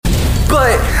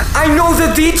I know the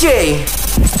DJ.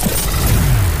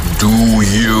 Do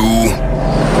you?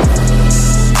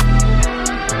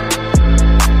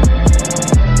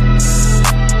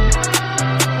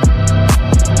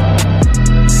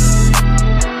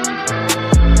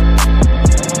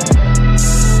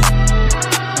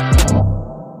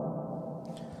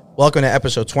 Welcome to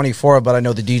episode 24 of But I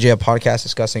Know the DJ, a podcast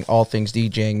discussing all things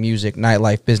DJing, music,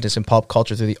 nightlife, business, and pop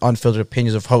culture through the unfiltered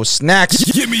opinions of host Snacks.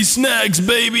 Give me snacks,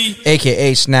 baby.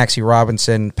 A.K.A. Snacksy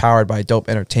Robinson, powered by Dope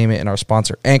Entertainment and our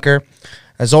sponsor, Anchor.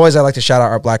 As always, I'd like to shout out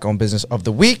our Black-owned business of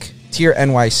the week, Tier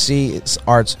NYC. It's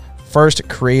art's first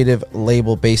creative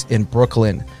label based in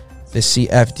Brooklyn. The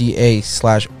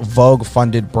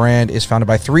CFDA/Vogue-funded brand is founded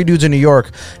by 3 dudes in New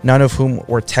York, none of whom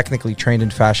were technically trained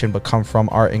in fashion but come from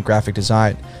art and graphic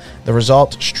design. The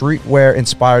result,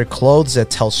 streetwear-inspired clothes that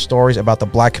tell stories about the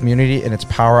black community and its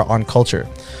power on culture.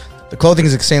 The clothing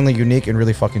is insanely unique and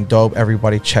really fucking dope.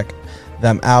 Everybody check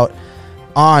them out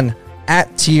on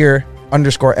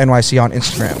 @tier_NYC on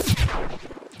Instagram.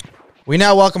 We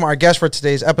now welcome our guest for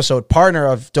today's episode, partner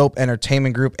of Dope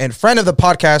Entertainment Group and friend of the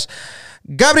podcast,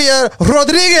 Gabriel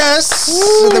Rodriguez.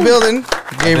 Woo! In the building.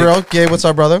 Gabriel, what's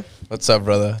up, brother? What's up,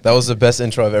 brother? That was the best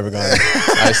intro I've ever gotten.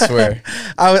 I swear.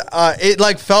 It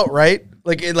like felt right.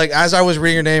 Like as I was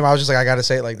reading your name, I was just like, I gotta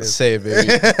say it like this. Say it,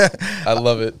 baby. I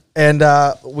love it. And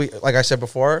we, like I said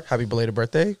before, happy belated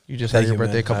birthday. You just had your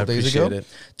birthday a couple days ago. It.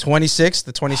 26,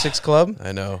 the 26 Club.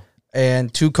 I know.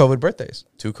 And 2 COVID birthdays.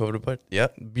 2 COVID birthdays.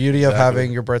 Yep. Beauty of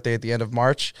having your birthday at the end of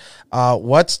March.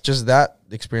 What's just that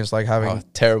experience like having? Oh,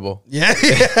 terrible. Yeah.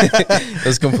 It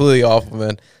was completely awful,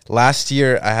 man. Last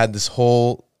year, I had this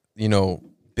whole,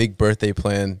 big birthday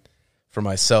plan for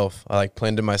myself. I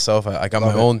planned it myself. I got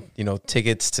my own,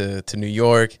 tickets to New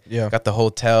York. Yeah. Got the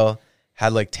hotel.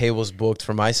 Had tables booked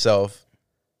for myself.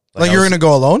 Like you were going to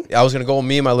go alone? I was going to go with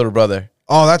me and my little brother.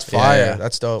 Oh, that's fire. Yeah.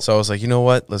 That's dope. So I was like, you know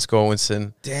what? Let's go,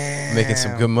 Winston. Damn. Making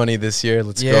some good money this year.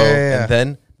 Let's go. Yeah. And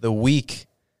then the week,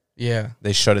 yeah,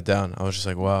 they shut it down. I was just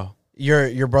like, wow.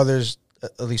 Your brother's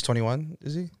at least 21,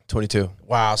 is he? 22.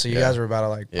 Wow. So you guys were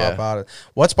about to Yeah. pop out.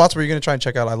 What spots were you going to try and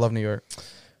check out? I love New York.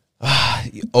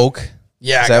 Oak.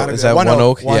 Yeah. Is that One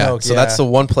Oak? One Oak, So that's the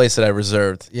one place that I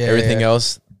reserved. Yeah. Everything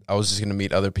else, I was just going to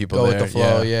meet other people Go there. with the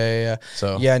flow. Yeah.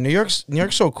 So yeah, New York's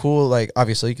so cool.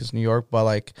 Obviously, because New York,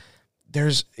 but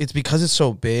it's because it's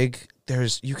so big.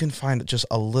 You can find just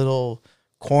a little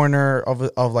corner of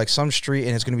some street,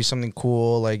 and it's gonna be something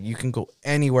cool. You can go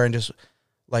anywhere and just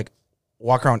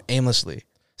walk around aimlessly.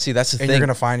 See, that's the thing. And you're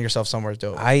gonna find yourself somewhere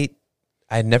dope.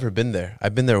 I'd never been there.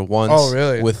 I've been there once. Oh,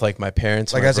 really? With my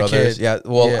parents, my as brothers. a kid. Yeah.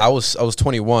 Well, Yeah. I was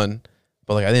 21,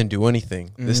 but I didn't do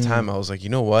anything. This time I was like, you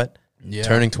know what? Yeah.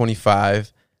 Turning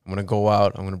 25, I'm gonna go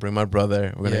out. I'm gonna bring my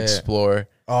brother. We're gonna explore.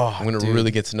 Oh, I'm gonna really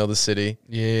get to know the city.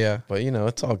 Yeah. But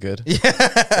it's all good. Yeah.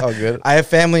 It's all good. I have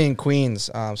family in Queens,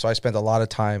 so I spent a lot of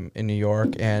time in New York,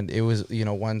 and it was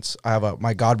once I have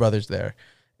my godbrother's there,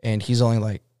 and he's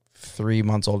only 3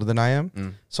 months older than I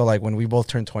am. So when we both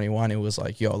turned 21, it was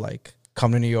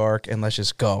come to New York and let's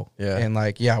just go. Yeah. And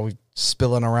we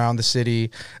spilling around the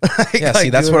city. Yeah, see,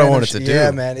 that's what I wanted to do.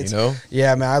 Yeah, man.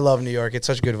 Yeah, man, I love New York. It's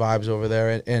such good vibes over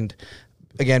there. And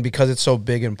again, because it's so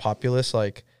big and populous,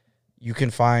 you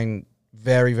can find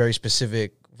very, very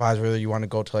specific vibes, whether you want to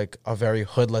go to a very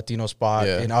hood Latino spot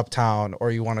in Uptown,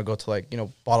 or you want to go to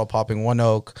bottle popping One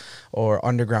Oak or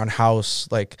Underground House.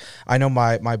 I know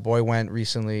my boy went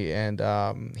recently, and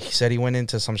he said he went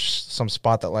into some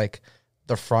spot that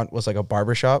the front was a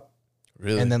barbershop.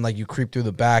 Really? And then you creep through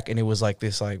the back, and it was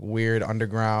this weird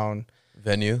underground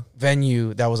venue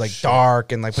that was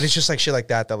dark and but it's just shit like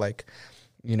that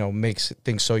makes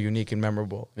things so unique and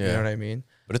memorable. Yeah. You know what I mean?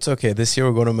 But it's okay. This year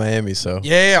we're going to Miami, so.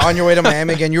 Yeah, on your way to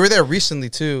Miami again. You were there recently,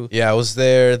 too. Yeah, I was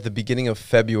there the beginning of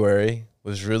February. It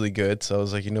was really good. So I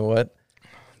was like, you know what?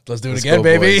 Let's do it again,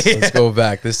 baby. Let's go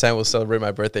back. This time we'll celebrate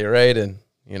my birthday right, and,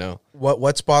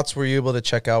 What spots were you able to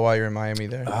check out while you're in Miami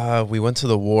there? We went to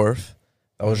the Wharf.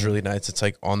 That was really nice. It's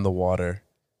on the water.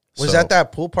 Was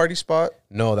that pool party spot?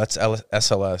 No, that's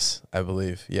SLS, I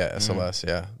believe. Yeah, SLS,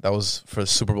 yeah. That was for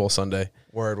Super Bowl Sunday.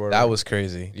 Word. That was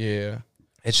crazy. Yeah.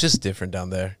 It's just different down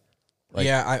there.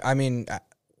 I mean,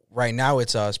 right now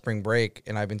it's spring break,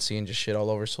 and I've been seeing just shit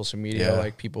all over social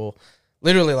media, people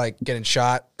literally getting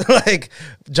shot,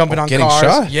 jumping on getting cars.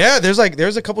 Shot? Yeah, there's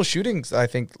a couple shootings I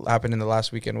think happened in the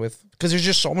last weekend because there's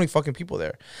just so many fucking people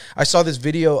there. I saw this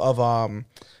video of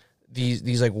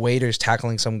these waiters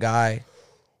tackling some guy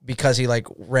because he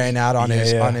ran out on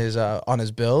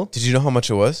his bill. Did you know how much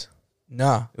it was?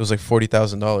 No. It was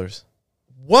 $40,000.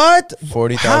 What?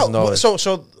 $40,000.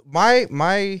 So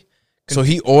my So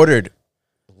he ordered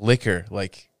liquor,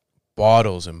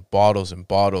 bottles and bottles and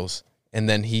bottles. And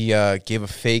then he gave a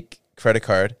fake credit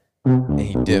card and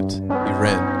he dipped. He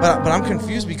ran. But I'm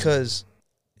confused because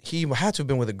he had to have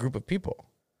been with a group of people.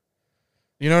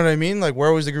 You know what I mean? Like,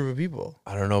 where was the group of people?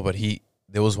 I don't know, but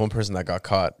there was one person that got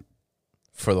caught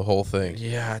for the whole thing.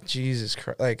 Yeah, Jesus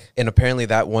Christ. Like, And apparently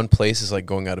that one place is like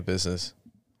going out of business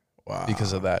wow.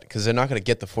 because of that. Because they're not going to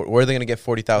get where are they going to get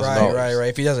 $40,000? Right.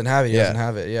 If he doesn't have it, he doesn't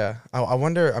have it. Yeah. I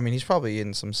wonder. I mean, he's probably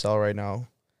in some cell right now,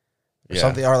 or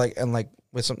something, or like, and like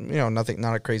with some, nothing,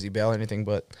 not a crazy bail or anything,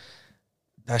 but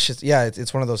that's just,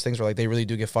 it's one of those things where like they really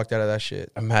do get fucked out of that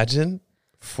shit. Imagine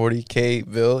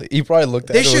 $40K bill. He probably looked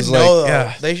at They it. should was know, like, though.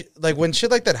 yeah. They like when shit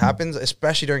like that happens,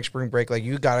 especially during spring break. Like,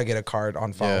 you gotta get a card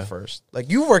on file first. Like,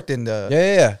 you worked in the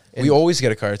Yeah. We always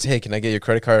get a card. It's, hey, can I get your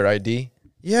credit card or ID?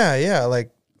 yeah.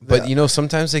 Like, But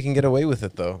sometimes they can get away with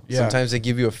it though. Yeah. Sometimes they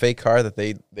give you a fake card that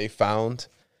they found,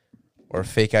 or a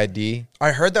fake ID.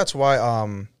 I heard that's why.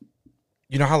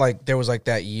 You know how like there was like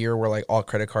that year where like all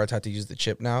credit cards had to use the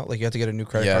chip now. Like, you have to get a new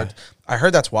credit card. I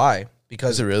heard that's why,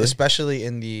 because Is it really? especially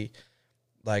in the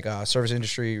like service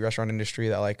industry, restaurant industry,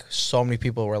 that like so many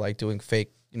people were like doing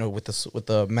fake, with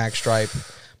the Mag Stripe,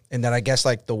 and then I guess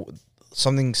like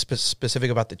something specific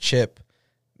about the chip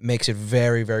makes it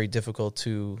very, very difficult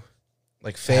to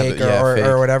like fake fake.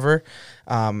 or whatever.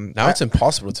 Now it's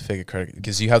impossible to fake a credit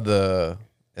because you have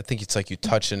I think it's like you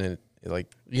touch and it like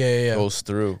goes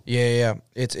through. Yeah.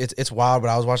 It's wild. But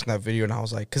I was watching that video and I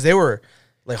was like, because they were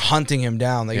like hunting him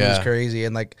down, like it was crazy,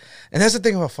 and that's the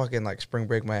thing about fucking like spring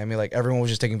break Miami. Like, everyone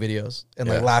was just taking videos and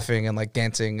like laughing and like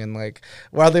dancing and like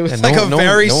while there was like a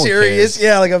very serious,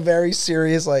 like a very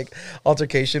serious like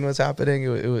altercation was happening.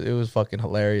 It was fucking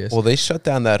hilarious. Well, they shut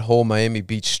down that whole Miami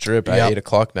Beach strip at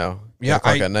 8:00 now.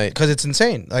 8:00 at night because it's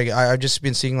insane. Like, I've just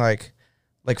been seeing like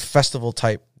festival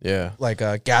type.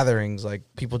 Like gatherings, like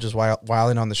people just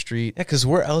wilding on the street. Yeah, because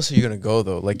where else are you gonna go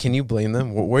though? Like, can you blame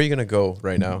them? Where are you gonna go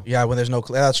right now? Yeah, when there's no,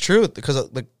 that's true. Because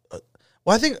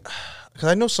I think because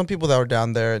I know some people that were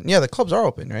down there. And the clubs are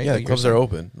open, right? Yeah, like the clubs are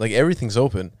open. Like, everything's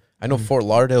open. I know Fort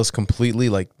Lauderdale's completely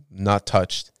like not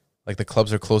touched. Like, the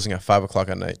clubs are closing at 5:00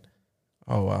 at night.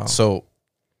 Oh wow! So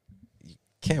you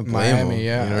can't blame them. Miami, You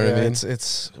know what I mean?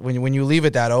 It's when you leave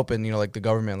it that open, like the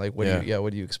government, like what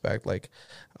do you expect? Like,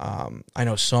 I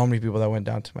know so many people that went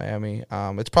down to Miami.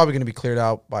 It's probably going to be cleared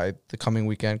out by the coming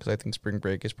weekend because I think spring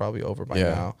break is probably over by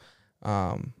now.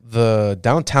 The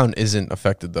downtown isn't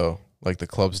affected though. Like, the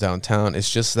clubs downtown, it's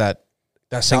just that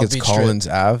I think it's Collins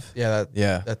Ave.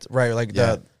 That's right. Like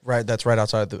that's right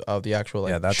outside of the actual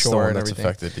like that's shore the one and that's everything.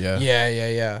 affected.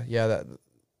 Yeah. That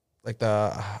like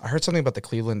I heard something about the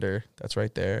Clevelander that's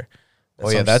right there.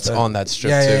 That's on that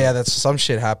strip too. Yeah. That's some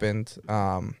shit happened.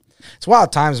 It's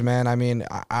wild times, man. I mean,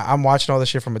 I'm watching all this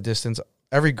shit from a distance.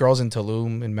 Every girl's in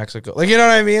Tulum in Mexico. Like, you know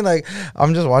what I mean? Like,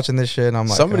 I'm just watching this shit and I'm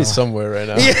like, somebody's somewhere right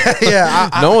now. Yeah.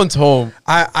 No one's home.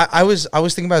 I was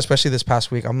thinking about it, especially this past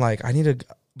week. I'm like,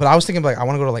 but I was thinking like I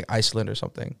want to go to like Iceland or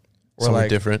something. Something like,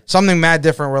 different. Something mad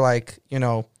different where like,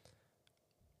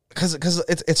 because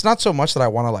it's not so much that I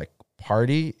want to like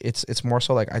party. It's more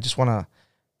so like I just want to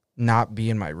not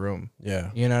be in my room. Yeah.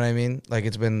 You know what I mean? Like,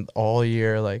 it's been all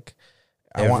year like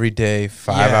every day,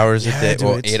 5 hours a day,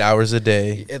 dude, 8 hours a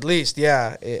day. At least,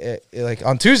 like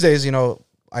on Tuesdays,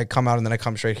 I come out and then I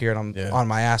come straight here and I'm on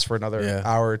my ass for another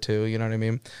hour or two. You know what I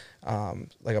mean?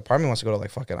 Like, a part of me wants to go to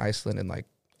like fucking Iceland and like,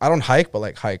 I don't hike, but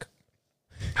like hike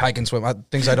and swim.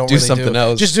 Things I don't do really something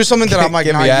else. Just do something that I'm like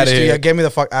Get not me used outta to. here. Yeah, get me the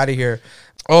fuck out of here.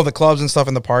 Oh, the clubs and stuff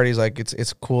and the parties, like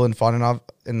it's cool and fun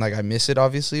and like I miss it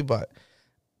obviously, but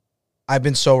I've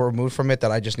been so removed from it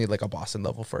that I just need like a Boston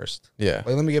level first. Yeah.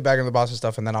 Like, let me get back into the Boston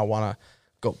stuff and then I want to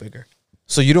go bigger.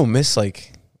 So you don't miss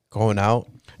like going out?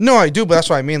 No, I do, but that's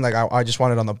what I mean. Like, I just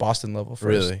wanted on the Boston level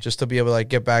first, Really? just to be able to like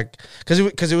get back, because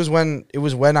it was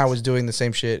when I was doing the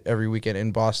same shit every weekend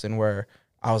in Boston, where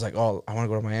I was like, oh, I want to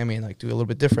go to Miami and like do a little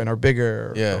bit different or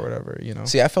bigger or whatever,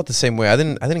 See, I felt the same way. I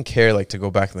didn't care like to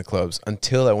go back in the clubs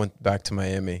until I went back to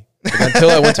Miami. Like, until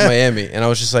I went to Miami, and I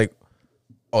was just like,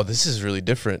 oh, this is really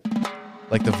different.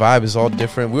 Like, the vibe is all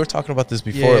different. We were talking about this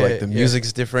before. Like, the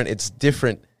music's different. It's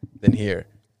different than here.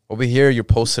 Over here, you're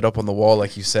posted up on the wall,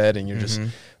 like you said, and you're just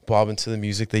bobbing to the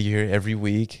music that you hear every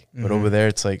week. But over there,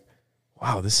 it's like,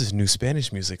 wow, this is new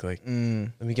Spanish music. Like,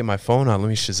 let me get my phone on. Let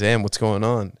me Shazam what's going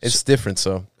on. It's different.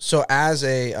 So as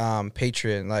a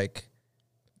patron, like,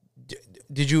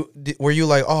 were you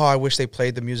like, oh, I wish they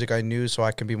played the music I knew so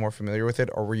I can be more familiar with it,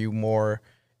 or were you more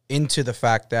into the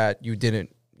fact that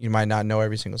you might not know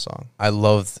every single song? I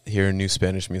love hearing new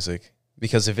Spanish music,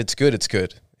 because if it's good, it's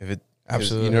good.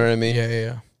 Absolutely, you know what I mean?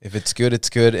 Yeah. If it's good, it's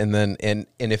good, and then and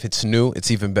if it's new,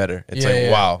 it's even better. It's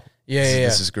wow,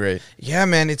 This is great. Yeah,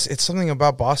 man, it's something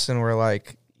about Boston where,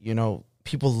 like, you know,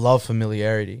 people love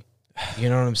familiarity. You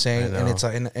know what I'm saying? And it's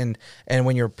like, and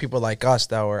when you're people like us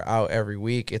that were out every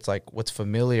week, it's like what's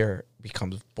familiar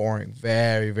becomes boring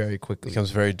very, very quickly.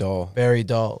 Becomes very dull. Very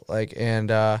dull. Like, and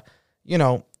you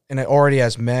know, and already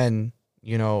as men,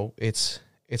 you know, it's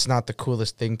not the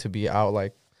coolest thing to be out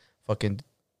like fucking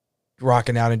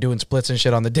rocking out and doing splits and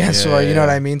shit on the dance floor. You know what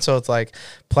I mean? So it's like,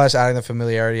 plus adding the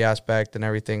familiarity aspect and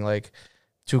everything, like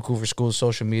Too Cool for School,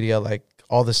 social media, like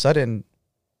all of a sudden,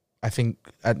 I think,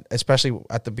 especially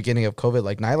at the beginning of COVID,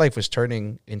 like nightlife was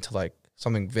turning into like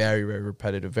something very, very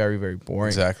repetitive, very, very boring.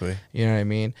 Exactly. You know what I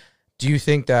mean? Do you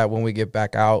think that when we get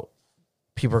back out,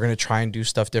 people are going to try and do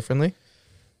stuff differently?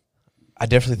 I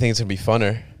definitely think it's going to be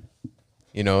funner.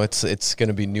 You know, it's going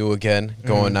to be new again,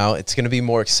 going out. It's going to be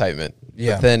more excitement.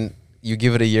 Yeah. But then you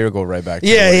give it a year, go right back to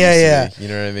Yeah. You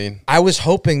know what I mean? I was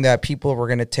hoping that people were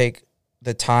going to take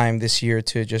the time this year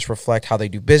to just reflect how they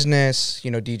do business.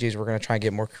 You know, DJs were going to try and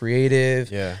get more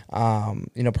creative. Yeah.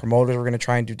 You know, promoters were going to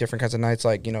try and do different kinds of nights.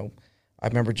 Like, you know, I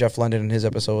remember Jeff London in his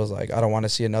episode was like, I don't want to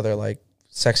see another like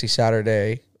Sexy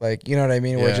Saturday. Like, you know what I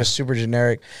mean? We're just super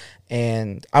generic.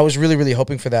 And I was really, really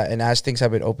hoping for that. And as things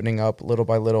have been opening up little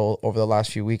by little over the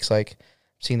last few weeks, like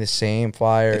seeing the same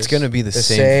flyers. It's going to be the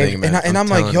same thing, man. And I'm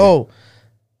like, yo,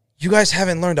 you guys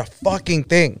haven't learned a fucking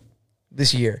thing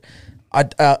this year.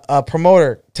 A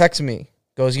promoter texts me,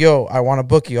 goes, yo, I want to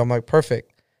book you. I'm like,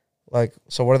 perfect. Like,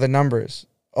 so what are the numbers?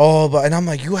 Oh, and I'm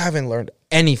like, you haven't learned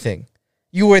anything.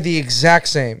 You were the exact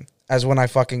same as when I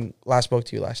fucking last spoke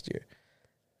to you last year.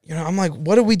 You know, I'm like,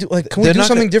 what do we do? Like, can we do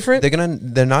something different?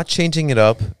 They're not changing it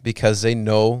up because they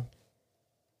know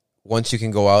once you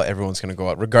can go out, everyone's going to go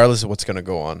out, regardless of what's going to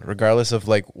go on, regardless of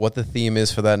like what the theme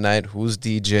is for that night, who's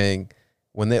DJing.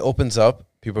 When it opens up,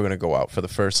 people are going to go out for the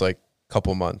first like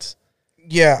couple months.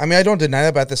 Yeah, I mean, I don't deny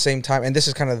that, but at the same time, and this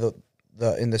is kind of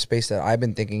the in the space that I've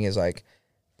been thinking is like,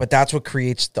 but that's what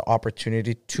creates the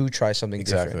opportunity to try something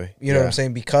different. You know what I'm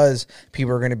saying? Because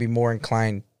people are going to be more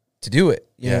inclined to do it.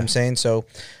 You know what I'm saying? So,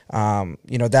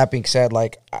 you know, that being said,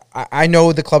 like, I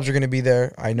know the clubs are going to be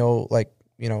there. I know, like,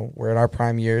 you know, we're in our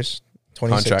prime years.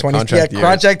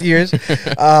 Contract years.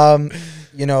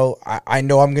 You know, I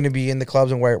know I'm going to be in the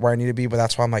clubs and where I need to be, but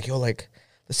that's why I'm like, yo, like,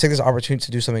 let's take this opportunity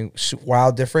to do something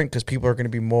wild different because people are going to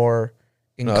be more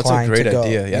inclined to go. No, that's a great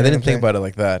idea. Yeah, I didn't think about it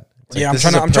like that. Like, I'm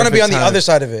trying to be on the other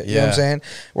side of it. You know what I'm saying?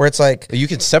 Where it's like, you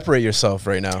can separate yourself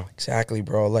right now. Exactly,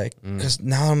 bro. Like, because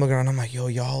now I'm looking around, I'm like, yo,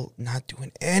 y'all not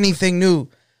doing anything new.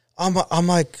 I'm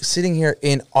like sitting here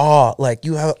in awe. Like,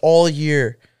 you have all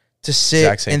year to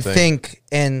sit and think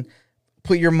and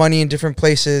put your money in different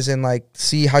places and like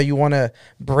see how you want to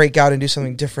break out and do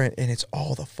something different. And it's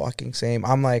all the fucking same.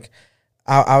 I'm like,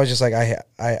 I was just like,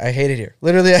 I hate it here.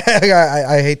 Literally,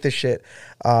 I hate this shit.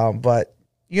 But,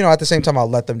 you know, at the same time, I'll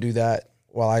let them do that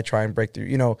while I try and break through.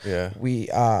 You know,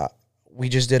 we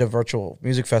just did a virtual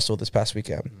music festival this past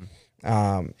weekend.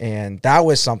 And that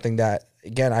was something that,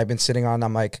 again, I've been sitting on.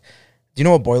 I'm like, do you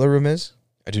know what Boiler Room is?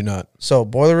 I do not. So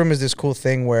Boiler Room is this cool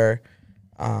thing where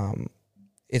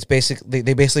it's basically,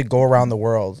 they basically go around the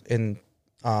world in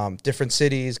different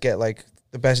cities, get like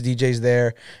the best DJs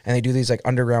there, and they do these like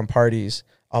underground parties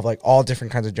of like all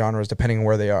different kinds of genres depending on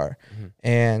where they are.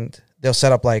 And they'll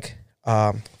set up like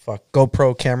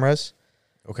GoPro cameras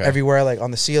everywhere, like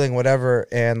on the ceiling, whatever,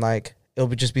 and like it'll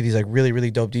just be these like really,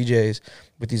 really dope DJs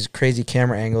with these crazy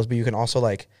camera angles, but you can also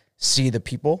like see the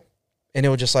people, and it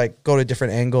will just like go to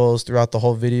different angles throughout the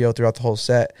whole video, throughout the whole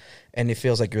set, and it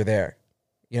feels like you're there.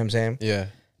 You know what I'm saying? Yeah.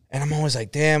 And I'm always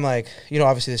like, damn, like, you know,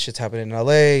 obviously this shit's happening in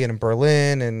LA and in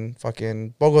Berlin and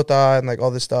fucking Bogota and like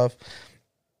all this stuff.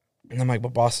 And I'm like, but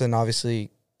Boston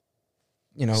obviously,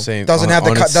 you know, doesn't have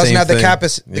the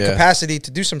capacity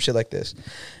to do some shit like this.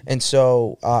 And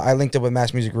so I linked up with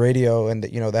Mass Music Radio, and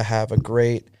you know, they have a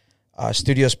great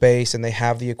studio space and they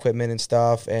have the equipment and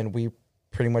stuff. And we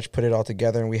pretty much put it all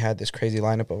together, and we had this crazy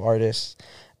lineup of artists.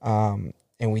 And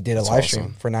we did a live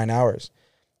stream for 9 hours.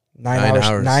 9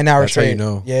 hours. 9 hours That's straight. how you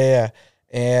know. Yeah.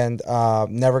 And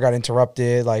never got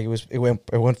interrupted. Like it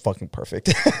went fucking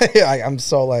perfect. I'm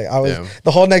so like,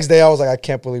 the whole next day I was like, I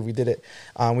can't believe we did it.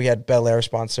 We had Bel Air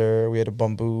sponsor, we had a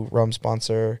Bamboo rum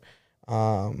sponsor,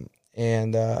 and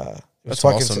it was That's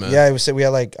fucking awesome, man. yeah. It was, we had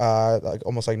like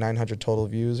almost like 900 total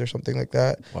views or something like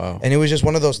that. Wow. And it was just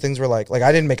one of those things where like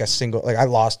I didn't make a single, like I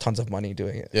lost tons of money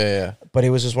doing it. Yeah. But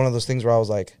it was just one of those things where I was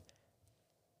like,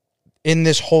 in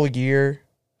this whole year,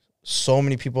 so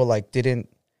many people like didn't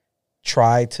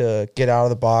try to get out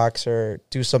of the box or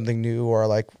do something new or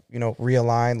like, you know,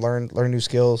 realign, learn new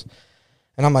skills.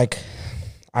 And I'm like,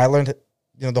 I learned,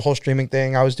 you know, the whole streaming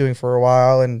thing I was doing for a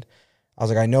while, and I was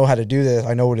like, I know how to do this.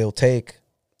 I know what it'll take.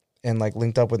 And like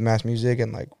linked up with Mass Music,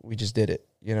 and like we just did it.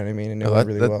 You know what I mean? And it went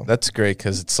really well. That's great,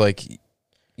 because it's like,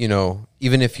 you know,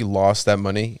 even if you lost that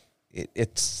money,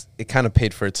 it kind of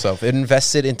paid for itself. It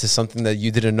invested into something that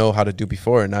you didn't know how to do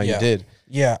before, and now you did.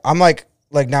 Yeah, I'm like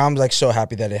now I'm like so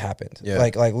happy that it happened. Yeah.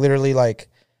 Like literally like,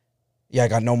 yeah, I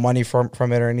got no money from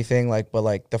it or anything. Like, but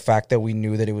like the fact that we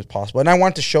knew that it was possible, and I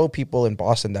wanted to show people in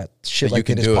Boston that shit like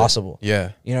it is possible.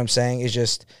 Yeah, you know what I'm saying? It's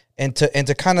just and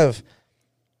to kind of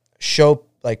show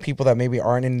like people that maybe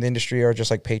aren't in the industry or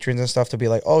just like patrons and stuff to be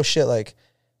like, oh shit, like,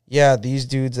 yeah, these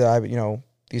dudes that I, you know,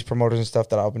 these promoters and stuff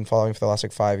that I've been following for the last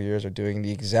like 5 years are doing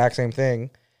the exact same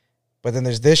thing. But then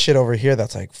there's this shit over here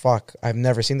that's like, fuck, I've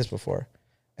never seen this before.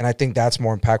 And I think that's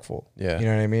more impactful. Yeah. You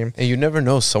know what I mean? And you never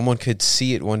know. Someone could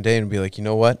see it one day and be like, you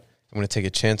know what? I'm going to take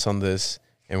a chance on this,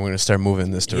 and we're going to start moving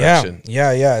in this direction.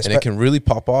 Yeah. And it can really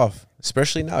pop off,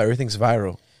 especially now. Everything's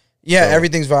viral. Yeah, so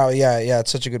everything's viral. Yeah,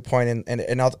 it's such a good point,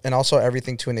 and also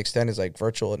everything to an extent is like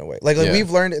virtual in a way. Like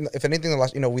we've learned, if anything, the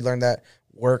last we learned that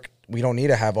work we don't need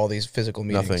to have all these physical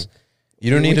meetings. Nothing. You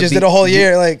don't need. We just did a whole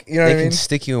year, like you know what I mean. They can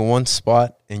stick you in one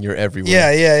spot and you're everywhere.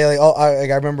 Yeah.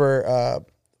 Like I remember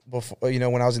before,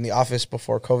 when I was in the office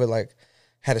before COVID, like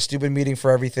had a stupid meeting for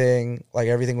everything. Like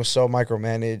everything was so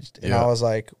micromanaged, and I was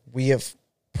like, we have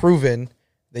proven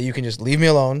that you can just leave me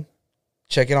alone.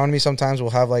 Check in on me sometimes.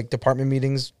 We'll have like department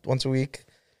meetings once a week.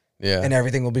 Yeah. And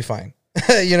everything will be fine.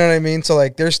 You know what I mean? So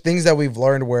like there's things that we've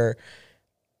learned where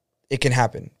it can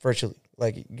happen virtually.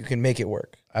 Like you can make it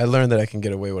work. I learned that I can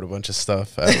get away with a bunch of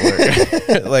stuff at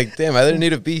work. Like, damn, I didn't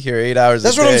need to be here 8 hours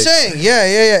That's a day. what I'm saying.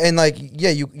 Yeah. And like, yeah,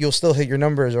 you'll still hit your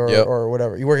numbers or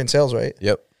whatever. You work in sales, right?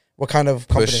 Yep. What kind of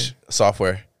company? Push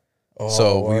software. Oh,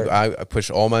 so I push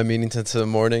all my meetings into the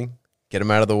morning, get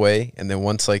them out of the way. And then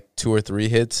once like 2 or 3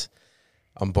 hits,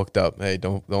 I'm booked up. Hey,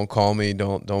 don't call me.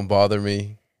 Don't bother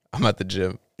me. I'm at the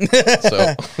gym.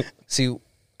 So, see,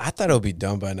 I thought it would be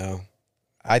done by now.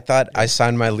 I thought I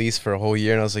signed my lease for a whole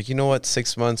year, and I was like, you know what?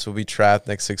 6 months, we'll be trapped.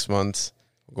 Next 6 months,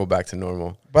 we'll go back to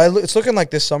normal. But it's looking like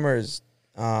this summer is...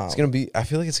 it's gonna be. I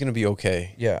feel like it's gonna be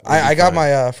okay. Yeah, I got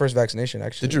my first vaccination,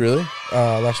 actually. Did you really?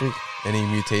 Last week. Any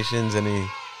mutations? Any...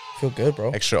 Feel good,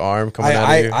 bro. Extra arm coming out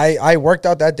of you? I worked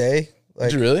out that day. Like,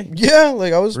 did you really? Yeah,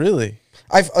 like I was... Really?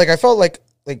 I felt like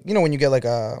when you get like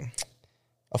a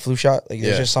flu shot, like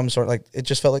there's just some sort of, like it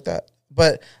just felt like that.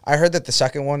 But I heard that the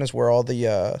second one is where all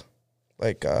the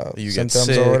you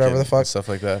symptoms or whatever the fuck stuff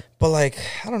like that. But like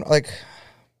I don't know, like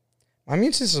my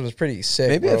immune system was pretty sick.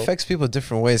 Maybe bro. it affects people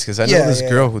different ways, because I know this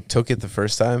girl who took it the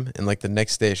first time, and like the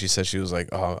next day she said she was like,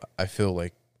 oh, I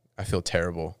feel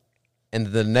terrible, and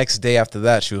the next day after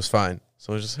that she was fine.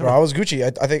 So it was just bro, I was Gucci.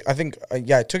 I think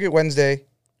I took it Wednesday,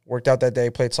 worked out that day,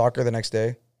 played soccer the next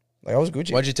day. Like I was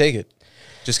Gucci. Why'd you take it?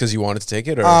 Just because you wanted to take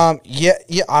it, or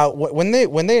when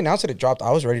they announced it dropped,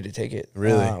 I was ready to take it.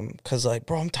 Really? Because like,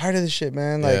 bro, I'm tired of this shit,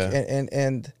 man. Like,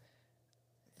 and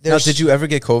now, did you ever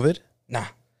get COVID? Nah.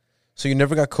 So you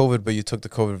never got COVID, but you took the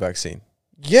COVID vaccine?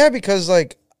 Yeah, because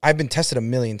like I've been tested a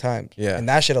million times. Yeah, and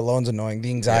that shit alone's annoying.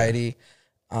 The anxiety.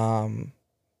 Yeah.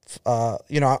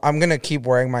 I'm gonna keep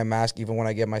wearing my mask even when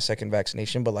I get my second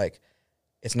vaccination, but like,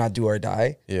 it's not do or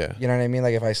die. Yeah. You know what I mean?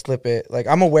 Like if I slip it, like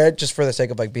I'm aware just for the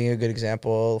sake of like being a good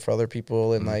example for other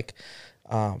people, and like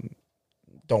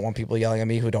don't want people yelling at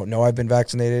me who don't know I've been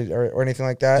vaccinated or anything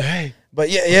like that. Hey.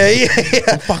 But yeah.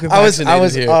 I'm fucking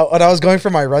vaccinated here. When I was going for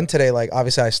my run today, like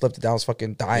obviously I slipped it down, I was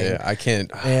fucking dying. Yeah, I can't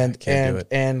do it.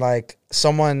 And like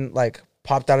someone like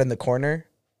popped out in the corner,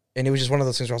 and it was just one of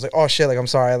those things where I was like, oh shit, like I'm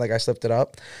sorry, like I slipped it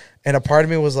up. And a part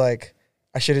of me was like,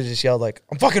 I should have just yelled like,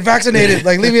 I'm fucking vaccinated.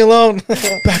 Like, leave me alone.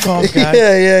 Back off, guy.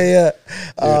 Yeah.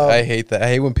 Dude, I hate that. I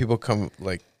hate when people come,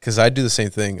 like, because I do the same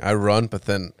thing. I run, but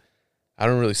then I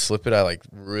don't really slip it. I, like,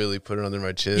 really put it under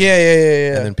my chin.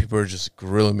 Yeah. And then people are just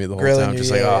grilling me the whole time.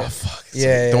 Just like, oh, fuck.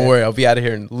 Yeah. Don't worry. I'll be out of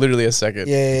here in literally a second.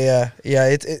 Yeah.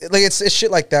 It's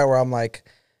shit like that where I'm like,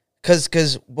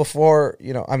 because before,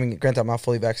 I mean, granted, I'm not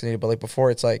fully vaccinated, but, like, before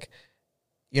it's like,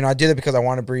 I did it because I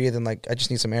want to breathe and, like, I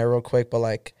just need some air real quick. But,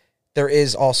 like, there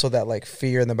is also that like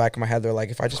fear in the back of my head. They're like,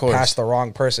 if I just pass the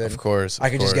wrong person, I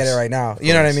could just get it right now.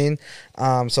 You know what I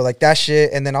mean? So like that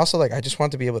shit. And then also like, I just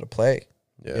want to be able to play,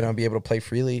 be able to play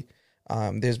freely.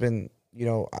 There's been,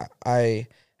 I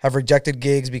have rejected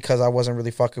gigs because I wasn't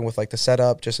really fucking with like the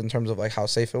setup just in terms of like how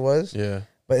safe it was. Yeah.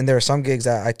 And there are some gigs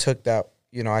that I took that,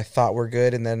 I thought were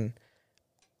good. And then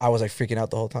I was like freaking out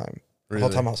the whole time. Really? The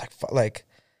whole time I was like,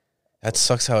 that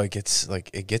sucks how it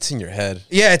gets in your head.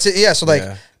 Yeah. So like,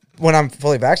 when I'm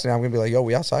fully vaccinated, I'm gonna be like, "Yo,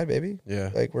 we outside, baby." Yeah,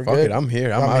 like we're Fuck good. It, I'm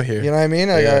here. I'm out here. You know what I mean?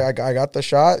 Like, I got the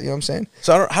shot. You know what I'm saying?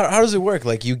 So how does it work?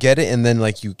 Like you get it, and then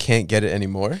like you can't get it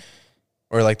anymore.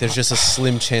 or like there's just a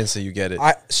slim chance that you get it?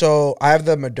 So I have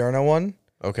the Moderna one,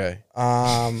 Okay.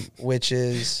 which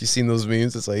is You seen those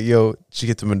memes? It's like, yo, did you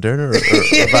get the Moderna or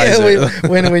yeah, Pfizer?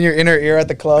 when you're in her ear at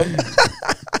the club.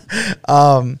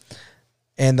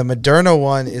 And the Moderna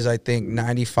one is, I think,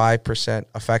 95%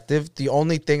 effective. The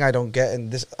only thing I don't get, and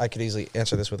this I could easily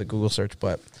answer this with a Google search,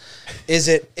 but is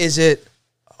it?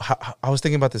 I was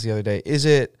thinking about this the other day.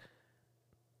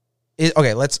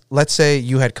 Okay? Let's say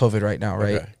you had COVID right now,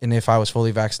 right? Okay. And if I was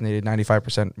fully vaccinated,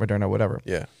 95% Moderna, whatever.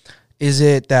 Yeah. Is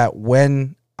it that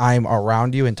when I'm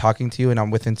around you and talking to you and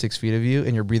I'm within 6 feet of you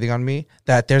and you're breathing on me,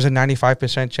 that there's a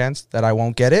 95% chance that I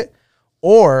won't get it?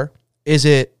 Or is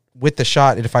it with the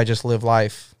shot, and if I just live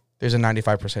life, there's a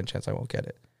 95% chance I won't get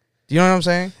it? Do you know what I'm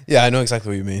saying? Yeah, I know exactly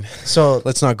what you mean. So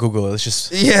Let's not Google it. Let's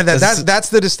just that's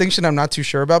the distinction I'm not too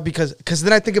sure about, because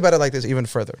then I think about it like this even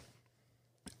further.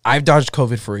 I've dodged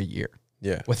COVID for a year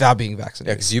yeah. without being Yeah,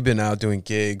 vaccinated. because you've been out doing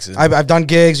gigs. And I've done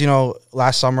gigs,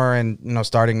 last summer and,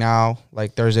 starting now,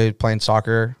 like Thursday playing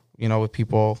soccer, with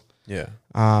people, yeah.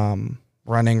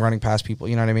 running past people,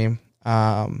 you know what I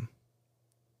mean?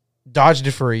 Dodged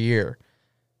it for a year.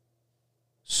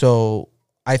 So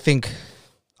I think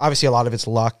obviously a lot of it's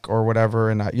luck or whatever.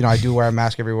 And I do wear a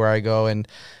mask everywhere I go. And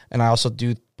I also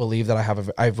do believe that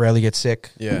I rarely get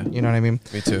sick. Yeah. You know what I mean?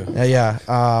 Me too. Yeah.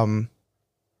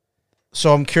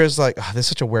 So I'm curious, like, this is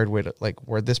such a weird way to like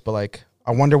word this, but like,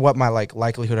 I wonder what my like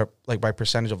likelihood or like my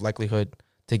percentage of likelihood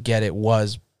to get it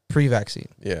was pre-vaccine.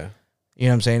 Yeah. You know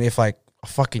what I'm saying? If like a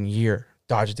fucking year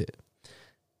dodged it.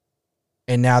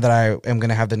 And now that I am going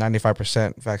to have the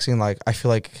 95% vaccine, like, I feel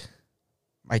like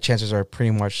my chances are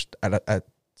pretty much at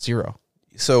zero.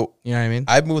 So, You know what I mean?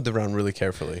 I moved around really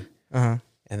carefully. Uh-huh.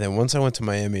 And then once I went to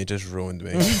Miami, it just ruined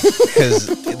me. Because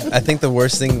I think the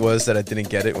worst thing was that I didn't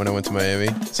get it when I went to Miami.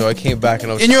 So I came back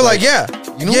and I was And just you're like, yeah.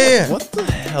 you know yeah. what the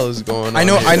hell is going on? I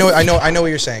know here? what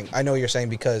you're saying. I know what you're saying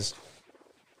because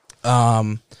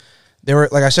there were,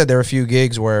 like I said, there were a few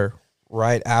gigs where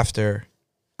right after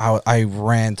I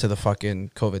ran to the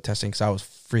fucking COVID testing because I was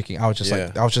freaking. I was just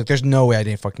Yeah. like, there's no way I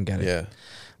didn't fucking get it. Yeah.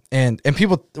 And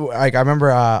people, like, I remember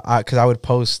because I would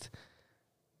post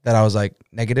that I was like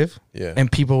negative, Yeah.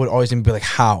 and people would always be like,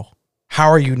 how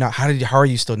are you not? How are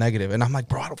you still negative? And I'm like,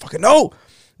 bro, I don't fucking know.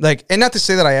 Like, and not to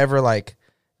say that I ever like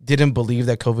didn't believe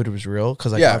that COVID was real,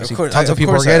 because like Yeah, obviously of course. tons of Of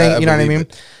people are course getting, I you know what I believe mean?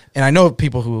 it. And I know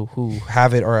people who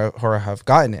have it or have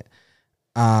gotten it.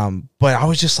 But I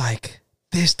was just like,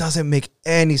 this doesn't make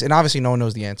any sense. And obviously no one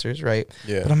knows the answers, right?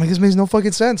 Yeah. But I'm like, this makes no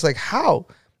fucking sense. Like, how?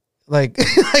 Like,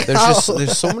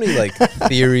 There's so many like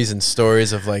theories and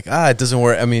stories of like, it doesn't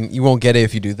work. I mean, you won't get it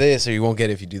if you do this, or you won't get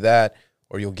it if you do that,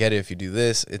 or you'll get it if you do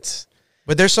this.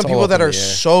 But there's some It's all people up that in are the air.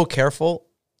 so careful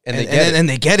And they get it. and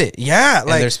they get it. Yeah. And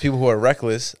Like, there's people who are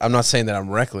reckless. I'm not saying that I'm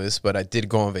reckless, but I did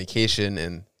go on vacation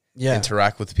and yeah.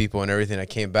 interact with people and everything. I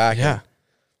came back. Yeah. And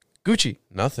Gucci.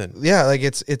 nothing. Yeah. Like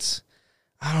it's,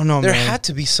 I don't know, There man. had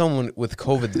to be someone with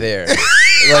COVID there.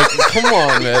 Like, come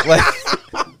on, man. Like,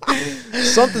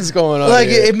 something's going on. Like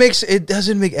here. it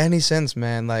doesn't make any sense,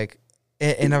 man. Like,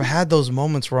 and I've had those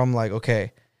moments where I'm like,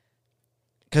 okay,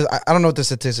 because I don't know what the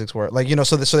statistics were. Like,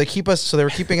 so they keep us, so they were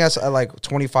keeping us at like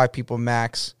 25 people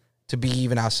max to be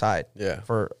even outside. Yeah.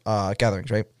 For gatherings,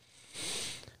 right?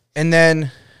 And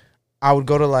then I would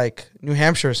go to like New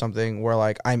Hampshire or something where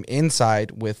like I'm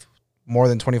inside with more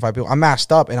than 25 people. I'm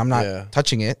masked up and I'm not Yeah.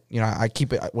 touching it. I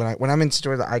keep it when I'm in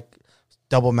situations. I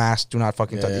double mask, do not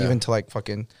fucking touch, yeah. even to like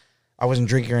fucking. I wasn't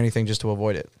drinking or anything just to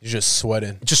avoid it. You're just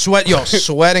sweating. Just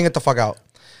sweating it the fuck out.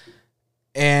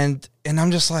 And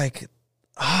I'm just like,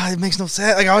 it makes no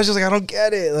sense. Like, I was just like, I don't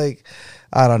get it. Like,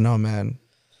 I don't know, man.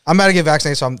 I'm about to get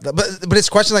vaccinated, so but it's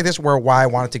questions like this where why I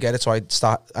wanted to get it, so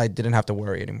I didn't have to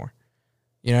worry anymore.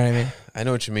 You know what I mean? I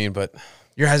know what you mean, but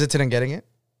You're hesitant in getting it?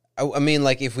 I mean,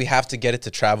 like, if we have to get it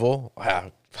to travel,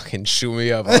 fucking shoot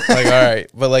me up. Like, all right.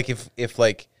 But like,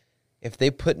 if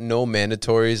they put no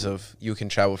mandatories of you can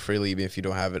travel freely even if you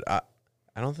don't have it, I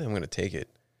don't think I'm gonna take it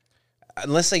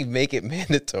unless they make it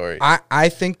mandatory I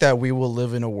think that we will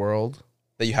live in a world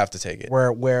that you have to take it.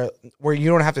 where you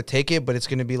don't have to take it, but it's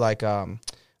gonna be like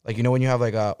when you have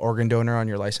like a organ donor on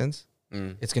your license,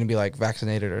 it's gonna be like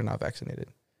vaccinated or not vaccinated.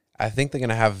 I think they're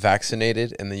gonna have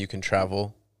vaccinated and then you can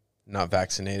travel. Not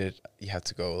vaccinated, you have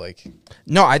to go like.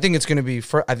 No, I think it's gonna be.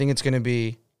 I think it's gonna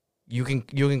be. You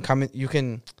can come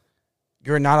in.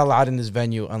 You're not allowed in this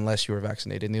venue unless you are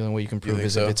vaccinated. And the only way you can prove think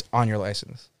is so? if it's on your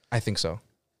license. I think so.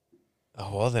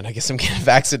 Oh well, then I guess I'm getting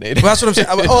vaccinated. Well, that's what I'm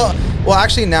saying. Well,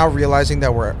 actually, now realizing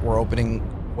that we're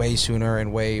opening way sooner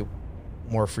and way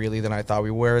more freely than I thought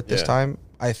we were at this Yeah. time,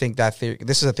 I think that theory.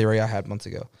 This is a theory I had months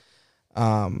ago.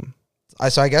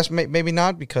 So I guess maybe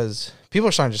not, because people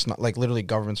are starting to just not, like, literally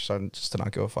governments are starting just to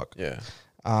not give a fuck. Yeah.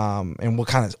 And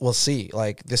we'll see.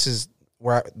 Like, this is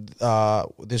where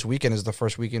this weekend is the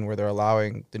first weekend where they're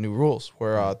allowing the new rules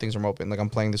where things are open. Like, I'm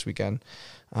playing this weekend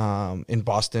in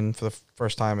Boston for the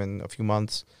first time in a few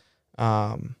months,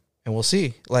 and we'll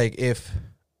see. Like, if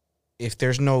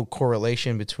there's no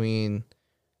correlation between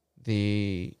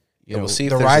the We'll see if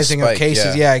the there's a rising of spike,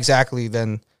 cases, yeah. Exactly.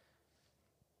 Then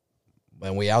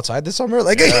when we outside this summer,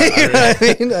 like, Yeah, you know what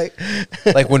I mean, like,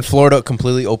 Like when Florida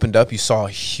completely opened up, you saw a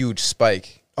huge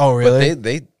spike. oh really? But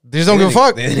they just don't give a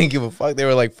fuck. They didn't give a fuck. They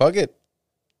were like, fuck it.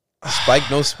 Spike,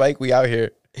 no spike, we out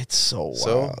here. It's so wild.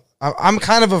 So? I'm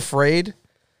kind of afraid.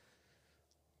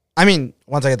 I mean,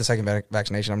 once I get the second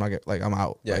vaccination, I'm not like, I'm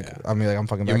out. Yeah, like, yeah. I mean, like, I'm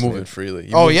fucking You're vaccinated. moving freely.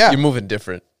 Yeah. You're moving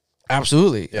different.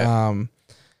 Absolutely. Yeah.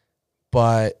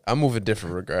 But I'm moving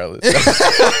different regardless.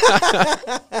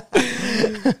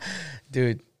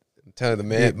 dude, I'm telling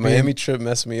you, the Miami trip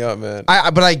messed me up, man.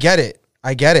 but I get it.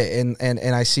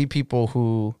 And I see people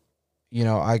who, you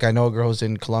know, like, I know a girl who's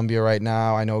in Colombia right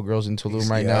now. I know a girl's in Tulum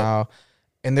right now,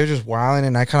 and they're just wilding.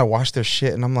 And I kind of watch their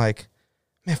shit, and I'm like,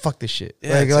 man, fuck this shit.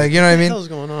 Yeah, like, you know what I mean? What the hell's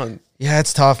going on? Yeah,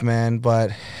 it's tough, man.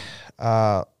 But,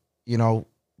 you know,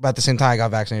 but at the same time, I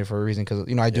got vaccinated for a reason, because,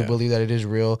 you know, I do believe that it is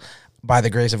real. By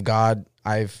the grace of God,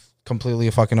 I've completely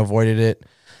fucking avoided it.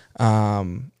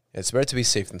 It's better to be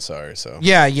safe than sorry. So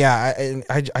Yeah.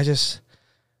 I just,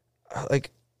 like,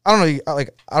 I don't know.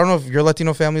 Like, I don't know if your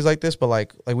Latino family's like this, but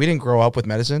like we didn't grow up with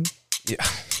medicine. yeah,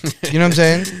 You know what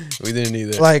I'm saying? we didn't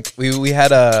either. Like, we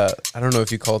had a, I don't know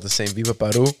if you call it the same Viva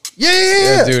Peru.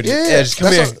 yeah, dude. yeah. Just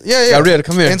come here. Yeah. Gabriel,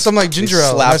 come here. And some like ginger They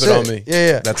ale. slap That's it on me.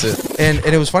 Yeah. That's it. And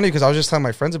it was funny because I was just telling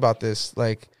my friends about this.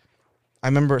 Like, I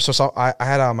remember, so I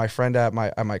had my friend at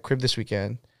my crib this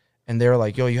weekend, and they were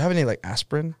like, "Yo, you have any like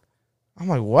aspirin?" I'm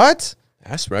like, "What?"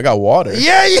 Aspirin. I got water.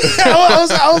 Yeah. I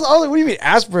was like, "What do you mean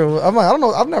aspirin?" I'm like, "I don't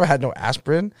know. I've never had no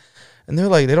aspirin." And they're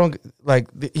like, "They don't like."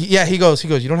 Yeah. He goes,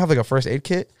 "You don't have like a first aid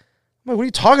kit?" I'm like, "What are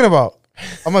you talking about?"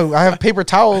 I'm like, "I have paper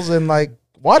towels and like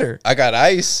water." I got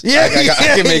ice. Yeah,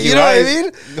 I can make you know ice.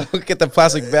 what I mean? Go get the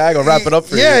plastic bag. I'll wrap it up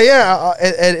for you. Yeah.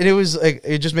 And it was like,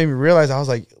 it just made me realize, I was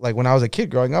like when I was a kid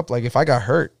growing up, like, if I got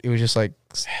hurt, it was just like,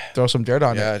 throw some dirt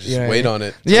on it. Yeah, just you know wait what I mean? on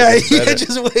it. Yeah, It'll get better.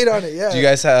 just wait on it. Yeah. Do you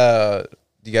guys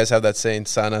have that saying,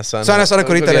 sana? Sana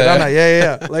curita de rana.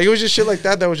 Yeah. Like, it was just shit like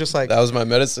that was just like, That was my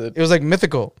medicine. it was like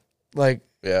mythical. Like,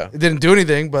 Yeah. it didn't do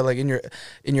anything, but like in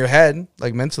your head,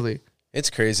 like mentally. It's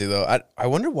crazy though. I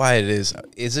wonder why it is.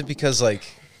 Is it because like,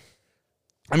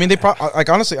 I mean, like,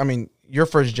 honestly, I mean, you're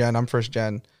first gen, I'm first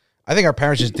gen. I think our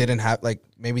parents just didn't have, like,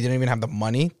 maybe didn't even have the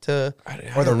money or the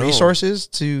don't know. resources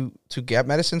to get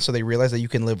medicine. So they realized that you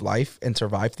can live life and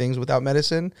survive things without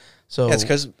medicine. So yeah,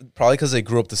 it's probably because they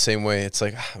grew up the same way. It's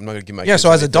like, I'm not gonna give my yeah. kids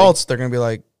So as anything. adults, they're gonna be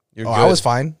like, You're I good. was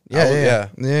fine. Yeah.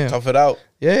 Tough it out.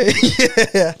 Yeah.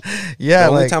 The Yeah.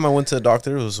 only Like, time I went to the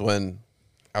doctor was when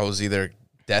I was either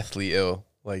deathly ill,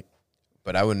 like,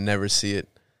 but I would never see it.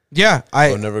 yeah.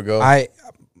 I would never go.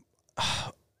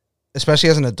 Especially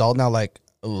as an adult now, like,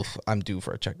 oof, I'm due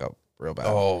for a checkup real bad.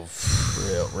 oh,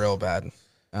 real bad.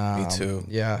 me too.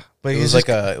 Yeah. But It was just,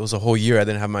 like it was a whole year I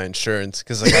didn't have my insurance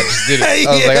because like I just did it.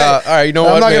 I was like, all right, you know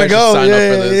I'm what? not Maybe gonna I should go. sign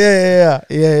up for this.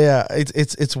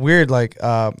 Yeah. It's weird. Like,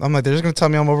 I'm like, they're just gonna tell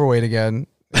me I'm overweight again,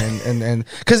 and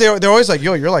because they're always like,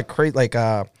 yo, you're like crazy, like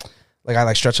I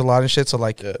like stretch a lot and shit. So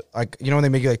like, Yeah. like, you know, when they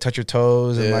make you like touch your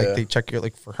toes and like Yeah. they check your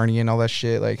like for hernia and all that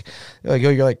shit. Like, they're like,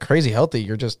 yo, you're like crazy healthy.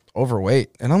 You're just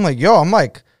overweight. And I'm like, yo, I'm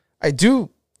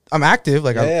active.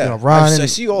 Like, I Yeah. you know, run. I and,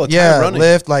 see you all the time yeah, running.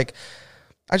 lift. Like,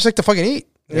 I just like to fucking eat.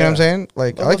 You know what I'm Yeah. saying?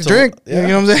 Like, I I like love to drink. to- yeah. You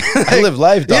know what I'm saying? I live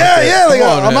life, doctor. Yeah. Like, Come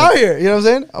on, I'm man. out here. You know what I'm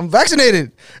saying? I'm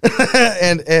vaccinated.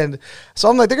 and so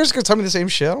I'm like, they're just gonna tell me the same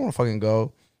shit. I don't want to fucking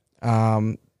go.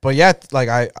 But yeah, like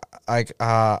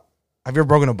have you ever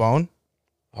broken a bone?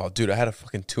 Oh, dude, I had a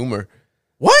fucking tumor.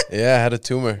 What? Yeah, I had a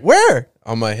tumor Where?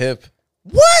 on my hip.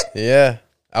 What? Yeah,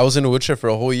 I was in a wheelchair for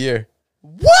a whole year.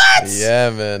 What? Yeah,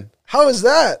 man, How is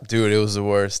that? dude, it was the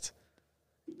worst.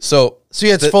 So So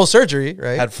you had full surgery,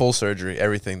 right? had full surgery,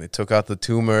 everything. They took out the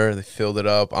tumor, they filled it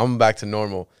up. I'm back to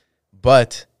normal.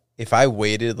 But if I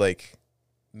waited like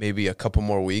maybe a couple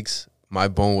more weeks, my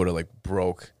bone would have like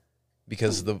broke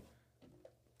because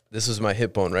this was my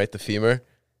hip bone, right? The femur.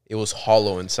 It was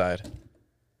hollow inside.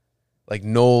 Like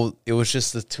no, it was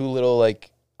just the two little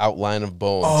like outline of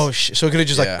bones. Oh shit! So it could have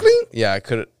just yeah. like, cling. Yeah, I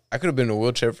could have been in a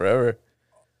wheelchair forever.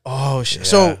 Oh shit!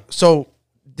 Yeah. So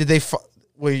did they?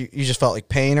 Well, you just felt like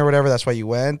pain or whatever. That's why you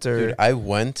went, or Dude, I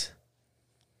went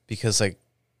because like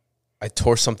I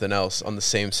tore something else on the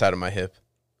same side of my hip.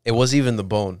 It wasn't even the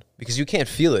bone because you can't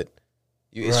feel it.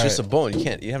 It's just a bone.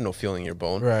 You have no feeling in your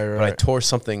bone. Right. But I tore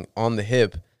something on the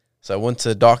hip, so I went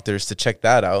to doctors to check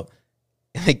that out.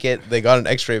 And they got an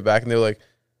X-ray back, and they were like,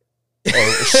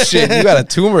 "Oh shit, you got a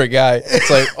tumor, guy." It's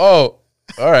like, "Oh,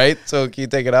 all right. So can you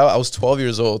take it out?" I was 12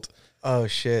 years old. Oh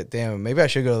shit, damn. Maybe I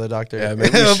should go to the doctor. Yeah,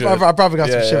 maybe you should. I probably got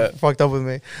some shit fucked up with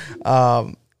me.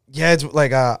 Yeah, it's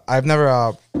like I've never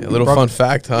a little fun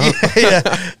fact, huh?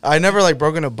 Yeah, I never like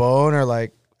broken a bone or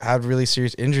like had really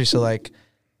serious injury. So like,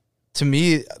 to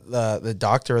me, the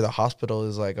doctor or the hospital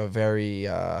is like a very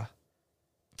I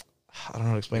don't know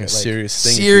how to explain it. Like, serious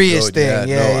thing. Serious thing.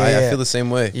 Yeah, I feel the same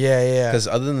way. Yeah. Because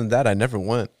other than that, I never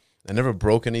went. I never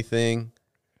broke anything.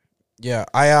 Yeah,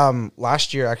 I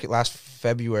last year, actually last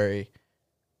February,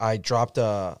 I dropped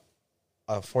a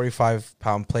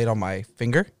 45-pound plate on my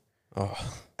finger. Oh.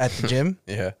 At the gym.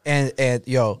 Yeah. And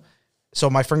yo, so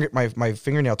my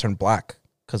fingernail turned black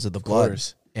because of the blood.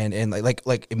 And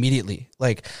like immediately.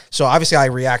 Like, so obviously I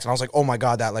reacted and I was like, "Oh my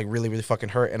God, that like really, really fucking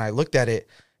hurt." And I looked at it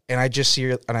and I just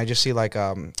see like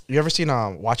you ever seen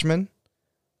Watchmen?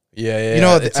 Yeah. You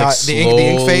know, it's like the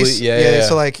ink face? Yeah.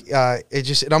 So like it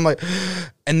just, and I'm like,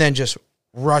 and then just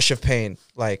rush of pain.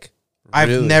 Like, I've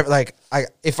never, like, I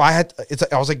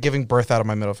was like giving birth out of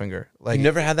my middle finger. Like, you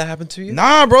never had that happen to you?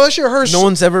 Nah, bro, that shit hurts. No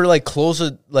one's ever like closed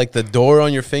the door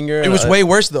on your finger. It was way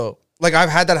worse though. Like, I've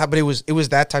had that happen, but it was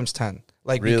that times 10.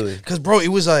 Like, really? Because bro, it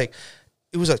was a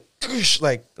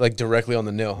like directly on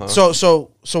the nail, huh?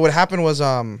 So what happened was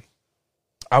I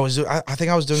think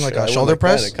I was doing like a shoulder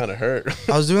press. It kind of hurt.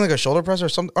 I was doing like a shoulder press or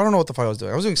something. I don't know what the fuck I was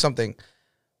doing. I was doing something,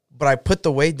 but I put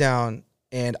the weight down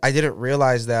and I didn't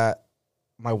realize that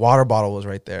my water bottle was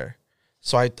right there.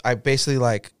 So I basically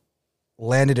like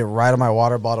landed it right on my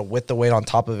water bottle with the weight on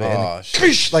top of it.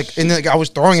 And like I was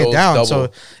throwing it down. Double.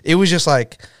 So it was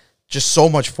just so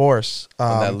much force in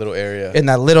that little area.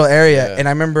 Yeah. And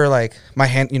I remember like my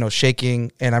hand,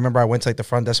 shaking. And I remember I went to like the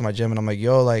front desk of my gym and I'm like,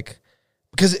 yo, like,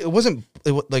 because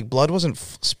like blood wasn't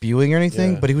spewing or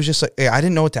anything, but he was just like, hey, I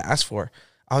didn't know what to ask for.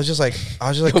 I was just like,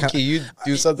 okay, you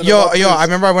do something. Yo, I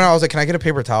remember I went out, I was like, can I get a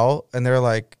paper towel? And they were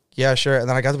like, yeah, sure. And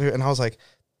then I got the paper and I was like,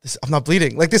 I'm not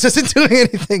bleeding. Like, this isn't doing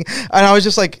anything. And I was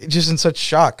just like, in such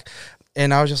shock.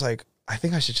 And I was just like, I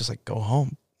think I should just like go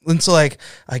home. And so like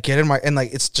I get in and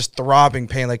like it's just throbbing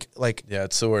pain, like yeah,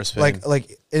 it's the worst pain.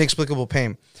 Like inexplicable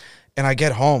pain. And I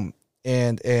get home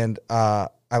and I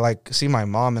like see my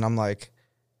mom and I'm like,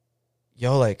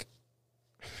 yo, like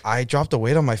I dropped a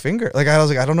weight on my finger. Like I was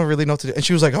like, I don't really know what to do. And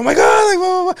she was like, oh my God, like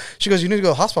blah, blah, blah. She goes, you need to go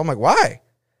to the hospital. I'm like, why?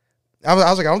 I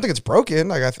was like, I don't think it's broken.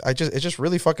 Like it just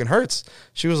really fucking hurts.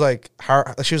 She was like, how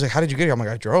did you get here? I'm like,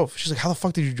 I drove. She's like, how the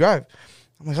fuck did you drive?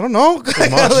 I'm like, I don't know.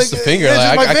 Come on, just a finger.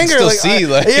 Like, I can still see.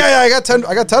 I got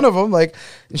 10 of them. Like,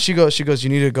 and she goes, you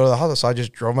need to go to the hospital. So I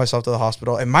just drove myself to the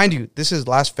hospital. And mind you, this is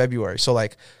last February. So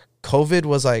like, COVID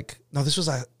was like, no, this was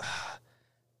like,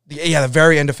 the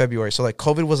very end of February. So like,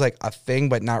 COVID was like a thing,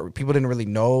 but people didn't really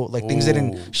know. Like things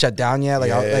didn't shut down yet.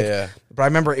 Like, but I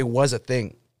remember it was a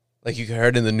thing. Like you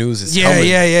heard in the news. It's coming.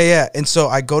 Yeah. And so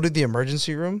I go to the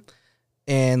emergency room.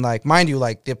 And like, mind you,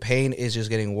 like the pain is just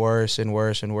getting worse and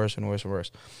worse and worse and worse and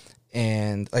worse.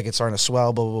 And like, it's starting to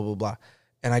swell, blah, blah, blah, blah.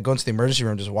 And I go into the emergency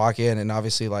room, just walk in. And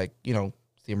obviously like, the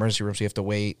emergency room, so you have to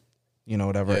wait,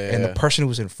 whatever. And the person who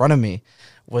was in front of me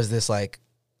was this like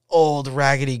old,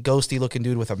 raggedy, ghosty looking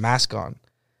dude with a mask on.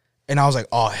 And I was like,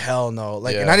 oh, hell no.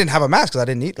 Like, and I didn't have a mask because I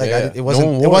didn't need, like, it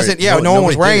wasn't, no one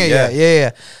was wearing it.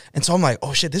 Yeah. And so I'm like,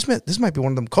 oh shit, this might be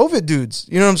one of them COVID dudes.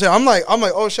 You know what I'm saying? I'm like,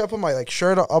 oh shit, I put my like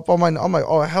shirt up on my, I'm like,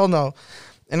 oh hell no.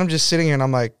 And I'm just sitting here and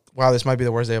I'm like, wow, this might be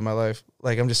the worst day of my life.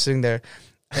 Like, I'm just sitting there.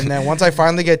 And then once I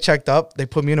finally get checked up, they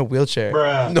put me in a wheelchair.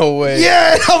 Bruh. No way.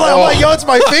 Yeah. I'm like, yo, it's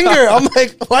my finger. I'm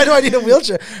like, why do I need a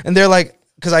wheelchair? And they're like,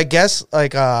 because I guess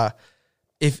like,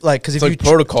 if like, because if you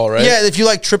protocol, right? Yeah. If you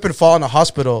like trip and fall in a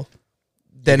hospital,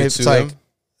 then it's like,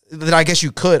 then I guess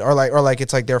you could, or like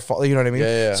it's like their fault. You know what I mean?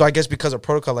 Yeah. So I guess because of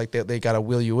protocol, like they gotta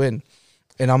wheel you in,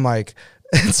 and I'm like,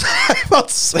 and so I felt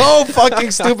so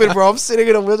fucking stupid, bro. I'm sitting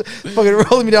in a wheelchair, fucking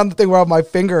rolling me down the thing where my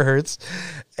finger hurts,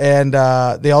 and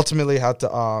they ultimately had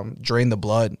to drain the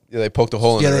blood. Yeah, they poked a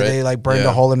hole in it. Yeah, they like burned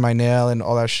a hole in my nail and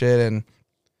all that shit,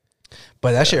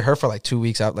 but that shit hurt for like 2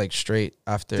 weeks out, like straight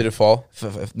after. Did it fall?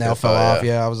 Nail fell off.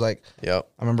 Yeah, I was like, yep.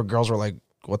 I remember girls were like,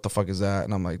 "What the fuck is that?"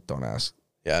 And I'm like, "Don't ask."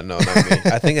 Yeah, no, not me.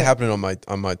 I think it happened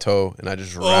on my toe, and I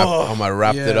just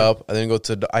wrapped it up. I didn't go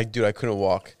to I couldn't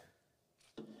walk.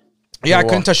 I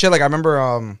couldn't touch shit. Like I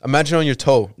remember. Imagine on your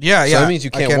toe. Yeah. So that means you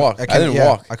can't walk. I didn't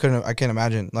walk. I can't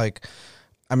imagine. Like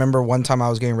I remember one time I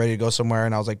was getting ready to go somewhere,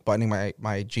 and I was like buttoning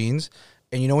my jeans,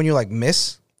 and when you like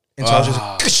miss, and so I was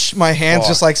just my hands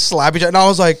just like slap each other, and I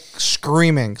was like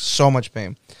screaming, so much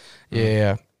pain.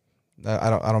 Yeah.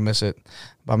 I don't miss it.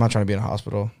 But I'm not trying to be in a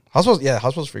hospital.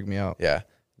 Hospitals freak me out. Yeah.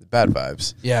 Bad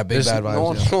vibes. Yeah, big bad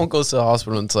vibes. No one goes to the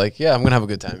hospital and it's like, yeah, I'm gonna have a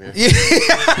good time here. This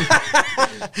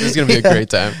is gonna be a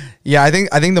great time. Yeah, I think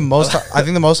the most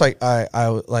like I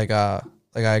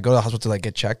go to the hospital to like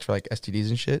get checked for like STDs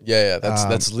and shit. Yeah,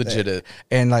 that's legit.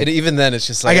 And like even then, it's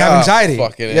just like I have anxiety.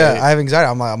 Fucking I have anxiety.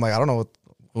 I'm like I don't know.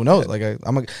 Who knows? Like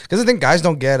I'm because I think guys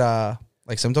don't get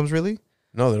like symptoms really.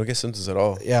 No, they don't get symptoms at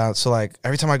all. Yeah, so like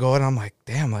every time I go in, I'm like,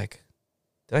 damn, like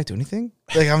did I do anything?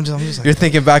 Like I'm just like you're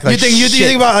thinking back like you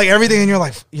think about like everything, and you're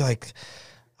like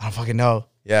I don't fucking know.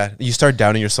 Yeah, you start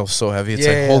doubting yourself so heavy. It's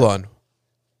like, hold on,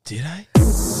 did I?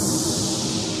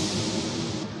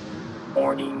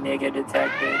 Horny nigga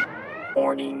detected.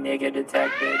 Horny nigga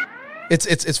detected.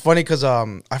 It's funny because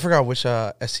I forgot which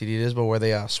STD it is, but where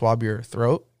they swab your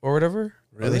throat or whatever.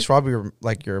 Really? Or they swab your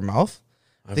your mouth.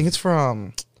 I think it's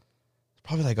for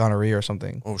probably like gonorrhea or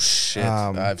something. Oh shit!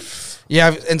 But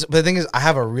the thing is, I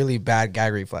have a really bad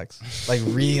gag reflex, like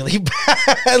really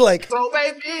bad. Like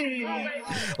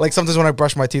like sometimes when I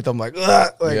brush my teeth, I'm like,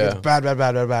 ugh, like it's bad.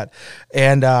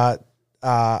 And there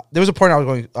was a point I was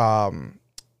going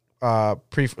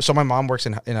so my mom works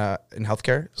in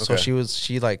healthcare, so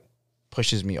she like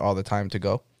pushes me all the time to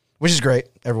go, which is great.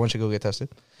 Everyone should go get tested.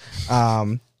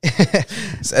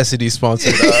 It's SED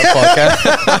sponsored podcast.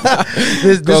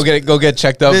 Go get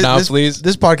checked up now, please.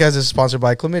 This podcast is sponsored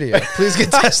by Chlamydia. Please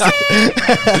get tested.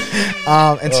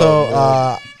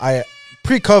 I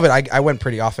pre-COVID I went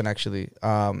pretty often actually,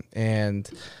 so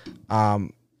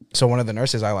one of the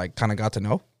nurses I like kind of got to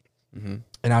know, and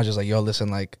I was just like, yo, listen,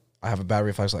 like I have a bad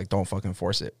reflex, like don't fucking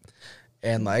force it.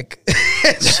 And like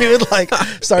she would like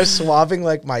start swabbing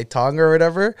like my tongue or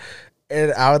whatever,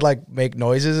 and I would like make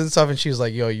noises and stuff, and she was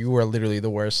like, yo, you were literally the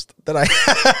worst that I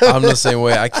have. I'm the same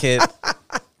way. I can't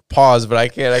pause, but I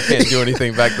can't do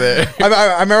anything back there.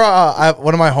 I remember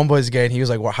one of my homeboys gay, and he was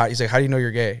like, well, he's like, how do you know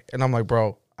you're gay? And I'm like,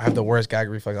 bro, I have the worst gag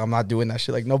reflex. I'm not doing that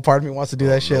shit. Like no part of me wants to do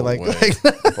that shit. Like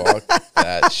fuck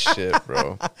that shit,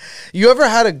 bro. You ever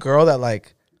had a girl that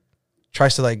like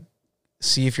tries to like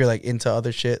see if you're like into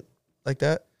other shit like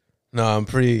that? No, I'm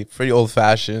pretty old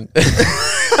fashioned.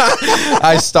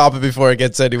 I stop it before it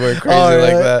gets anywhere crazy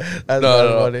like that. That's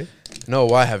funny. No,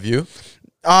 why have you?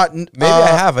 Maybe I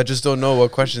have. I just don't know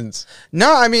what questions.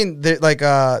 No, I mean,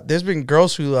 there's been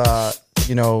girls who,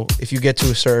 if you get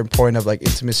to a certain point of like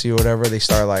intimacy or whatever, they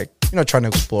start like, trying to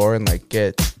explore and like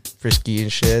get frisky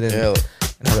and shit. And, yeah.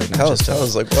 And I was like, tell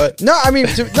us, like what? No, I mean,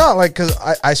 because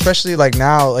I especially like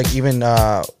now, like even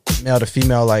male to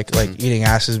female, like eating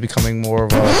ass is becoming more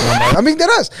of a normal, I mean, that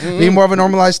is being more of a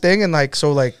normalized thing, and like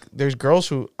so, like there's girls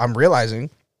who I'm realizing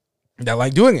that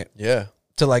like doing it,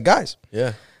 to like guys,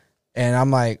 and I'm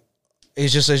like,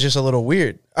 it's just a little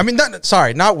weird. I mean,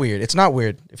 not weird. It's not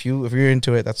weird if you're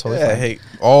into it. That's totally fine. Hey,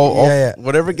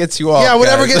 whatever gets you off. Yeah,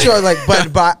 whatever gets you off. Like,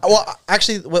 but well,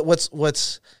 actually,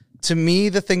 what's to me,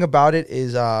 the thing about it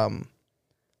is,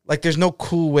 like, there's no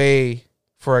cool way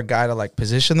for a guy to like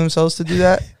position themselves to do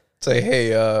that. Say, hey,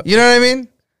 you know what I mean?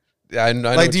 Yeah, I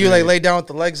know. Like, do you like lay down with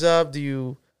the legs up? Do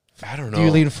you? I don't know. Do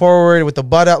you lean forward with the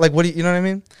butt out? Like, what do you know what I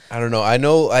mean? I don't know.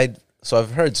 So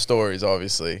I've heard stories,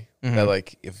 obviously, that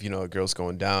like if a girl's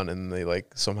going down and they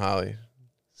like somehow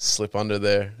slip under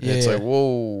there, it's like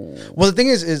whoa. Well, the thing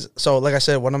is so like I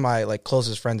said, one of my like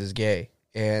closest friends is gay,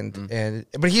 and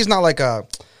but he's not like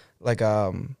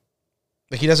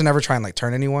he doesn't ever try and like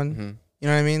turn anyone. You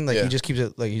know what I mean? Like he just keeps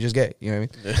it like he's just gay. You know what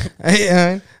I mean? You know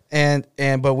what I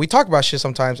mean? But we talk about shit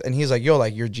sometimes, and he's like, yo,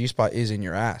 like your G spot is in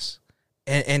your ass.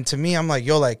 And to me, I'm like,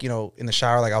 yo, like, in the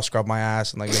shower, like I'll scrub my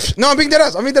ass and like, no, I'm being dead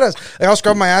ass. Like I'll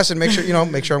scrub my ass and make sure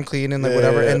I'm clean and like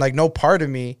whatever. And like no part of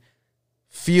me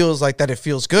feels like that it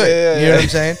feels good. You know what I'm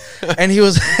saying? And he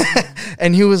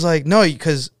was like, no,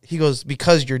 because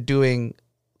you're doing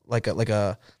like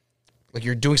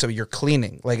you're doing something, you're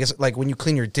cleaning. Like it's like when you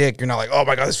clean your dick, you're not like, oh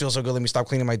my God, this feels so good. Let me stop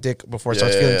cleaning my dick before it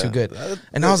starts feeling too good.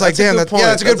 And I was like, damn,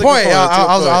 that's a good point.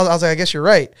 I was like, I guess you're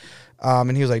right.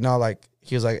 And he was like, no, like,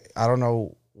 he was like, I don't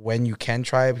know when you can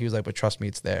try it. But he was like, but trust me,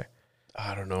 it's there.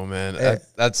 I don't know, man.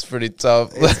 That's pretty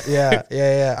tough. Yeah.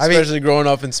 Especially growing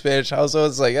up in Spanish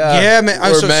households, like man.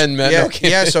 We're men.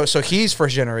 Yeah. So he's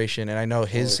first generation, and I know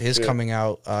his coming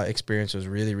out experience was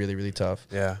really, really, really tough.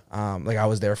 Yeah. Like I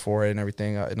was there for it and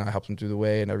everything, and I helped him through the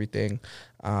way and everything.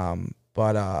 And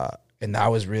that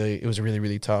was really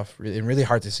really tough and really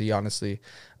hard to see, honestly.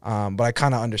 But I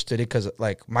kind of understood it because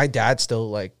like my dad still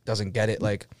like doesn't get it.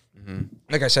 Like,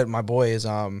 like I said, my boy is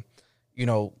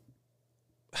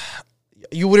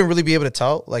you wouldn't really be able to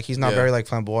tell. Like he's not very like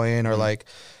flamboyant or like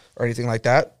or anything like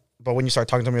that. But when you start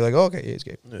talking to him, you're like, oh, okay, yeah, he's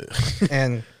gay.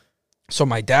 And So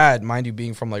my dad, mind you,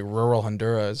 being from like rural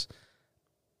Honduras,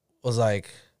 was like,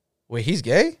 wait, he's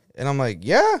gay? And I'm like,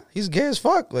 yeah, he's gay as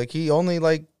fuck. Like, he only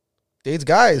like dates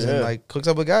guys and like hooks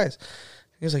up with guys.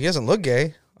 He was like, he doesn't look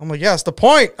gay. I'm like, yeah, that's the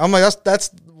point. I'm like, that's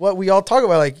what we all talk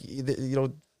about. Like, you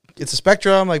know, it's a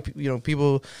spectrum. Like, you know,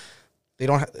 people, they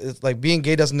don't it's like being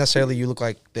gay doesn't necessarily you look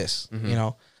like this, you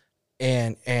know.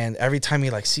 And every time he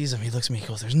like sees him, he looks at me. He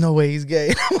goes, "There's no way he's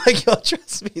gay." I'm like, "Yo,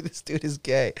 trust me, this dude is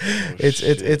gay." It's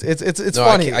No,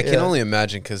 funny. I can only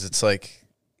imagine because it's like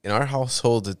in our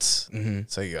household, it's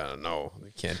like I don't know,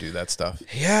 we can't do that stuff.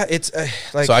 Yeah, it's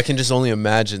like So I can just only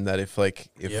imagine that if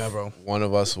Yeah, bro. one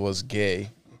of us was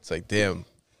gay, it's like damn,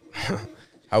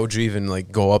 how would you even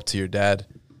like go up to your dad?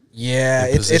 yeah,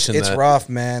 and it's position that. rough,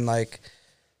 man. Like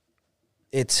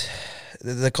it's.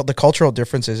 The cultural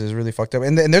differences is really fucked up,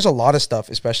 and there's a lot of stuff,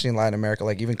 especially in Latin America.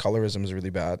 Like even colorism is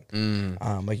really bad.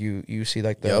 Like you see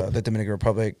like the Dominican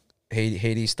Republic,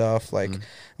 Haiti stuff. Like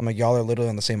I'm like, y'all are literally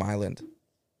on the same island,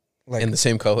 like In the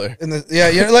same color.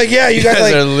 you're like you guys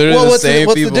like are literally the same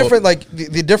what's people. the difference? Like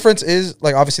the difference is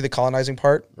like obviously the colonizing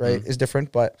part, right, is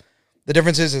different, but the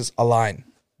difference is a line.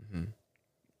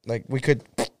 Like we could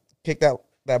kick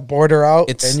that border out,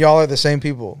 and y'all are the same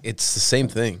people. It's the same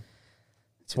thing.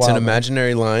 It's wild, an man.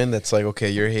 imaginary line that's like, okay,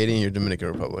 you're Haiti and you're Dominican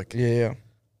Republic. Yeah.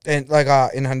 And like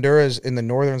in Honduras, in the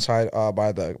northern side,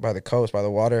 by the coast, by the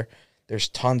water, there's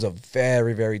tons of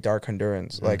very, very dark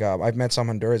Hondurans. Like I've met some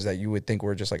Hondurans that you would think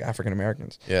were just like African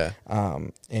Americans. Yeah.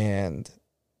 And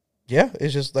yeah,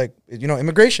 it's just like, you know,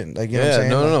 immigration. Like, you know what I'm saying?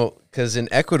 No. Because in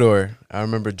Ecuador, I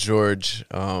remember George.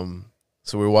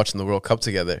 So we were watching the World Cup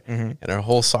together, and our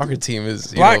whole soccer team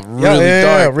is Black. really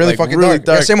dark, really like, fucking really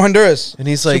dark. Yeah, same Honduras. And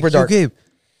he's like, super dark. Yo, Gabe,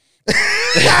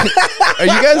 are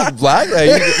you guys black?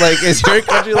 Like, is your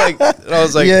country like? And I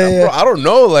was like, Yeah. bro, I don't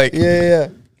know. Like, Yeah.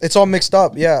 It's all mixed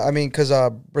up. Yeah, I mean, because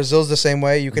Brazil's the same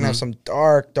way. You can have some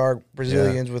dark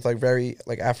Brazilians with like very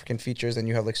like African features, and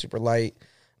you have like super light.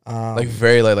 like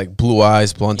very like blue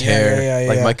eyes, blonde hair. yeah,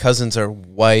 like yeah. my cousins are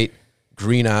white,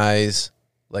 green eyes,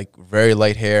 like very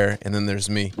light hair, and then there's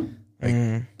me,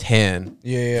 like tan,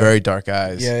 Yeah. very dark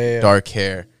eyes, Yeah. dark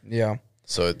hair. Yeah.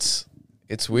 So it's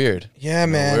weird. Yeah, You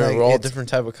know, man. we're, like, we're all it's- different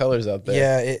type of colors out there.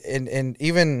 Yeah, and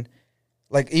even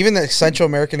the Central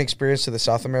American experience to the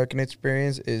South American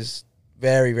experience is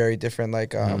very, very different.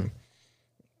 Like I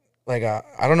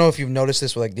don't know if you've noticed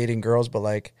this with like dating girls, but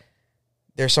like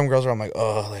there's some girls where I'm like,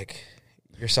 oh, like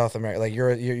you're South American, like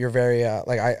you're very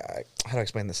like I how do I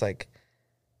explain this? Like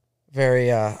very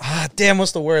damn,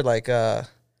 what's the word? Like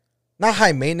not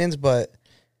high maintenance, but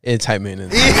It's high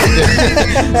maintenance.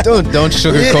 don't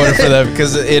sugarcoat it for them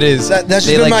because it is. That's just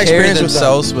they been like my carry experience with them.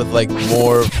 themselves with like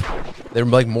more. They're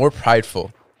like more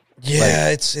prideful. yeah,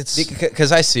 it's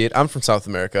Because I see it. I'm from South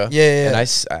America. Yeah.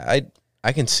 And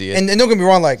I can see it. and don't get me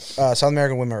wrong, like South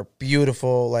American women are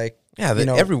beautiful, like yeah, they, you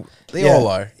know, they all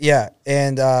are. Yeah,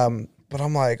 and but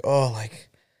I'm like, oh, like.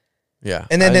 Yeah.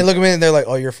 And then they look at me and they're like,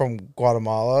 "Oh, you're from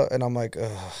Guatemala," and I'm like,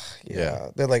 "Ugh, yeah."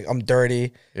 They're like, "I'm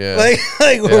dirty." Yeah.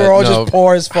 Like we're all just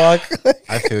poor as fuck.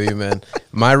 I feel you, man.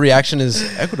 My reaction is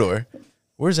Ecuador.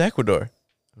 Where's Ecuador?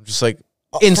 I'm just like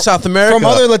in South America. From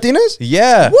other Latinas?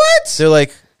 Yeah. What? They're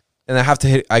like, and I have to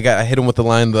hit. I hit them with the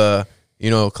line.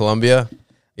 Colombia.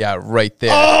 Yeah, right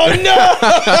there. Oh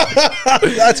no,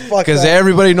 that's fucked. Because up.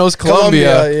 everybody knows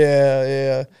Colombia,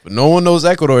 yeah. but no one knows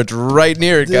Ecuador. It's right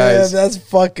near it, guys. Yeah, that's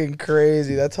fucking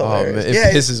crazy. That's Oh hilarious. man, it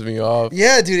yeah, pisses me off.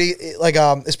 Yeah, dude. Like,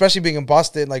 especially being in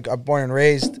Boston, like I'm born and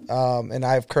raised, and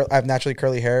I have naturally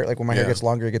curly hair. Like when my hair gets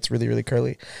longer, it gets really, really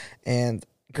curly. And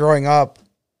growing up,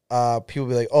 people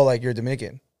be like, "Oh, like you're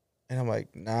Dominican," and I'm like,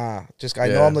 "Nah, just I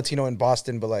know I'm Latino in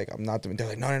Boston, but like I'm not Dominican."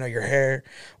 They're like, "No, your hair,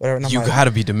 whatever." And I'm You like,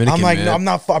 gotta be Dominican. I'm like, man. no, I'm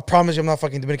not. I promise you, I'm not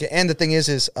fucking Dominican. And the thing is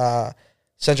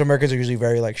Central Americans are usually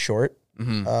very like short.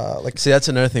 Like See, that's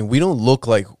another thing. We don't look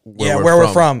like where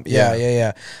we're from.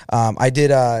 Yeah. I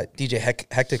did DJ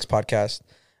Hectic's podcast,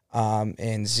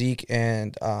 and Zeke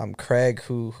and Craig,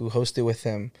 who hosted with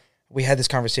him, we had this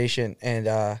conversation, and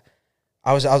I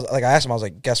was like, I asked him, I was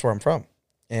like, guess where I'm from,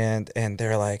 and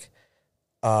they're like,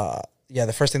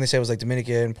 the first thing they said was like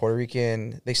Dominican, Puerto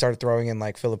Rican. They started throwing in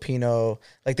like Filipino.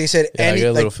 Like they said, I get a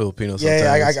like, little Filipino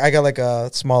sometimes. I got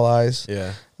like small eyes.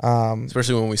 Yeah.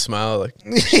 Especially when we smile, like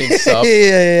chinks yeah, up.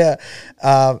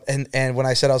 yeah. And when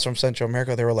I said I was from Central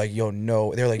America, they were like, "Yo,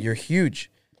 no." They were like, "You're huge."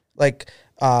 Like,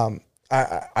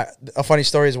 a funny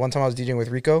story is one time I was DJing with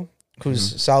Rico,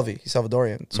 who's Salvi, he's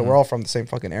Salvadorian, so we're all from the same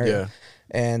fucking area. Yeah.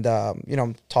 And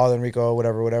I'm taller than Rico,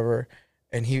 whatever.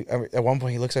 And he at one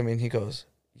point he looks at me and he goes,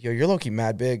 "Yo, you're low-key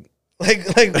mad big." Like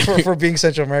for being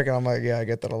Central American. I'm like, yeah, I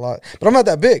get that a lot, but I'm not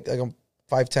that big. Like I'm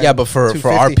 5'10". Yeah, but for our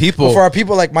 250. people- But for our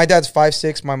people, like my dad's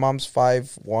 5'6", my mom's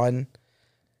 5'1".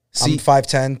 See- I'm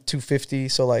 5'10", 250.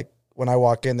 So like when I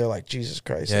walk in, they're like, Jesus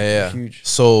Christ, like, Yeah, you're yeah. huge.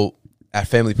 So at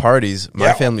family parties, my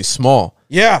Yeah. family's small.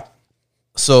 Yeah,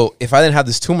 So if I didn't have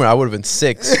this tumor, I would have been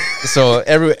 6. So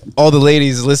all the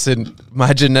ladies, listen,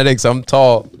 my genetics, I'm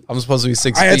tall. I'm supposed to be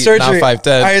 6 I had feet, surgery. not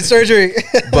 5'10". I had surgery.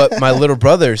 But my little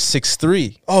brother's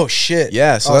 6'3". Oh shit.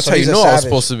 Yeah, so Oh, that's how he's you a know I was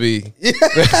savage. supposed to be.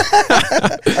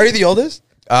 Are you the oldest?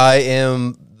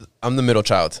 I'm the middle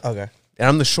child. Okay. And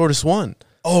I'm the shortest one.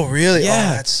 Oh really? Yeah.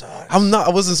 Oh, that sucks. I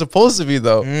wasn't supposed to be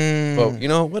though. But you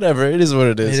know, whatever. It is what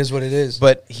it is. It is what it is.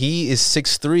 But he is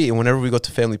 6'3", and whenever we go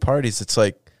to family parties, it's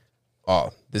like,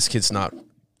 oh, this kid's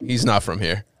he's not from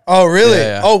here. Oh really?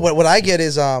 Yeah, yeah. Oh, what I get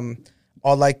is all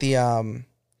like the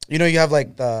you know, you have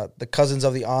like the cousins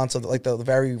of the aunts of like the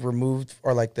very removed,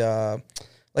 or like the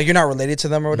like you're not related to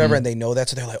them or whatever, and they know that,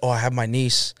 so they're like, oh, I have my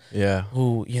niece Yeah.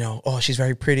 who, you know, oh, she's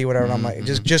very pretty, whatever. And I'm like,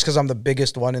 just because I'm the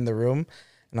biggest one in the room,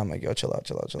 and I'm like, yo, chill out.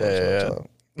 Let's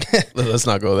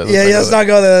not go there. Let's not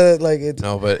go there. Like it's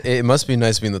No, but it must be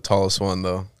nice being the tallest one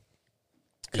though.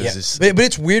 'Cause yeah. it's- But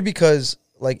it's weird because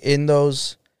like in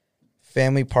those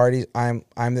family parties, I'm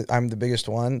the biggest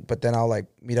one, but then I'll like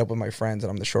meet up with my friends and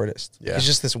I'm the shortest. Yeah. It's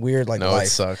just this weird like no, life.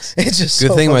 it sucks. It's just Good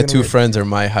so thing my fucking 2 weird. friends are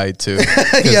my height too.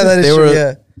 Yeah, that is true.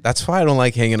 Yeah. That's why I don't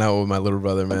like hanging out with my little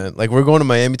brother, man. Like we're going to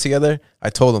Miami together. I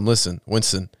told him, listen,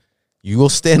 Winston, you go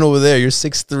stand over there. You're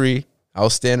 6'3". I'll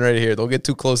stand right here. Don't get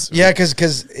too close. To me. Yeah,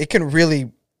 because it can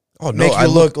really Oh no, make you I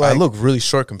look like- I look really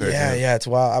short compared to him. yeah, it's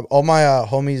wild. All my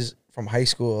homies from high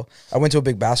school, I went to a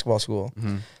big basketball school,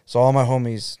 Mm-hmm. so all my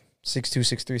homies 6'2",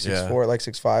 6'3", 6'4", like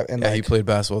 6'5", and Yeah, like he played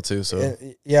basketball too. So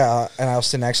and I'll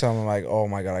sit next to them. I'm like, oh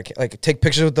my god, I can't like take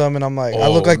pictures with them, and I'm like, I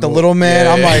Oh, look like the no. little man.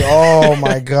 Yeah, I'm yeah. like, oh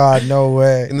my god, no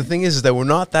way. and the thing is that we're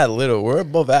not that little. We're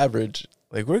above average.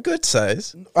 Like we're good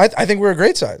size. I think we're a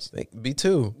great size. Like B2.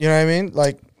 You know what I mean?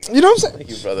 Like, you know what I'm saying? Thank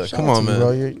you, brother. Shout Come out on, to you, man.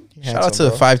 bro. You're Shout out handsome,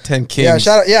 to the bro. 5'10" Kings. Yeah,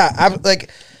 shout out. Yeah, like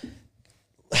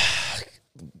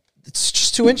it's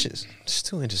just 2 inches. Just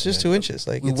 2 inches. It's just man. 2 inches.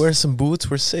 Like We it's- wear some boots.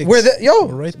 We're 6. we're the, yo,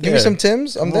 We're right give me there. some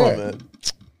Timbs. I'm Come there. on, man.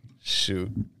 Shoot.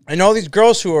 I know these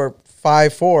girls who are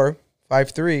 5'4",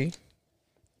 5'3".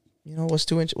 You know what's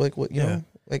 2 inches? Like what? You Yeah. know,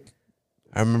 like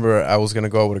I remember I was gonna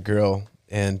go out with a girl,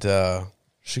 and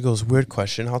she goes, "Weird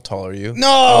question. How tall are you?" No!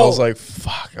 I was like,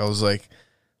 "Fuck." I was like,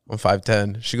 "I'm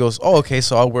 5'10". She goes, "Oh, okay.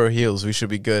 So I'll wear heels. We should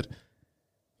be good."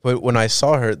 But when I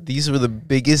saw her, these were the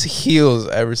biggest heels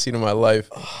I ever seen in my life.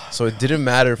 So it didn't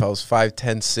matter if I was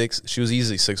 5'10", 6. She was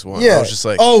easily 6'1". yeah. I was just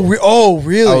like, oh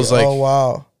really? I was like- oh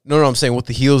wow. no, I'm saying with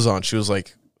the heels on, she was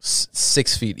like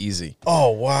 6 feet easy.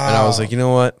 Oh wow. And I was like, you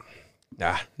know what?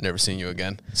 Nah, never seen you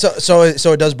again. so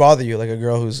it does bother you, like a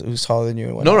girl who's taller than you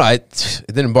and No, whatnot.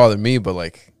 it didn't bother me, but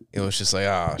like it was just like,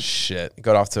 ah, shit,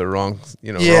 got off to the wrong,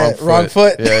 Yeah, wrong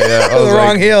foot. Yeah, I The was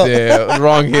wrong heel. Yeah,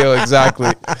 wrong heel,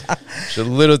 exactly. It's a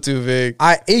little too big.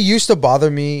 It used to bother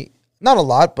me, not a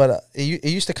lot, but it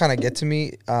used to kind of get to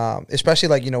me, especially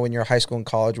like, you know, when you're high school and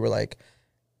college, where like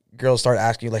girls start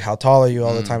asking you like, how tall are you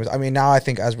all the time. I mean, now I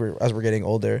think as we're getting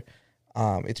older,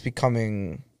 it's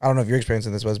becoming, I don't know if you're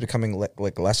experiencing this, but it's becoming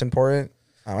like less important.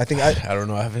 I think I don't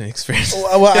know. I haven't experienced.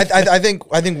 well, I think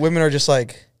women are just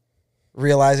like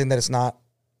realizing that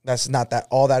that's not that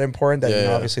all that important. That Yeah, you know,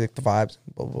 yeah. obviously like the vibes,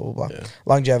 blah blah blah. Yeah.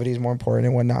 Longevity is more important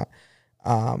and whatnot.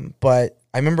 But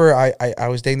I remember I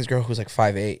was dating this girl who was like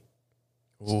 5'8".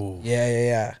 Ooh,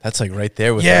 Yeah. that's like right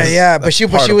there with Yeah, us. yeah. But That's she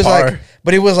par to was par. like,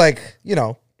 but it was like, you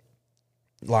know,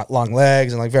 long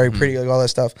legs and like Mm-hmm. very pretty, like all that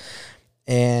stuff.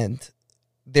 And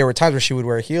there were times where she would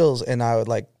wear heels, and I would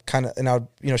like kind of, and I would,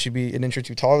 you know, she'd be an inch or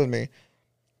two taller than me,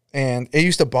 and it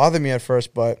used to bother me at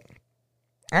first, but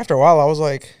after a while, I was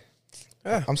like,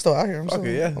 Yeah. I'm still out here. I'm Fuck still,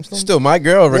 it, yeah. I'm still my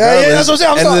girl, yeah, regardless. yeah. That's what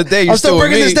I'm saying. End of the day, you're I'm still with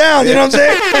bringing me. this down. You know what I'm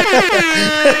saying?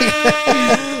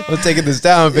 I'm taking this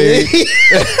down, baby.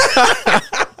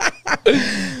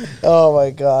 Oh my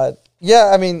god.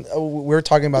 Yeah, I mean, we were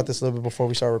talking about this a little bit before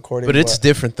we started recording, But it's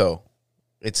different though.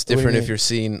 It's do you different if mean? you're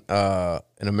seeing an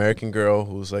American girl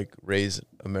who's like raised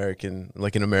American,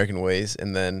 like in American ways,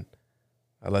 and then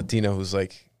a Latina who's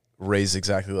like raised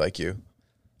exactly like you.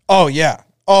 Oh yeah.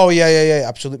 Oh yeah.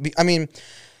 Absolutely. I mean,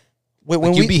 when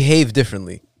Like you we behave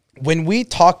differently. when we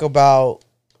talk about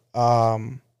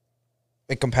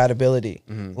like compatibility,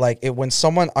 Mm-hmm. like when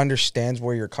someone understands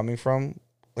where you're coming from,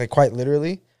 like quite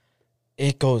literally,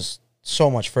 it goes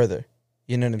so much further.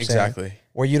 You know what I'm saying? Exactly.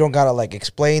 Where you don't gotta like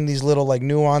explain these little like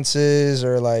nuances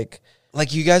or like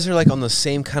Like you guys are like on the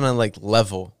same kind of like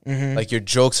level. Like your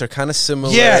jokes are kind of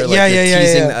similar. Yeah, like yeah, you're yeah,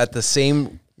 teasing yeah. at the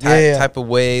same Yeah. type of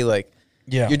way. Like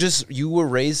yeah. you were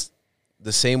raised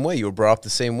the same way. You were brought up the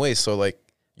same way. So like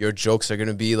your jokes are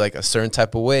gonna be like a certain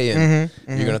type of way, and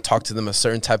you're gonna talk to them a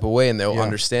certain type of way, and they'll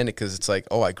understand it because it's like,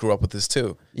 oh, I grew up with this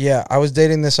too. Yeah, I was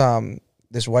dating this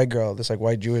this white girl, this like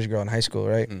white Jewish girl in high school,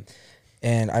 right?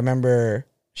 And I remember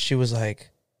she was like,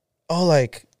 oh,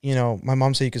 like, you know, my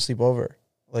mom said you could sleep over,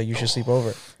 like you should sleep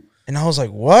over, and I was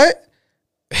like, what?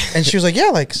 And she was like, yeah,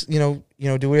 like, you know,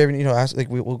 do whatever, you know, ask, like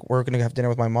we're gonna have dinner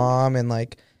with my mom, and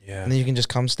like, and then you can just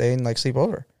come stay and like sleep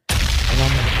over. And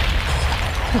I'm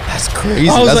like, that's crazy.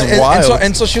 That's like, wild.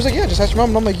 And so she was like, yeah, just ask your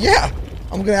mom. And I'm like, yeah,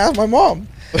 I'm gonna ask my mom.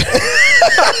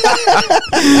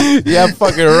 Yeah,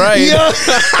 fucking right.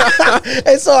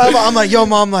 And so I'm like, yo,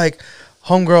 mom, like,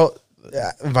 homegirl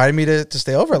invited me to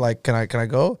stay over. Like, can I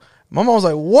go? My mom was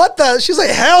like, what the? She's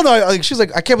like, hell no. Like, she's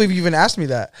like, I can't believe you even asked me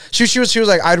that. She was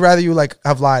like, I'd rather you like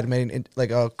have lied, made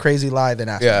like a crazy lie than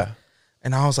ask me.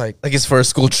 And I was like it's for a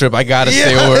school trip. I gotta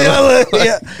stay over.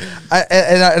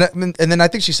 And then I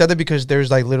think she said that because there's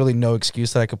like literally no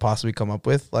excuse that I could possibly come up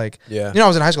with. Like, you know, I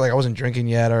was in high school, like I wasn't drinking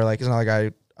yet, or like it's not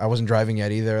like I wasn't driving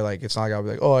yet either. Like it's not like I'll be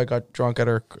like, oh, I got drunk at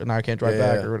her and now I can't drive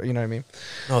back, or you know what I mean?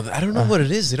 No, I don't know what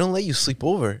it is. They don't let you sleep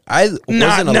over. I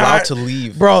wasn't allowed to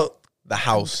leave, bro, the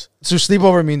house. So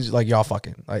sleepover means like y'all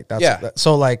fucking like that's Yeah.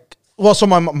 So like, well, so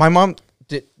my mom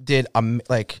did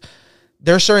like.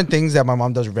 There are certain things that my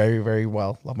mom does very, very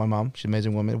well. Love my mom. She's an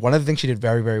amazing woman. One of the things she did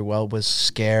very, very well was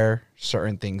scare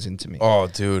certain things into me. Oh,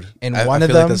 dude. And I feel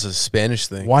like that's a Spanish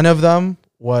thing. One of them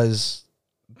was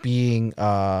being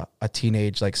a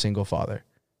teenage, like, single father.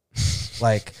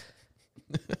 Like,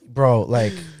 bro,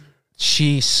 like,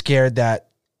 she scared that.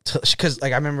 Because,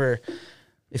 like, I remember...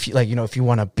 If you like, you know, if you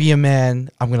want to be a man,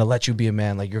 I'm gonna let you be a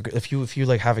man. Like if you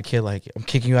like have a kid, like I'm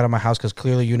kicking you out of my house because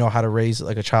clearly you know how to raise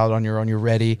like a child on your own. You're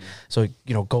ready, so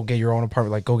you know, go get your own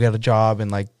apartment. Like go get a job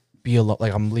and like be alone.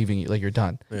 Like I'm leaving you. Like you're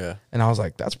done. Yeah. And I was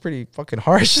like, that's pretty fucking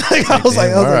harsh. Like I was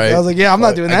like, yeah, I'm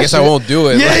not doing that. I guess I won't do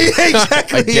it. Yeah,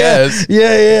 exactly. I guess.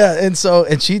 Yeah.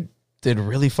 And she did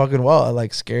really fucking well at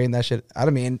like scaring that shit out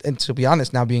of me. And to be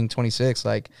honest, now being 26,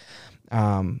 like,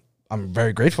 I'm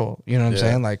very grateful. You know what I'm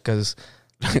saying? Like, because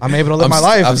I'm able to live my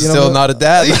life. I'm still not a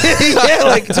dad. Yeah,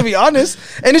 like to be honest,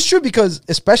 and it's true because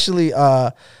especially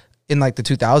in like the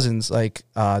 2000s, like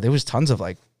there was tons of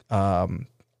like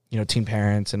you know, teen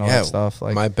parents and all that stuff.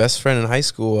 Like my best friend in high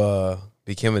school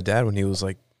became a dad when he was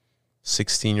like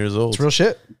 16 years old. It's real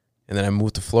shit. And then I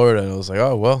moved to Florida, and I was like,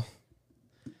 oh well,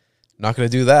 not gonna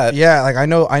do that. Yeah, like I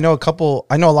know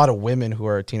a lot of women who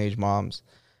are teenage moms,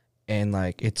 and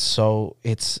like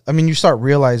I mean, you start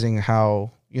realizing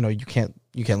how, you know, you can't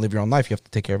live your own life. You have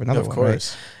to take care of another one,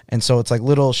 right? And so it's like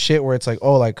little shit where it's like,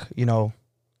 oh, like, you know,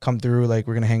 come through, like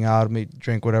we're gonna hang out,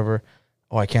 drink, whatever.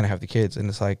 Oh, I can't have the kids, and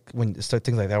it's like when it start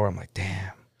things like that where I'm like,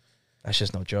 damn, that's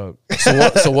just no joke.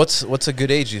 So what's a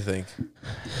good age, you think,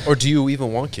 or do you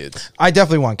even want kids? I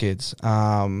definitely want kids.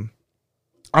 I'm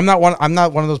not one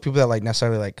of those people that like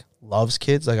necessarily like loves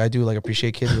kids. Like I do like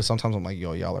appreciate kids, but sometimes I'm like,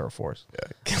 yo, y'all are a force.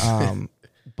 Yeah.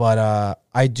 But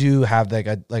I do have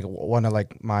like one of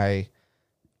like my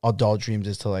adult dreams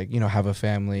is to like, you know, have a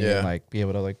family and like be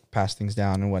able to like pass things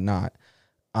down and whatnot.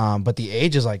 But the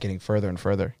age is like getting further and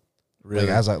further. Really?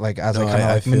 Like, as I kind of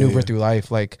like maneuver through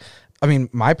life. Like, I mean,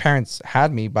 my parents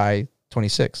had me by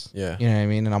 26. Yeah. You know what I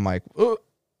mean? And I'm like,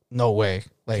 no way.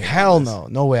 Like, hell no.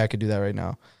 No way I could do that right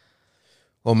now.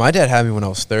 Well, my dad had me when I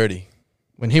was 30.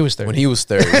 When he was 30. When I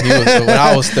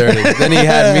was 30. Then he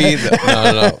had me.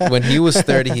 No. When he was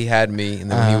 30, he had me. And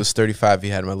then when he was 35, he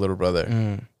had my little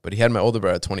brother. But he had my older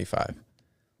brother at 25.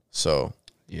 So,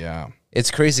 yeah. It's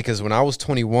crazy because when I was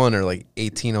 21 or like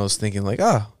 18, I was thinking like,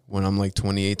 when I'm like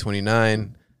 28,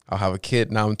 29, I'll have a kid.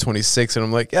 Now I'm 26 and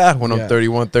I'm like, when I'm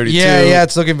 31, 32. Yeah,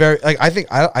 it's looking very like I think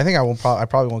I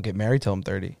probably won't get married till I'm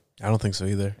 30. I don't think so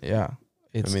either. Yeah.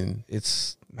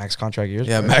 It's max contract years.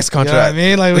 Yeah, max contract. You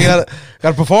know what I mean? Like we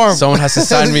gotta perform. Someone has to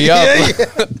sign me up.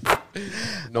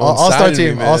 All-star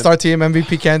team,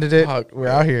 MVP candidate. We're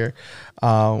out here.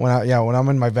 When I'm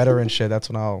in my veteran shit, that's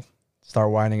when I'll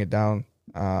start winding it down.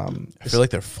 I feel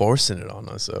like they're forcing it on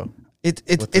us though. It's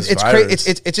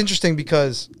crazy. It's interesting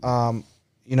because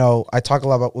you know, I talk a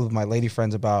lot with my lady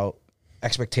friends about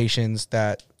expectations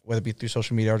that, whether it be through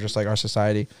social media or just like our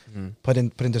society, put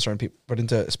into certain people, put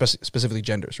into specifically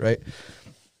genders, right?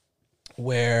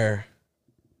 Where,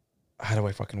 how do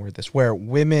I fucking word this? Where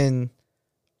women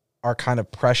are kind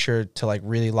of pressured to like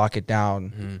really lock it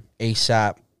down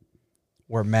ASAP,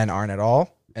 where men aren't at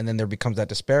all, and then there becomes that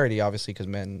disparity, obviously, because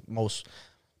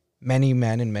many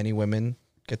men and many women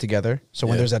get together. So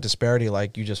when there's that disparity,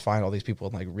 like you just find all these people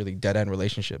in like really dead end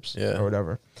relationships or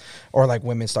whatever, or like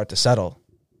women start to settle.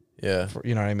 Yeah.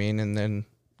 You know what I mean? And then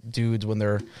dudes, when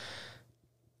they're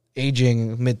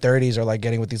aging mid-30s are like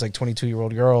getting with these like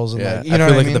 22-year-old girls. And Yeah, like, you know I feel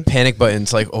what like I mean? the panic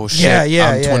button's like, oh shit, Yeah,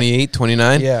 I'm 28,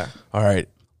 29. Yeah. All right,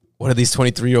 what are these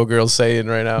 23-year-old girls saying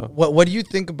right now? What do you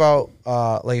think about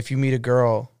like if you meet a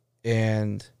girl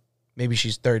and maybe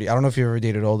she's 30? I don't know if you ever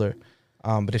dated older,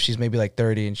 but if she's maybe like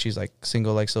 30 and she's like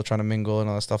single, like still trying to mingle and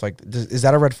all that stuff, like is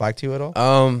that a red flag to you at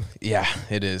all? Yeah,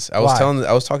 it is. Why?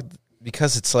 I was talking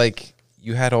because it's like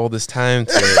you had all this time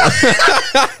to.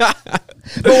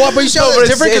 But you see how that's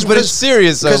different? But it's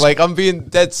serious. So like I'm being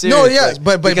dead serious. No, yeah,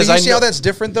 but because you I see know, how that's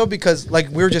different though, because like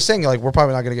we were just saying, like we're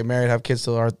probably not gonna get married, have kids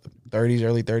till our 30s,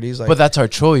 early 30s. Like, but that's our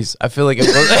choice. I feel like.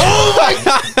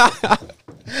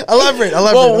 elaborate.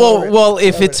 Well,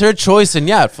 if it's her choice, and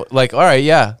yeah, like all right,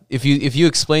 yeah. If you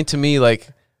explain to me like,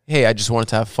 hey, I just wanted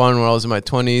to have fun when I was in my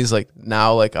 20s, like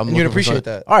now, like I'm. And you'd looking for appreciate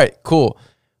fun. that. All right, cool.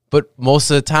 But most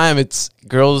of the time, it's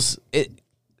girls.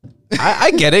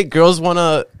 I get it. Girls want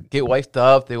to get wifed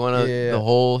up. They want to Yeah. the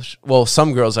whole. Well,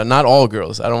 some girls are not all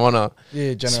girls. I don't want to.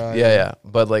 Yeah, general. Yeah.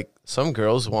 But like some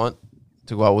girls want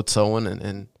to go out with someone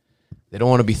and they don't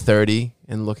want to be 30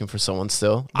 and looking for someone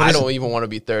still. I don't even want to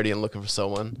be 30 and looking for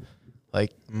someone.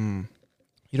 Like, you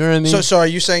know what I mean? So are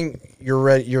you saying you're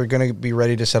ready? You're gonna be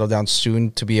ready to settle down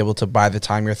soon to be able to, by the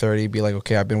time you're 30, be like,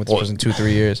 okay, I've been with this person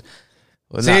 2-3 years.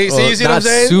 Well, See, you see what I'm not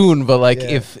saying? soon, but like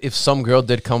Yeah. if some girl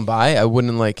did come by, I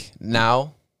wouldn't like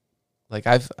now. Like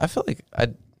I feel like I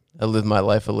live my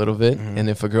life a little bit, and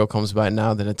if a girl comes by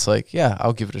now, then it's like, yeah,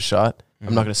 I'll give it a shot.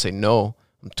 I'm not gonna say no.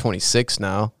 I'm 26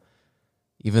 now,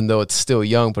 even though it's still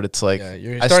young, but it's like Yeah,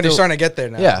 you're I starting still- to get there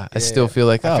now. Yeah, I still feel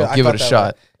like I'll give it a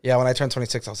shot. Yeah, when I turned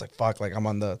 26, I was like, fuck, like I'm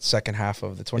on the second half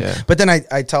of the 20. Yeah. But then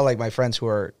I tell like my friends who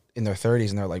are in their 30s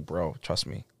and they're like, bro, trust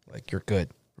me, like you're good.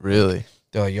 Really?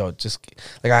 They're like, yo, just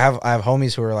like I have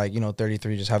homies who are like,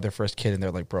 33, just have their first kid, and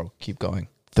they're like, bro, keep going.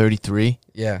 33?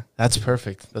 Yeah. That's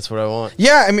perfect. That's what I want.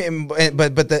 Yeah, I mean,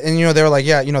 but they were like,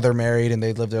 yeah, they're married and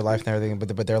they live their life and everything,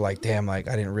 but they're like, damn, like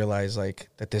I didn't realize like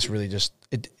that this really just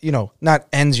not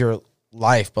ends your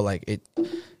life, but like it,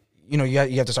 you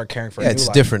have to start caring for. Yeah, a it's new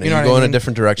life. different. You know You what go I in a mean?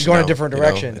 different direction. You go in a now, different you know?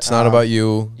 direction. It's not about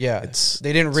you. Yeah, It's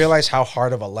they didn't realize how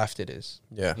hard of a left it is.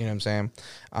 Yeah. You know what I'm saying?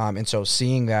 And so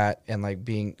seeing that and like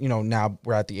being, now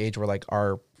we're at the age where like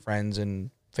our friends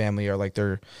and family are like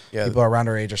people around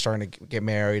our age are starting to get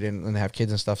married and have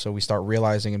kids and stuff. So we start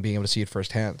realizing and being able to see it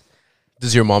firsthand.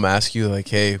 Does your mom ask you like,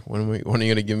 hey, when are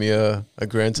you gonna give me a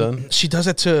grandson? She does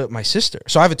it to my sister.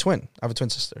 So I have a twin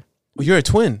sister. Well, you're a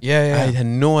twin. Yeah. I had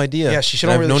no idea. Yeah, she And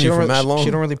don't I've really, known she you don't for really, mad long. she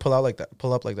don't really pull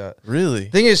up like that. Really?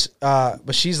 Thing is,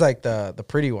 but she's like the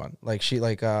pretty one. Like she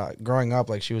growing up,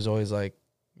 like she was always like,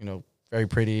 very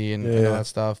pretty and all that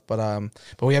stuff. But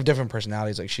we have different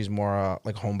personalities. Like she's more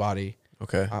like homebody.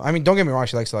 Okay. I mean, don't get me wrong.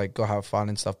 She likes to like go have fun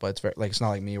and stuff, but it's very like it's not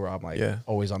like me where I'm like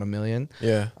always on a million.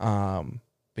 Yeah.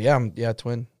 But yeah, I'm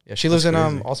twin. Yeah, she lives in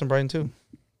crazy. Austin, Brighton too.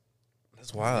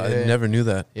 That's wild. Yeah. I never knew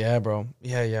that. Yeah, bro.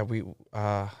 Yeah. We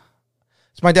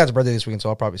it's my dad's birthday this weekend, so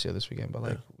I'll probably see her this weekend. But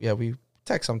like, we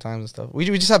text sometimes and stuff. We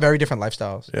just have very different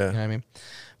lifestyles. Yeah. You know what I mean?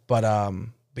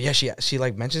 But yeah, she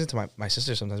like mentions it to my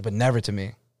sister sometimes, but never to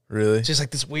me. Really? It's just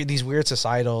like these weird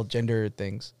societal gender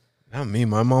things. Not me.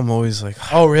 My mom always like.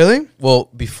 Oh, really? Well,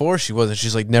 before she wasn't.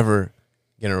 She's like never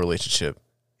get in a relationship.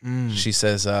 She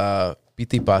says,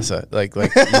 "Piti pasa." Like you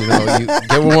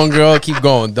get with one girl, keep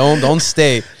going. Don't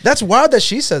stay. That's wild that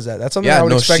she says that. That's something I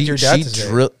would expect your dad to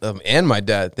say. And my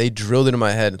dad, they drilled it in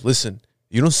my head. Listen,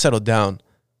 you don't settle down.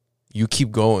 You keep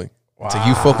going. So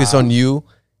you focus on you.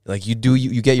 Like you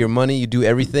get your money, you do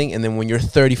everything, and then when you're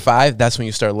 35, that's when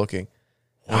you start looking.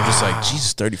 And I'm just like,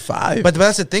 Jesus, 35. But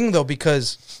that's the thing though,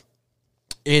 because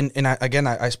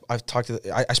I've talked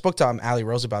to I spoke to Ali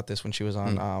Rose about this when she was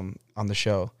on the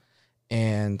show,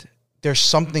 and there's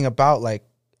something about like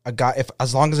a guy,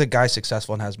 as long as a guy's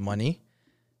successful and has money,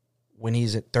 when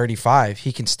he's at 35,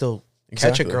 he can still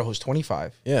catch a girl who's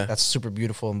 25. Yeah, that's super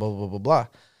beautiful and blah blah blah blah blah.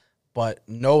 But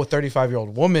no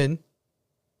 35-year-old woman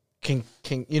can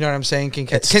you know what I'm saying? Can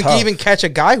even catch a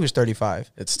guy who's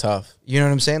 35. It's tough. You know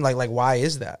what I'm saying? Like why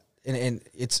is that? And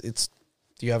it's.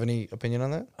 Do you have any opinion on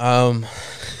that?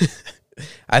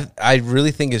 I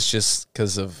really think it's just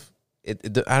because of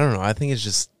it. I don't know. I think it's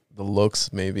just the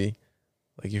looks. Maybe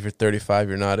like if you're 35,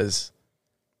 you're not as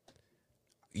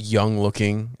young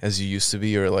looking as you used to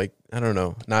be, or like I don't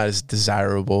know, not as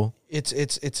desirable.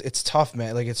 It's tough,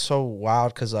 man. Like it's so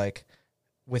wild because like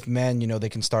with men, they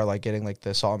can start like getting like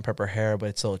the salt and pepper hair, but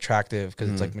it's still attractive because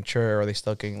it's like mature, or they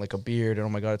still getting like a beard, and oh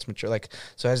my god, it's mature. Like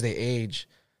so as they age,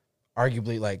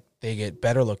 arguably like they get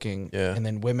better looking, and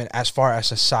then women, as far as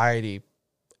society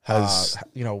has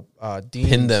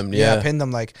pinned them, pinned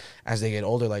them, like as they get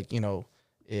older, like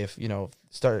if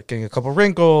start getting a couple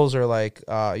wrinkles or like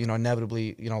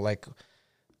inevitably like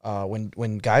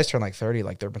when guys turn like 30,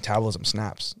 like their metabolism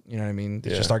snaps. You know what I mean? They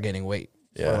just start gaining weight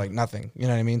for like nothing. You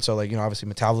know what I mean? So like obviously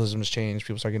metabolism has changed.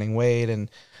 People start getting weight, and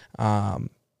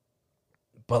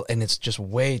it's just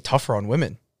way tougher on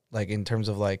women, like in terms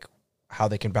of like how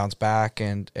they can bounce back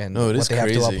and what they have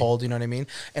to uphold. You know what I mean?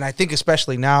 And I think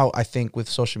especially now, I think with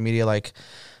social media, like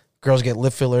girls get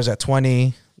lip fillers at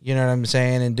 20. You know what I'm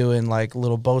saying? And doing like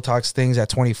little Botox things at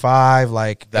 25.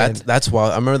 Like that's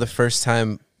wild. I remember the first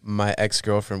time my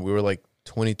ex-girlfriend, we were like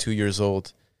 22 years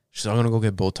old. She's like, I'm gonna go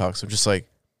get Botox. I'm just like,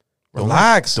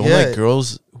 relax. Don't like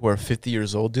girls who are 50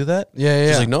 years old do that? Yeah.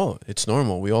 She's like, no, it's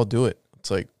normal. We all do it.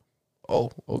 It's like, oh,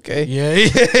 okay. Yeah.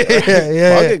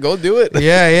 Fuck it, go do it.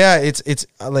 Yeah. It's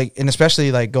like, and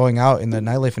especially like going out in the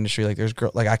nightlife industry, like there's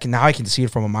girl, like I can see it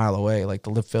from a mile away, like the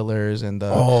lip fillers and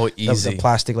the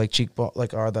plastic like cheekbone,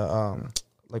 like are the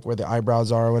like where the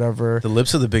eyebrows are or whatever. The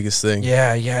lips are the biggest thing.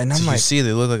 Yeah, and I'm like, like, you see,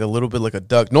 they look like a little bit like a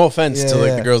duck. No offense to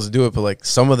like the girls that do it, but like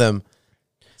some of them,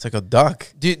 it's like a duck.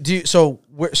 So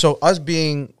us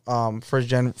being first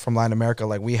gen from Latin America,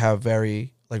 like we have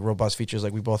very like robust features.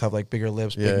 Like we both have like bigger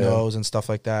lips, big nose, and stuff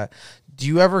like that. Do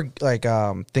you ever like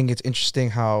think it's interesting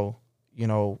how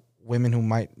women who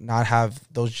might not have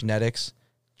those genetics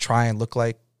try and look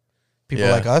like people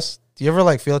like us? Do you ever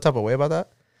like feel a type of way about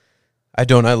that? I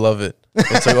don't. I love it.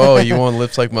 It's like, oh, you want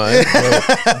lips like mine? Well,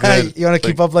 good. You want to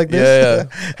keep up like this?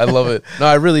 Yeah. I love it. No,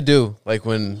 I really do. Like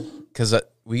because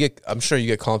I'm sure you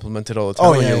get complimented all the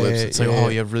time on your lips. It's like, oh,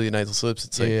 you have really nice lips.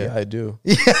 It's like, yeah, I do.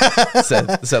 It's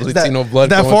that Latino blood.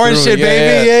 That foreign shit,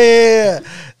 baby. Yeah.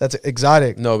 That's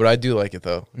exotic. No, but I do like it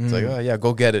though. It's like, oh yeah,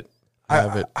 go get it. I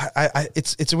have it.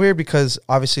 It's weird because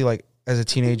obviously like as a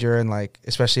teenager and like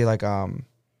especially like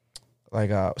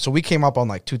so we came up on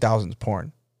like 2000s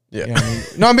porn. Yeah. You know what I mean?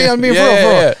 No, I mean for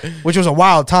real. Which was a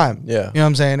wild time. Yeah. You know what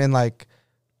I'm saying? And like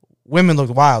women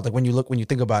look wild, like when you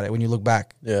think about it, when you look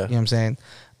back. Yeah. You know what I'm saying?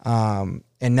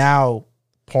 And now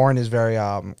porn is very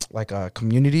like a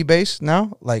community based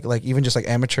now. Like even just like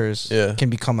amateurs can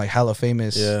become like hella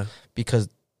famous because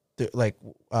they're like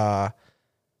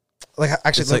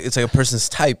actually it's like a person's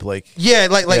type, like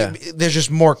there's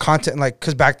just more content, like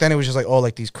because back then it was just like, oh,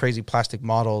 like these crazy plastic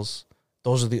models. That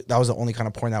was the only kind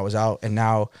of porn that was out, and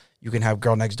now you can have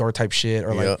girl next door type shit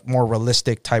or like more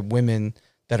realistic type women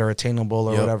that are attainable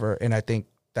or whatever. And I think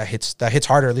that hits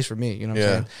harder, at least for me. You know what I'm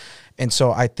saying? And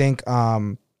so I think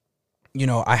I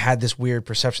had this weird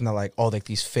perception that like, oh, like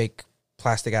these fake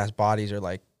plastic ass bodies are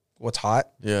like what's hot.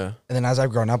 Yeah. And then as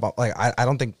I've grown up, like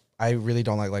I really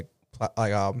don't like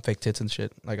fake tits and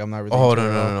shit. Like I'm not really. Oh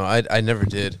no. I never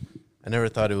did. I never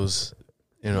thought it was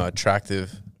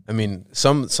attractive. I mean,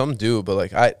 some do, but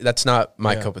like that's not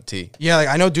my cup of tea. Yeah, like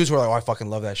I know dudes who are like, oh, I fucking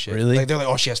love that shit. Really? Like they're like,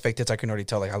 oh, she has fake tits. I can already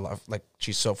tell. Like I love, like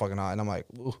she's so fucking hot, and I'm like,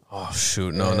 ooh. Oh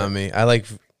shoot, no, not me.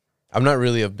 I'm not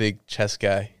really a big chest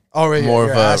guy. Oh, really? More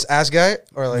You're of a ass guy,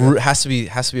 or like has to be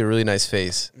a really nice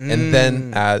face, and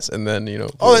then ass, and then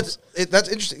Oh, that's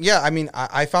interesting. Yeah, I mean,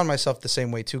 I found myself the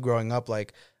same way too growing up.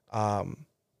 Like,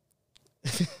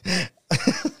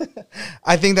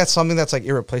 I think that's something that's like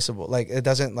irreplaceable. Like it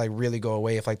doesn't like really go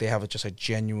away if like they have just a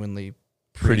genuinely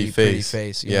pretty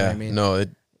face. You know what I mean? No,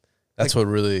 that's like, what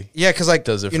really because like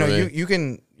does it for me. You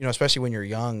can especially when you're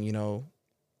young,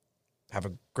 have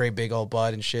a great big old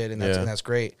butt and shit, and that's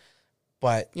great.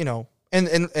 But and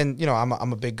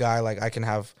I'm a big guy. Like I can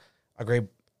have a great.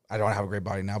 I don't have a great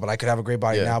body now, but I could have a great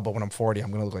body now. But when I'm 40,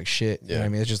 I'm gonna look like shit. You know what I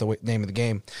mean? It's just the name of the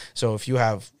game. So if you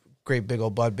have great big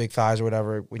old butt, big thighs or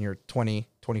whatever, when you're 20,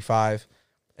 25,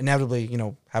 inevitably,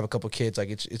 have a couple kids, like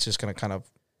it's just going to kind of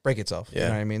break itself. Yeah. You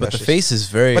know what I mean? But the face is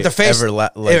very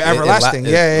everlasting.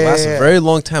 It lasts a very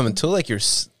long time until like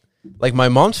like my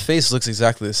mom's face looks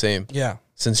exactly the same. Yeah.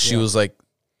 Since she was like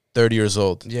 30 years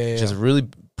old. Yeah. She has a really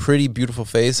pretty, beautiful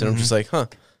face. And I'm just like, huh.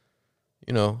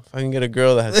 If I can get a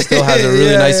girl that still has a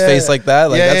really nice face like that,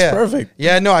 like that's perfect.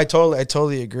 Yeah, no, I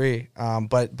totally agree.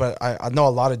 But I know a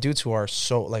lot of dudes who are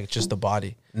so like just the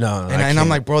body. No, and I'm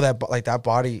like, bro, that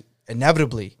body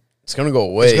inevitably it's gonna go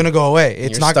away. It's gonna go away.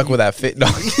 It's not stuck with that fit. No,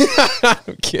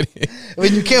 I'm kidding. I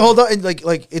mean, you can't hold on.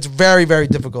 Like it's very, very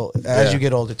difficult as you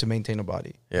get older to maintain a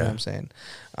body. Yeah, you know what I'm saying.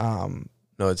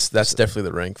 No, that's definitely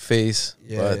the rank face.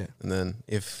 And then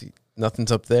if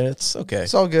nothing's up there, it's okay.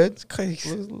 It's all good.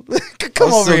 Come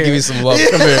I'll over still here. Give you some love.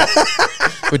 Come here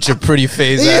with your pretty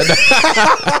face.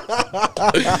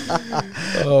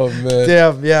 Oh man.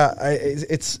 Damn. Yeah.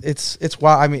 It's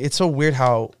wild. I mean, it's so weird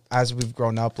how as we've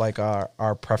grown up, like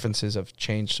our preferences have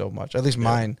changed so much. At least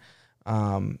mine.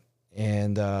 And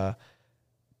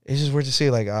it's just weird to see.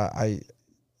 Like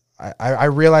I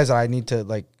realize that I need to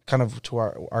like kind of to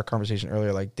our conversation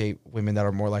earlier, like date women that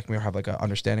are more like me or have like an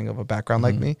understanding of a background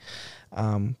like me,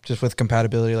 just with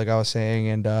compatibility, like I was saying.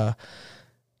 And,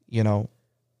 you know,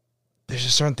 there's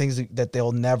just certain things that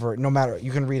they'll never, no matter,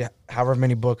 you can read however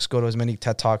many books, go to as many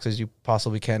TED Talks as you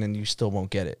possibly can, and you still won't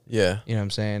get it. Yeah. You know what I'm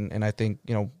saying? And I think,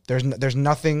 you know, there's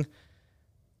nothing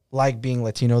like being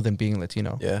Latino than being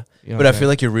Latino. Yeah. You know But what I feel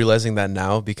like you're realizing that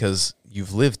now because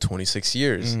you've lived 26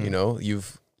 years, you know,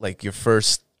 you've like your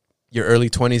early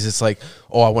 20s, it's like,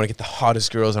 oh, I want to get the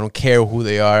hottest girls. I don't care who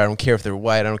they are. I don't care if they're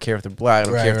white. I don't care if they're black. I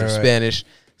don't care if they're Spanish,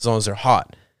 as long as they're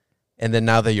hot. And then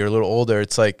now that you're a little older,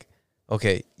 it's like,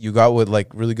 okay, you got with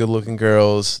like really good looking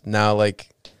girls. Now, like,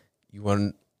 you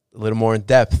want a little more in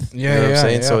depth. You know what I'm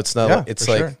saying? So it's not like, it's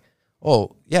like, sure.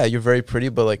 Oh, yeah, you're very pretty,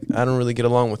 but like, I don't really get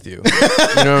along with you.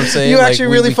 You know what I'm saying? You like,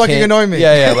 actually really fucking annoy me.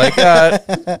 Yeah, yeah. Like,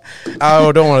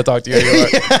 I don't want to talk to you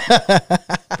anymore.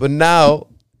 But now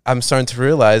I'm starting to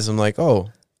realize, I'm like, oh,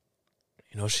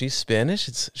 you know, she's Spanish.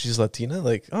 She's Latina.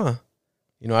 Like,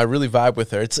 you know, I really vibe with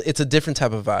her. It's a different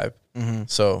type of vibe.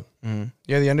 So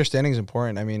yeah, the understanding is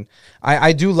important. I mean,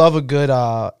 I do love a good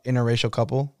interracial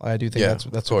couple. I do think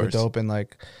that's super dope, and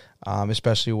like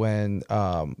especially when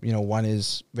you know, one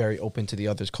is very open to the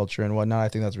other's culture and whatnot. I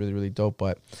think that's really, really dope.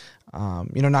 But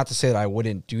you know, not to say that I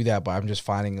wouldn't do that, but I'm just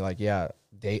finding like, yeah,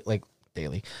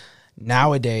 daily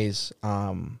nowadays,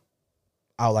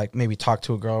 I'll like maybe talk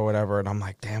to a girl or whatever, and I'm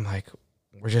like, damn, like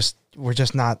we're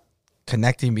just not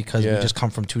connecting because we just come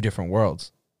from two different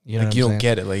worlds. You know, like you don't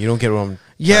get it. Like you don't get what I'm.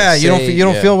 Yeah, you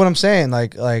don't feel what I'm saying.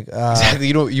 Like exactly.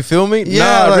 You feel me? Yeah, no,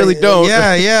 like, I really don't.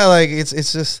 Yeah. Like it's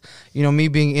just, you know, me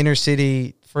being inner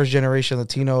city, first generation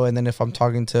Latino, and then if I'm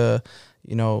talking to,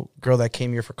 you know, girl that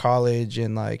came here for college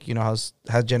and like, you know, has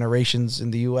generations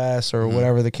in the U.S. or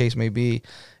whatever the case may be,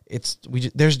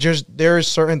 there are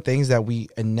certain things that we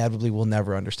inevitably will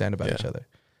never understand about each other.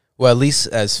 Well, at least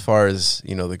as far as,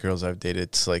 you know, the girls I've dated,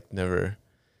 it's like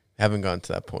haven't gotten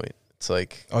to that point. It's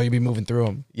like, oh, you'd be moving through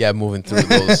them. Yeah, moving through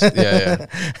those. Yeah.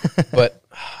 But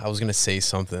I was gonna say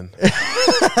something.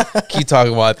 Keep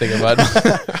talking while I think about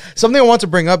it. Something I want to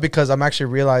bring up because I'm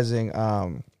actually realizing I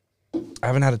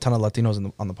haven't had a ton of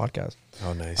Latinos on the podcast.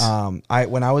 Oh, nice.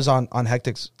 When I was on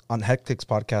Hectic's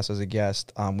podcast as a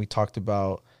guest, we talked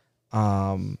about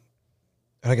reggaeton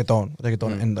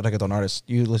and reggaeton artists.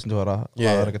 You listen to a lot of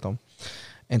reggaeton,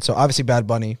 and so obviously Bad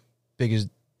Bunny, biggest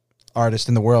artist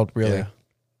in the world, really. Yeah.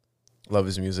 Love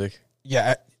his music.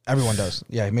 Yeah, everyone does.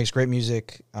 Yeah, he makes great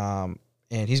music, and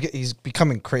he's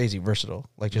becoming crazy versatile,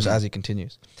 like just as he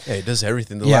continues. Yeah, he does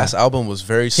everything. The last album was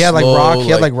very slow. He had like rock. He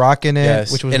had like rock in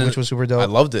it, which was super dope. I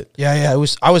loved it. Yeah. It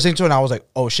was. I was into it, and I was like,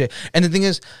 oh shit. And the thing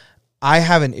is, I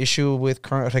have an issue with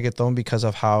current reggaeton because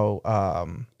of how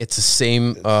it's the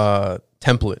same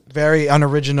template, very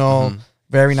unoriginal,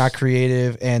 very not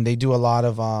creative, and they do a lot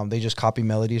of they just copy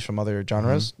melodies from other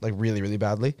genres, like really, really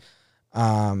badly.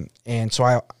 And so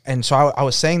I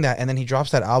was saying that, and then he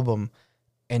drops that album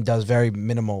and does very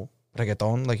minimal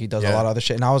reggaeton, like he does a lot of other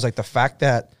shit. And I was like, the fact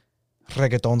that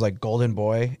reggaeton's like golden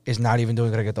boy is not even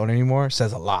doing reggaeton anymore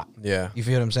says a lot. Yeah, you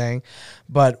feel what I'm saying?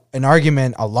 But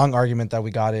a long argument that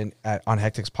we got on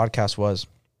Hectic's podcast was,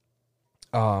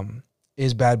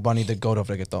 is Bad Bunny the GOAT of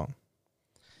reggaeton?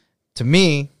 To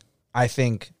me, I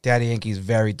think Daddy Yankee is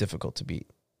very difficult to beat.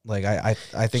 Like I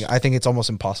think it's almost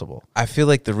impossible. I feel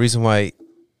like the reason why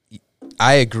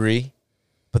I agree,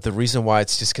 but the reason why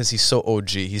it's just because he's so OG.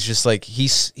 He's just like he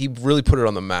really put it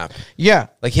on the map. Yeah,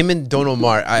 like him and Don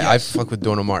Omar. I fuck with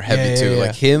Don Omar heavy too.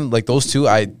 Like him, like those two.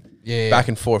 Back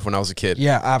and forth when I was a kid.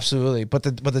 Yeah, absolutely. But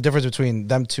the difference between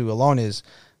them two alone is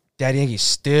Daddy Yankee's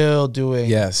still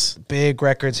doing big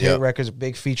records, hit records,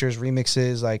 big features,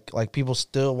 remixes. Like people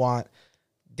still want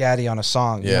Daddy on a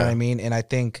song. You know what I mean? And I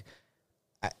think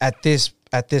at this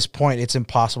point, it's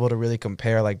impossible to really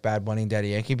compare like Bad Bunny and Daddy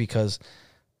Yankee because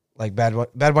like Bad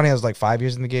Bunny has like 5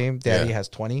 years in the game. Daddy has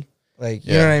 20. Like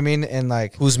you know what I mean? And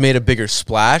like who's made a bigger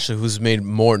splash? Or who's made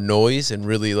more noise and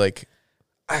really like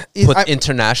put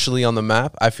internationally on the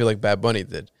map? I feel like Bad Bunny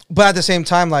did. But at the same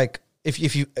time, like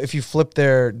if you flip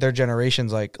their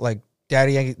generations, like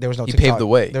Daddy Yankee, there was no TikTok. He paved the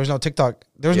way. There was no TikTok.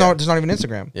 There's not even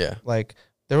Instagram. Yeah. Like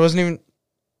there wasn't even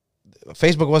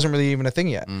Facebook wasn't really even a thing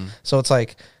yet. So it's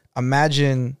like,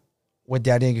 imagine what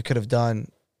Daddy Yankee could have done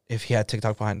if he had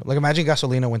TikTok behind him. Like imagine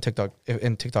Gasolina when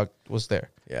TikTok was there.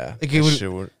 Yeah. Like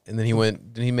and then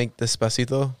didn't he make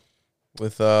Despacito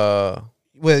with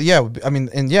Well, yeah, I mean,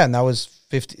 and that was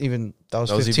 15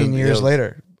 years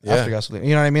later after Gasolina.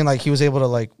 You know what I mean? Like he was able to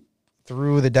like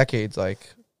through the decades like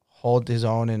hold his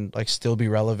own and like still be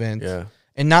relevant. Yeah.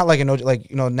 And not like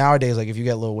nowadays, like if you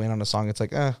get Lil Wayne on a song, it's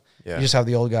like, you just have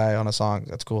the old guy on a song.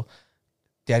 That's cool.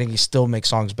 Daddy Yankee still makes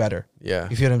songs better. Yeah.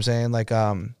 You feel what I'm saying? Like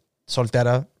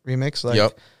Soltera remix. Like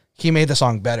Yep. he made the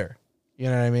song better. You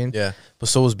know what I mean? Yeah. But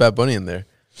so was Bad Bunny in there.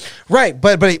 Right,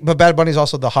 but Bad Bunny's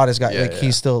also the hottest guy. Yeah, like yeah.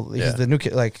 he's Yeah. the new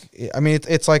kid. Like I mean,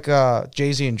 it's like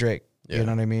Jay-Z and Drake. Yeah. You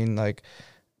know what I mean? Like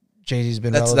Jay-Z's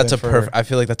been That's relevant a for, perfect. I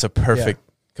feel like that's a perfect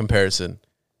comparison.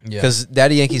 Yeah. Because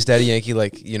Daddy Yankee's Daddy Yankee,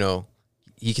 like, you know,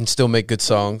 he can still make good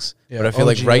songs. Yeah, But I feel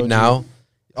like OG, right OG. now,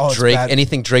 Oh, it's Drake, bad.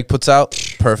 anything Drake puts out,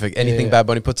 perfect. Anything yeah. Bad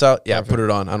Bunny puts out, yeah, Perfect. put it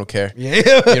on. I don't care. Yeah, You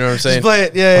know what I'm saying? Just play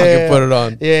it. Yeah, I yeah, can yeah. put it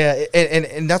on. Yeah,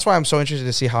 and that's why I'm so interested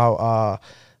to see how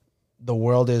the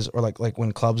world is, or like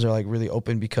when clubs are like really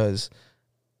open, because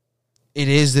it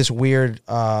is this weird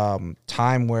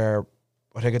time where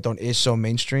reggaeton is so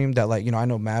mainstream that, like, you know, I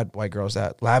know mad white girls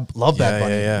that love Bad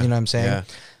Bunny. You know what I'm saying? Yeah.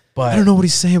 But I don't know what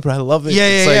he's saying, but I love it. Yeah,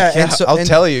 It's yeah, like, yeah. And so- I'll and-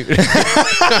 tell you.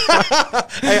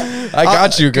 I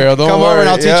got you, girl. Don't come worry. over and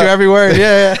I'll teach Yeah. you every word.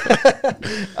 Yeah,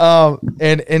 yeah.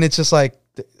 And it's just like,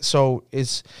 so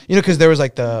it's, you know, because there was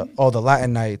like the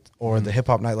Latin night or the hip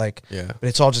hop night, like, Yeah. but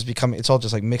it's all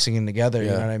just like mixing in together. You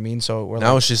Yeah. know what I mean? So we're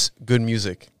Now like, it's just good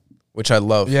music, which I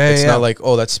love. Yeah, it's yeah, not yeah. like,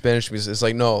 oh, that's Spanish music. It's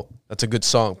like, no, that's a good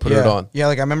song. Put it on. Yeah,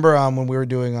 like I remember when we were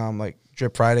doing like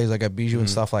Drip Fridays, like at Bijou and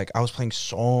stuff, like I was playing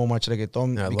so much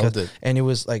reggaeton. Yeah, I because, loved it. And it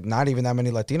was like not even that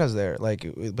many Latinas there, like,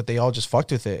 but they all just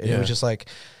fucked with it. And it Yeah. was just like,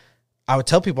 I would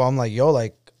tell people, I'm like, yo,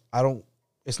 like,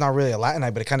 it's not really a Latin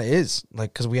night, but it kind of is,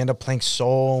 like, because we end up playing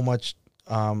so much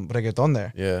reggaeton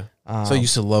there. Yeah. Um, So I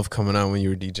used to love coming out when you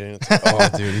were DJing. It's like,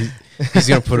 oh, dude, he's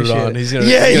gonna put it Appreciate on. it. He's gonna,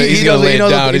 Yeah, he's gonna lay it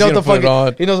down. He's gonna put it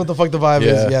on. He knows what the fuck the vibe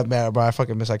Yeah. is. Yeah, man, bro, I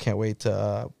fucking miss. I can't wait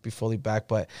to be fully back.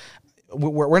 But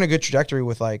we're in a good trajectory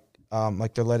with like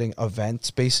they're letting event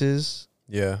spaces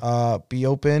Yeah. be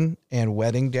open and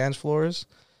wedding dance floors.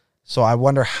 So I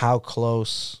wonder how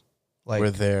close like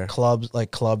We're there. clubs,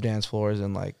 like club dance floors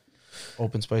and like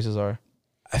open spaces are.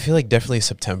 I feel like definitely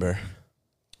September.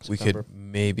 We September. could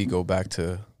maybe go back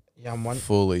to Yeah,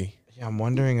 fully. I'm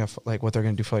wondering if like what they're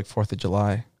gonna do for like 4th of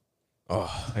July. Oh,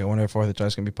 Like, I wonder if 4th of July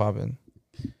is gonna be popping.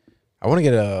 I want to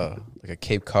get a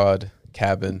Cape Cod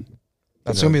cabin.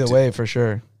 That's You know, gonna be the way for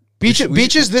sure. Beaches, we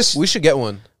beaches. This We should get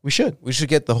one. we should. We should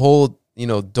get the whole,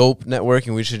 dope network,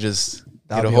 and we should just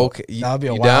get a whole. That'll be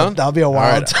a you wild. down? That'll be a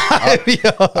wild time. yo.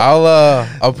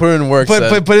 I'll put it in work.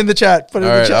 son. Put in the chat. Put it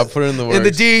All in the right, chat. I'll put it in the in the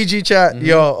works. DEG chat.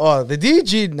 Yo, the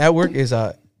DEG network is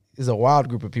a wild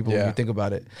group of people when Yeah. you think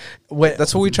about it. When,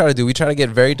 That's what we try to do. We try to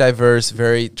get very diverse,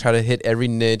 try to hit every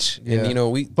niche, Yeah.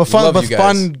 and we but fun, love but you guys.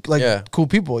 fun, like yeah. cool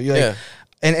people. You like, Yeah.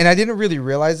 and I didn't really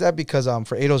realize that because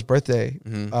for Ado's birthday,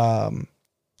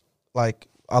 like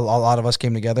a lot of us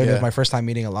came together. It was Yeah. my first time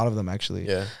meeting a lot of them actually.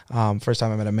 Yeah. First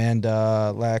time I met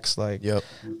Amanda, Lex, like, Yep.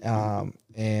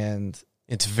 and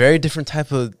It's very different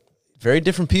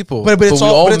people. but it's we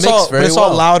all mix very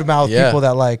all well. loudmouth Yeah. people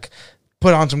that like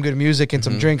put on some good music and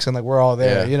some drinks and like we're all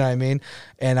there. Yeah. You know what I mean?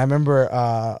 And I remember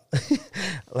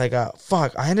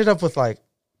fuck, I ended up with like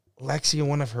Lexi and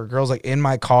one of her girls like in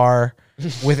my car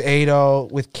with Ado,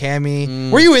 with Cammy.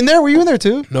 Were you in there? Were you in there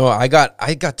too? No, I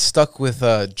got stuck with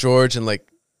George and like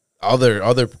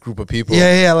other group of people.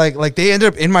 Yeah, like they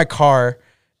ended up in my car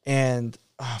and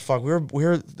fuck, we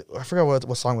were I forgot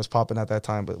what song was popping at that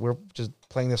time, but we're just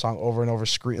playing this song over and over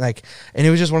screen like, and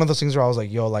it was just one of those things where I was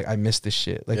like, yo, like I miss this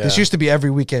shit. Like this Yeah. used to be every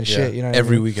weekend Yeah. shit, you know what I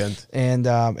every mean? weekend. And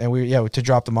we to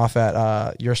drop them off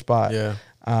at your spot. Yeah.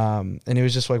 And it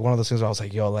was just like one of those things where I was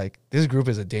like, yo, like this group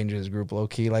is a dangerous group, low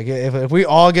key. Like if we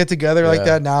all get together like Yeah.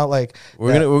 that now, like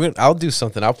We're gonna I'll do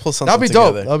something. I'll pull something that'll be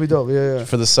together. dope. That'll be dope. Yeah.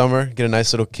 For the summer, get a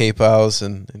nice little Cape house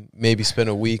and maybe spend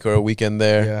a week or a weekend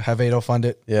there. Yeah. Have Ado fund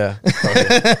it. Yeah. Okay.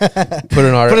 Put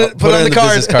it on Put on the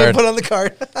business card. Put on the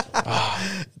card.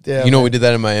 Yeah, We did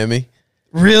that in Miami.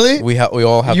 really? We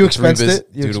all have You the three expensed business. it?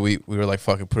 You Dude, we were like,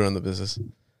 fuck it, put it on the business.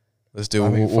 Let's do it.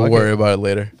 I mean, We'll fuck worry it. about it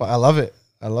later. I love it.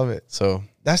 I love it. So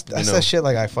That's know. that shit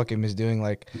like I fucking miss doing.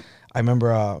 Like I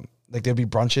remember like there'd be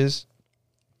brunches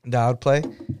that I would play,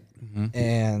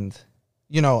 and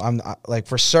I'm like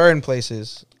for certain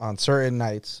places on certain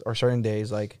nights or certain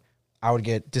days, like I would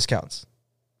get discounts.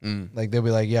 Like they'll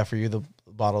be like, yeah, for you the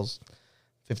bottles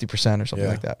 50% or something Yeah.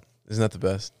 like that. isn't that the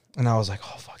best? And I was like,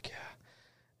 oh fuck yeah.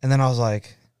 And then I was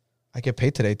like, I get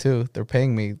paid today too. They're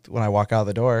paying me when I walk out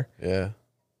the door, Yeah.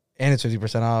 and it's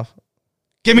 50% off.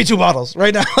 Give me 2 bottles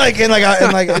right now,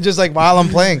 and just like while I'm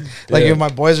playing, like Yeah. if my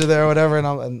boys are there or whatever, and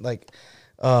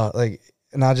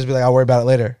and I'll just be like, I'll worry about it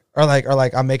later, or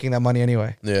like I'm making that money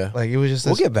anyway. Yeah. Like it was just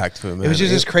We'll this, get back to it, man. it was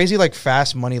just this crazy like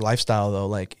fast money lifestyle though,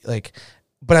 like,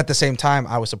 but at the same time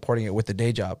I was supporting it with the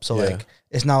day job, so Yeah. like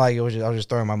it's not like I was just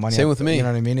throwing my money. Same out, with me. You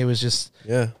know what I mean? It was just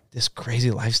yeah. this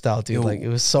crazy lifestyle, dude. Yo, like it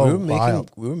was so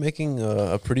wild. We were making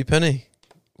a pretty penny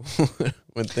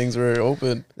when things were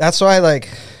open. That's why, like,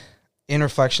 in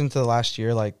reflection to the last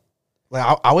year, like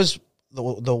I was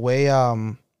the way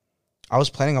I was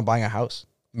planning on buying a house.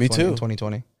 Me too.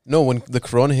 2020. No, when the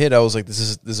corona hit, I was like, this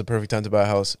is a perfect time to buy a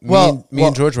house. Well, Me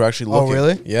and George were actually looking. Oh,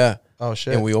 really? Yeah. Oh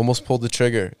shit. And we almost pulled the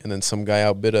trigger, and then some guy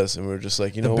outbid us, and we were just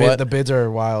like, you know The what? the bids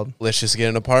are wild. Let's just get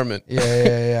an apartment.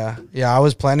 Yeah. I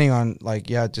was planning on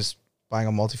just buying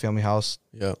a multifamily house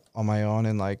Yeah. on my own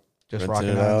and like just Renting rocking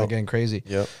it out, out. like getting crazy.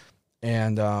 Yep.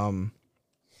 And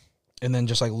then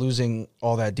just like losing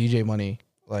all that DJ money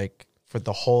like for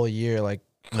the whole year, like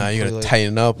Now you gotta completely.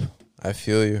 tighten up. I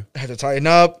feel you. I had to tighten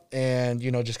up and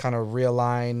just kind of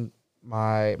realign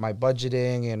my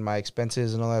budgeting and my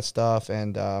expenses and all that stuff,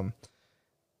 and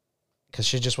because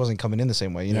shit just wasn't coming in the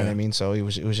same way, you know what I mean? So it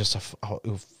was just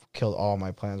it killed all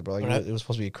my plans, bro. Like it was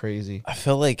supposed to be crazy. I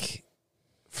felt like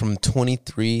from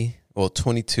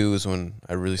 22 is when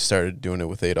I really started doing it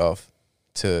with Adolf,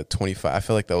 to 25. I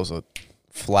feel like that was a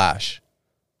flash.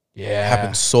 Yeah, It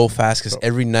happened so fast because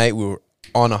every night we were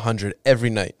on 100 every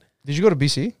night. Did you go to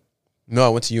BC? No, I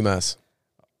went to UMass.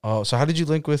 Oh, so how did you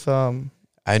link with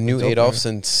I knew Dope, Adolf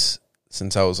man. since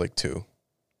I was like 2.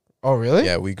 Oh, really?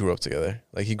 Yeah, we grew up together.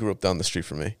 Like he grew up down the street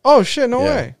from me. Oh shit, no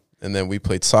Yeah. way. And then we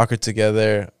played soccer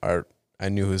together. I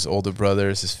knew his older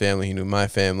brothers, his family. He knew my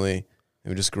family.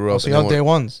 And we just grew Oh, up. so And you then on day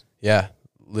ones. yeah,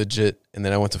 legit. And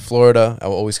then I went to Florida. I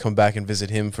would always come back and visit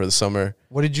him for the summer.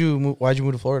 Why'd you move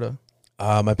to Florida?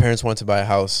 My parents wanted to buy a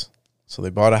house. So they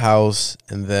bought a house,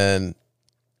 and then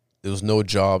there was no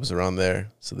jobs around there.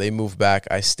 So they moved back.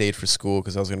 I stayed for school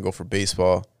because I was going to go for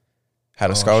baseball. Had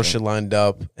a scholarship lined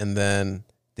up, and then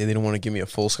they didn't want to give me a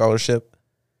full scholarship.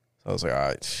 So I was like, all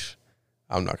right,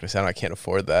 I'm not going to say I can't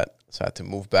afford that. So I had to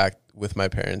move back with my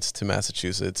parents to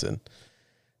Massachusetts, and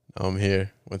now I'm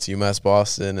here. Went to UMass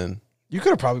Boston, and You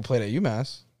could have probably played at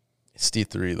UMass. it's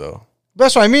D3 though.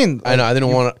 That's what I mean. I know. I didn't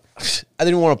want to. I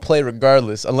didn't want to play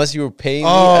regardless, unless you were paying me.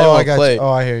 I didn't Oh, want I to got play. you. Oh,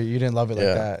 I hear you. You didn't love it Yeah.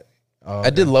 like that. Oh, I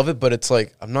did okay. love it, but it's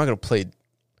like I'm not gonna play.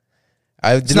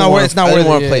 I didn't not want. worth- it's not I didn't worth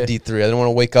want it, to play yeah. D3. I didn't want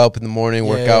to wake up in the morning,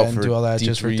 work out and for do all that D3.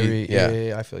 just for 3.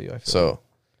 Yeah, I feel you. So,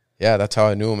 yeah, that's how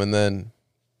I knew him. And then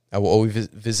I will always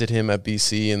visit him at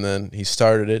BC, and then he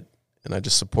started it, and I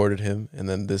just supported him. And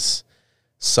then this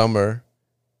summer,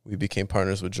 we became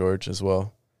partners with George as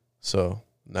well. So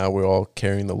now we're all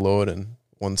carrying the load, and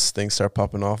once things start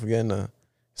popping off again,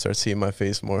 start seeing my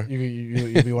face more.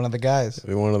 You'll be one of the guys.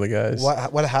 Be one of the guys.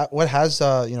 What has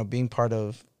being part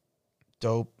of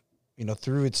Dope,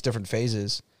 through its different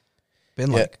phases,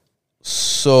 been Yeah. like?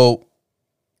 So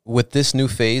with this new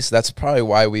phase, that's probably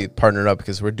why we partnered up,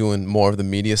 because we're doing more of the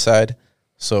media side.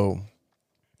 So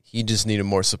he just needed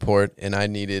more support, and I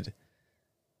needed,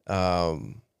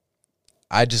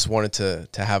 I just wanted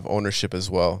to have ownership as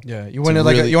well. Yeah, you wanted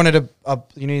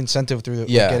you need incentive through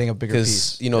getting a bigger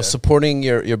piece. Because supporting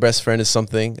your best friend is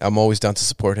something I'm always down to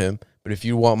support him. But if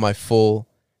you want my full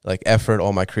effort,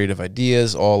 all my creative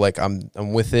ideas, all I'm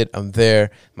with it, I'm there.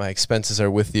 My expenses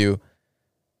are with you.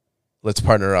 Let's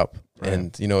partner up. Right.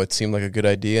 And it seemed like a good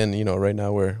idea, and right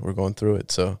now we're going through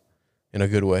it, so in a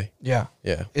good way. Yeah.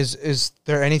 Yeah. Is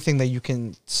there anything that you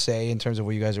can say in terms of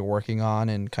what you guys are working on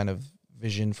and kind of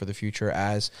vision for the future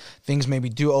as things maybe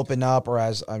do open up, or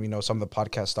as some of the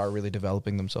podcasts start really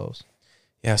developing themselves?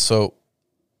 Yeah, so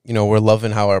we're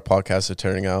loving how our podcasts are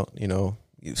turning out,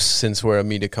 since we're a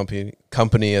media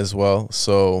company as well.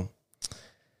 So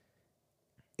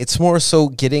it's more so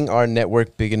getting our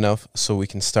network big enough so we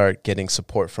can start getting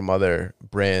support from other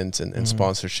brands and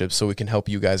sponsorships, so we can help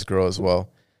you guys grow as well.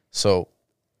 So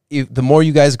the more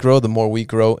you guys grow, the more we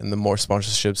grow, and the more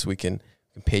sponsorships we can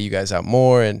pay you guys out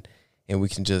more, and we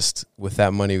can just, with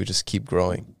that money, we just keep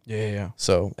growing. Yeah.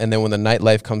 So, and then when the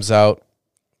nightlife comes out,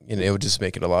 it would just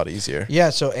make it a lot easier. Yeah,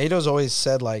 so Ado's always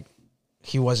said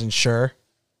he wasn't sure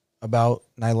about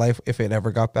nightlife if it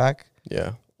ever got back.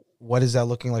 Yeah. What is that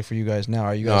looking like for you guys now?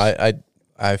 Are you guys? No,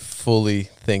 I fully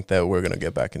think that we're gonna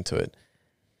get back into it,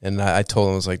 and I told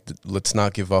him, I was like, let's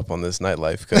not give up on this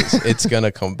nightlife, because it's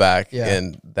gonna come back, Yeah.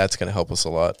 and that's gonna help us a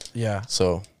lot. Yeah.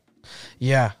 So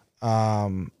Yeah.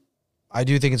 I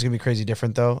do think it's gonna be crazy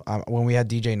different though. When we had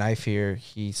DJ Knife here,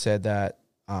 he said that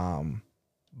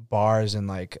bars and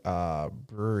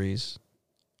breweries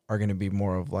are gonna be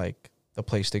more of the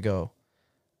place to go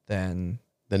than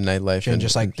the nightlife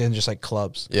just like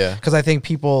clubs. yeah, Because I think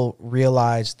people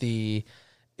realize the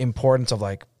importance of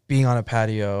being on a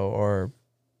patio or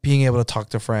being able to talk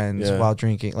to friends Yeah. while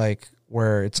drinking,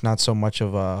 where it's not so much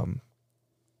of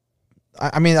I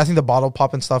think the bottle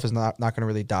pop and stuff is not going to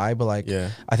really die, but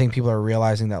yeah, I think people are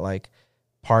realizing that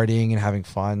partying and having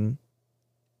fun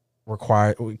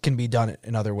can be done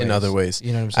in other ways. in other ways.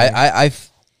 You know what I'm saying?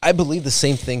 I believe the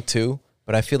same thing too,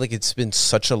 but I feel like it's been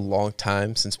such a long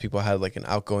time since people had like an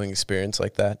outgoing experience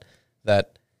like that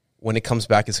when it comes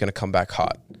back, it's going to come back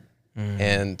hot.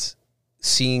 And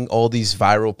seeing all these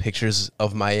viral pictures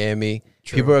of Miami,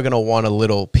 people are going to want a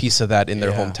little piece of that in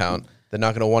their hometown. They're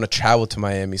not going to want to travel to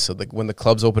Miami. So like when the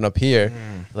clubs open up here,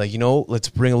 like, let's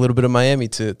bring a little bit of Miami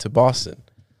to Boston.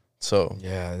 So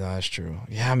yeah, no, that's true.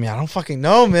 Yeah, I mean, I don't fucking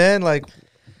know, man. Like,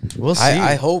 we'll see.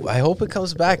 I hope it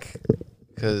comes back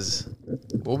because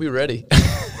we'll be ready.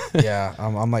 Yeah,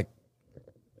 I'm like,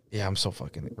 yeah, I'm so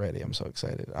fucking ready. I'm so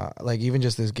excited. Like even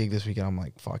just this gig this weekend, I'm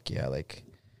like, fuck yeah, like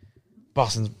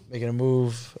Boston's making a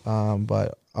move.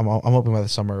 But I'm hoping by the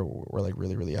summer we're like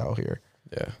really, really out here.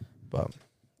 Yeah, but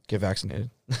get vaccinated.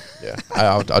 Yeah,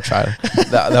 I'll try.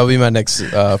 That'll be my next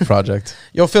project.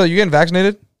 Yo, Phil, you getting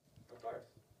vaccinated?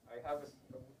 I have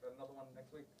another one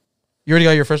next week. You already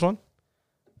got your first one?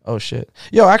 Oh shit.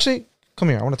 Yo, actually, come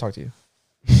here. I want to talk to you.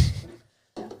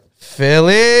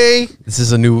 Philly. This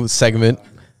is a new segment.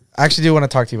 I actually do want to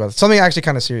talk to you about something actually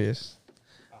kind of serious.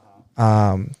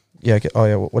 Yeah. Oh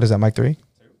yeah. What is that? Mic 3?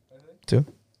 2.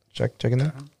 Checking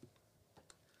there.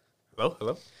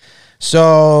 Hello.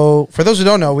 So for those who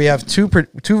don't know, we have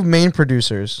two main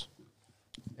producers,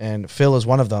 and Phil is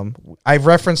one of them. I've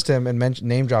referenced him and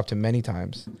name dropped him many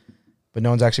times, but no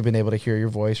one's actually been able to hear your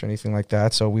voice or anything like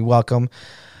that. So we welcome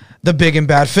the big and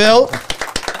bad Phil.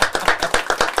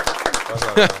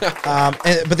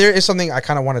 But there is something I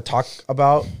kind of want to talk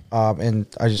about, and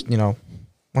I just want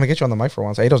to get you on the mic for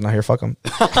once. Ado's not here. Fuck him.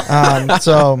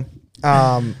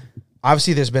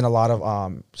 Obviously, there's been a lot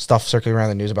of stuff circling around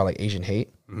the news about like Asian hate.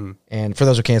 Mm-hmm. And for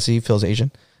those who can't see, Phil's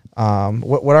Asian.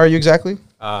 What are you exactly?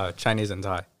 Chinese and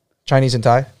Thai. Chinese and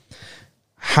Thai.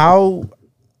 How?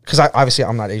 Because obviously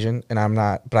I'm not Asian, and I'm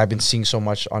not. But I've been seeing so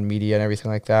much on media and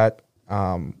everything like that.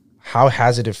 How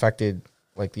has it affected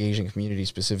like the Asian community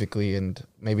specifically, and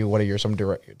maybe what are some of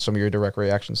your direct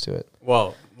reactions to it?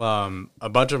 Well, a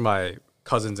bunch of my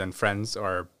cousins and friends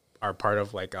are part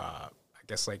of like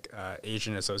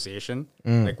Asian association,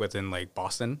 like within like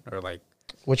Boston or like.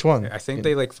 Which one? I think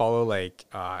they like follow like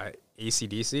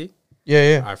ACDC.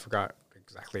 Yeah. I forgot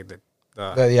exactly the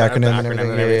acronym and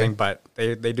everything. But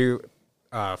they do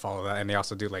follow that, and they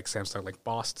also do like Samsung like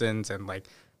Boston's, and like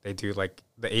they do like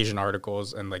the Asian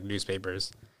articles and like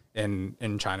newspapers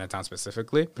in Chinatown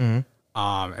specifically. Mm-hmm.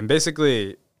 And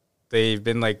basically they've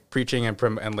been like preaching and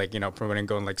promoting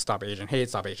going like stop Asian hate,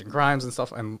 stop Asian crimes and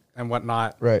stuff and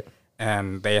whatnot. Right.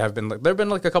 And they have been like, there've been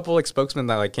like a couple like spokesmen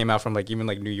that like came out from like even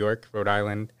like New York, Rhode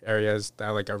Island areas that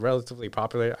like are relatively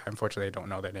popular. I unfortunately don't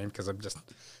know their name because I'm just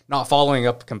not following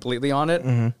up completely on it.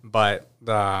 Mm-hmm. But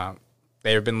there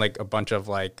have been like a bunch of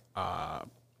like what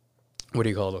do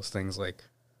you call those things, like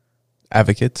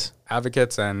advocates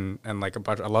and like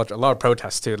a lot of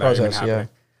protests too that are even happening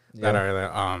that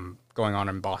are going on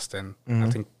in Boston. Mm-hmm.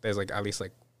 I think there's like at least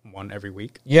like one every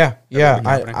week. Yeah.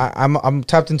 I'm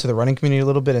tapped into the running community a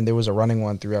little bit, and there was a running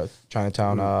one throughout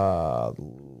Chinatown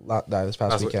this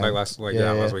past weekend. Last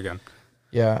weekend.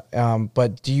 Yeah.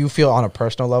 But do you feel on a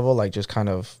personal level, like just kind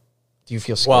of, do you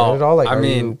feel scared at all? Like, I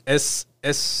mean, it's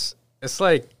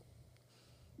like,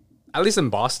 at least in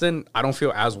Boston, I don't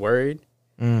feel as worried.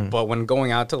 But when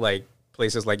going out to like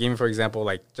places, like even for example,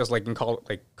 like just like in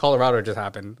Colorado just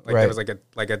happened. Like there was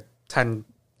like a 10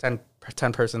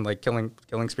 person like killing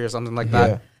spree or something like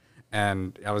that.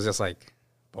 And I was just like,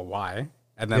 but why?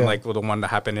 And then like with the one that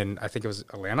happened in, I think it was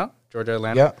Georgia,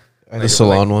 Atlanta. Yeah. Like, the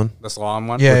salon one. The salon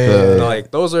one. Yeah. Like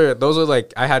those are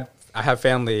like, I have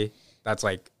family that's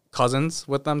like cousins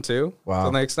with them too. Wow. To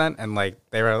an extent. And like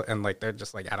they're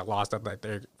just like at a loss that like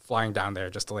they're flying down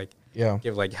there just to like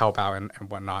give like help out and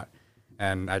whatnot.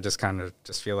 And I just kind of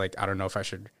just feel like I don't know if I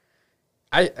should.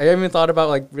 I even thought about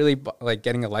like really like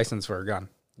getting a license for a gun.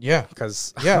 Yeah,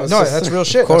 because that's real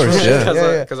shit. Of course,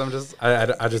 because I'm just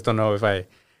I just don't know if I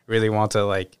really want to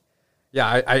like.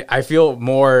 Yeah, I feel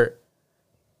more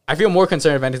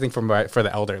concerned if anything for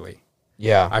the elderly.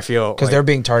 Yeah, I feel because they're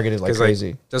being targeted like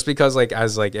crazy. Just because like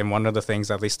as like in one of the things,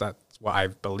 at least that's what I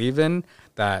believe in,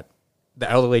 that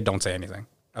the elderly don't say anything.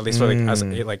 At least for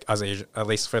like as Asian, at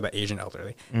least for the Asian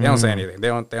elderly, they don't say anything. They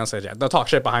don't say they'll talk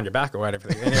shit behind your back or whatever.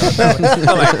 That's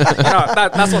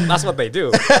what they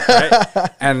do, right?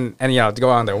 And to go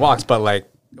on their walks. But like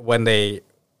when they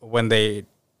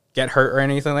get hurt or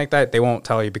anything like that, they won't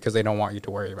tell you because they don't want you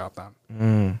to worry about them.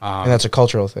 And that's a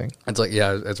cultural thing. It's like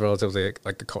it's relatively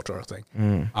like a cultural thing.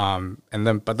 And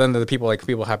then the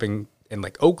people happening in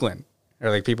like Oakland or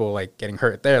like people like getting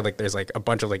hurt there. Like there's like a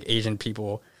bunch of like Asian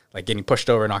people like getting pushed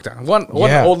over, knocked down. One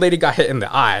old lady got hit in the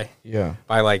eye. Yeah.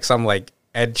 By like some like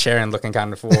Ed Sheeran looking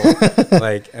kind of fool.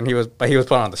 Like, and he was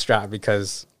put on the strap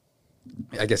because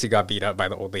I guess he got beat up by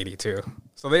the old lady too.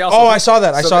 So they also. Oh, I saw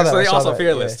that. I saw that. So I they saw also that,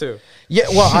 fearless yeah. too. Yeah,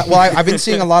 well, I've been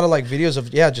seeing a lot of like videos of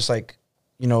just like,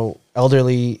 you know,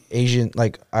 elderly Asian.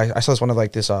 Like I saw this one of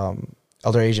like this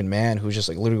elder Asian man who's just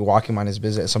like literally walking on his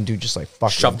business. Some dude just like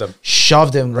fucking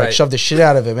shoved him, like Right. shoved the shit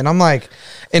out of him. And I'm like,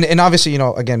 and obviously, you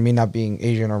know, again, me not being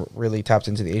Asian or really tapped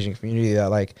into the Asian community, that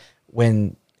like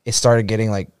when it started getting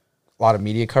like a lot of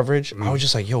media coverage, I was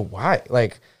just like, yo, why?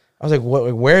 Like, I was like,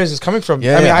 what? Where is this coming from?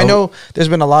 Yeah, I mean, yeah, I know there's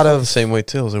been a lot The of same way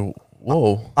too. I was like,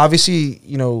 whoa. obviously,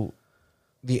 you know,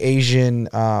 the Asian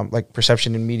like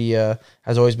perception in media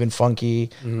has always been funky,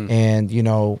 and you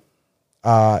know,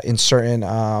 in certain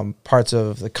parts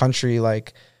of the country,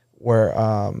 like where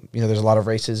you know there's a lot of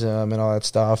racism and all that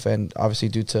stuff, and obviously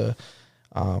due to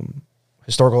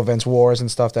historical events, wars and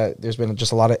stuff, that there's been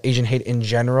just a lot of Asian hate in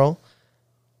general.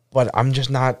 But I'm just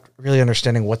not really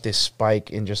understanding what this spike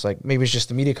in just like, maybe it's just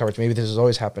the media coverage. Maybe this is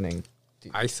always happening.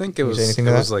 I think Can it you say was anything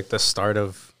to that? like the start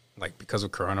of like because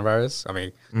of coronavirus. I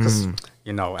mean, because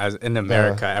you know, as in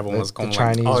America, everyone was the going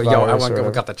Chinese like, "Oh, yo, virus or everyone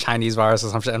whatever. got the Chinese virus or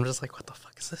some shit." I'm just like, "What the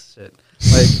fuck is this shit?"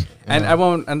 Like, and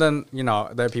everyone, and then you know,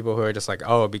 there are people who are just like,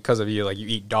 "Oh, because of you, like you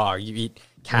eat dog, you eat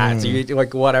cats, you eat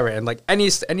like whatever," and like any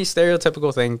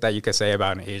stereotypical thing that you could say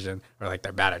about an Asian, or like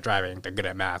they're bad at driving, they're good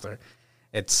at math, or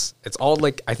it's all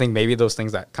like I think maybe those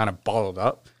things that kind of bottled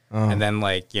up, and then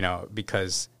like you know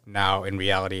because now in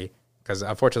reality, because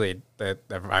unfortunately the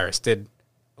virus did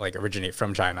like originate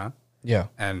from China, Yeah.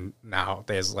 and now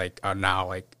there's like now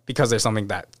like because there's something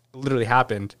that literally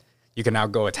happened, you can now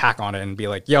go attack on it and be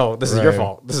like, "Yo, this is your Right.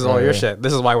 fault. This is all your shit.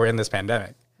 This is why we're in this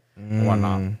pandemic." And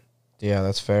whatnot. Yeah,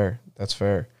 that's fair. That's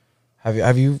fair.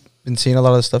 Have you been seeing a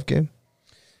lot of this stuff, Gabe?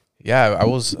 Yeah, I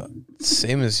was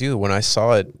same as you. When I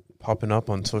saw it popping up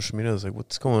on social media, I was like,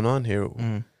 what's going on here?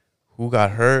 Who got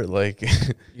hurt? Like,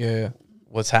 Yeah.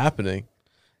 what's happening?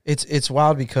 It's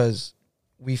wild because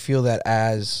we feel that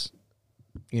as,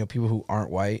 you know, people who aren't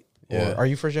white. Yeah. Or are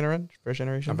you first generation? First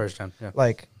generation? I'm first gen. Yeah.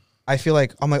 Like, I feel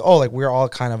like I'm like, oh, like we're all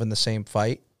kind of in the same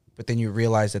fight, but then you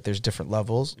realize that there's different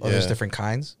levels or there's Yeah. different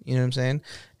kinds. You know what I'm saying?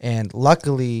 And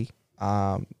luckily,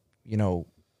 you know,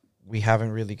 we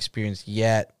haven't really experienced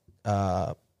yet,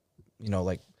 you know,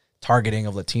 like targeting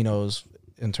of Latinos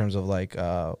in terms of like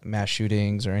mass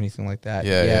shootings or anything like that.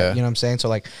 Yeah, yet, yeah. You know what I'm saying? So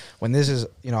like when this is,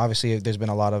 you know, obviously there's been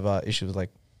a lot of issues with like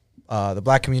the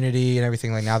black community and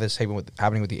everything like now that's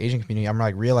happening with the Asian community. I'm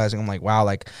like realizing, I'm like, wow,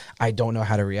 like I don't know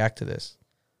how to react to this.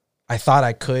 I thought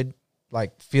I could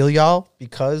like feel y'all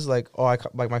because like, oh,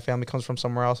 like my family comes from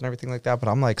somewhere else and everything like that. But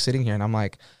I'm like sitting here and I'm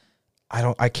like,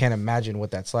 I can't imagine what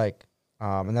that's like.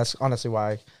 And that's honestly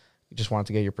why I just wanted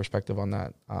to get your perspective on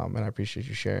that. And I appreciate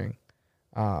you sharing.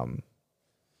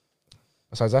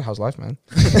 Besides that, how's life, man?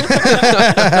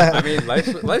 I mean,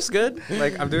 life's good.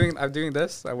 Like I'm doing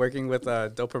this. I'm working with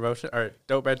Dope Promotion or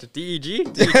Dope Enter DEG.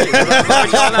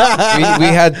 we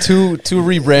had two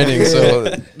rebranding,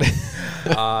 so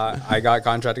I got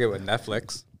contracted with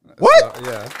Netflix. What?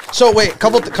 So, yeah. So wait,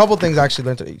 couple things I actually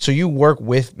learned today. So you work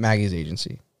with Maggie's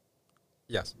agency.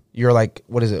 Yes. You're like,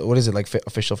 what is it? What is it like?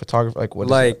 Official photographer? Like what?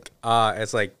 Is it?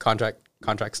 It's like contract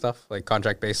stuff, like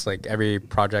contract based. Like every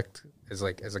project is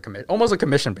like a commission, almost a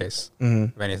commission base.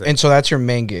 If anything. And so that's your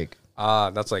main gig.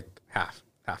 That's like half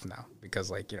now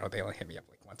because like you know they only hit me up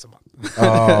like once a month.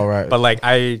 Oh right. But like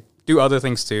I do other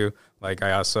things too. Like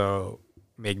I also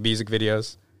make music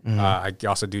videos. I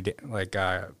also do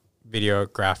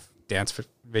videograph dance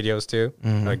videos too,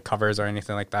 like covers or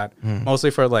anything like that.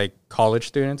 Mostly for like college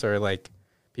students or like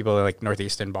people like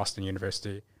Northeastern, Boston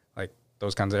University, like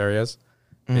those kinds of areas.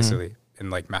 Basically in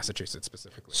like Massachusetts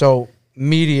specifically. So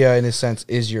media, in a sense,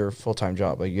 is your full time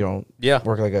job. Like you don't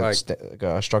work like Like-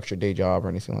 a structured day job or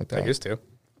anything like I that. used to,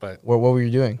 but What were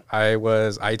you doing? I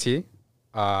was IT,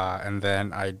 and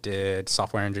then I did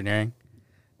software engineering,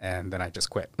 and then I just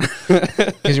quit.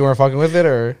 Because you weren't fucking with it,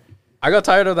 or I got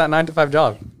tired of that 9-to-5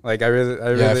 job. Like I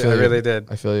really did.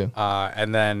 I feel you.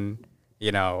 And then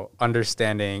you know,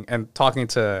 understanding and talking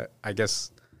to I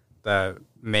guess the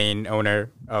main owner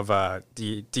of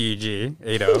DEG,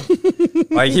 Ado.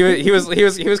 Like he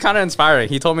was kind of inspiring.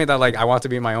 He told me that like I want to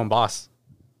be my own boss,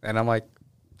 and I'm like,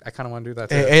 I kind of want to do that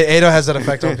too. Ado has that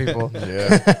effect on people.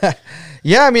 yeah.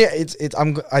 Yeah, I mean,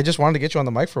 I just wanted to get you on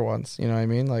the mic for once. You know what I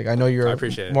mean? Like I know you're I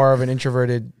appreciate it. more of an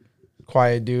introverted,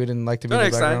 quiet dude and like to be To in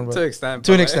an the background. extent, but- to an extent,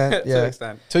 To an but, extent, to yeah. an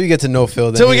extent. Till you get to know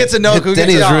Phil. Till we get to know who then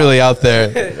gets he's to- really out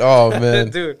there. Oh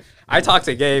man. Dude, I talk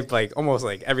to Gabe like almost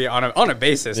like on a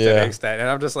basis to Yeah. an extent, and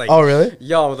I'm just like, Oh, really?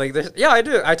 Yo, like this, yeah, I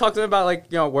do. I talk to him about like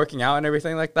you know working out and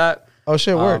everything like that. Oh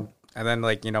shit, word. And then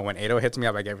like you know when Ado hits me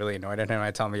up, I get really annoyed at him.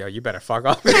 I tell him, yo, you better fuck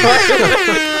off.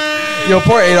 Yo,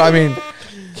 poor Ado. I mean,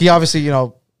 he obviously, you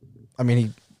know, I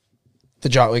mean, the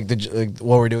job, like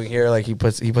what we're doing here, like he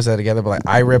puts that together. But like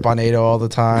I rip on Ado all the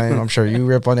time. I'm sure you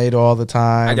rip on Ado all the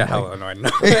time. I got hella annoyed.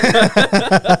 No.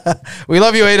 We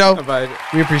love you, Ado. But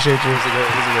We appreciate you. he's a great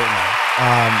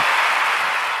man.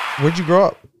 Where'd you grow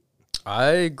up?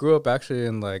 I grew up actually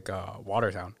in like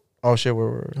Watertown. Oh shit, where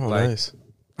were? Oh, Like- nice.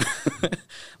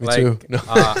 Me Like, too. No.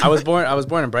 I was born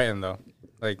in Brighton though.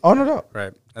 Like Oh no.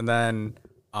 right, and then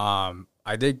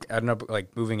I did end up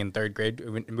like moving in third grade,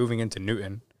 moving into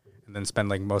Newton, and then spend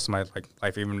like most of my like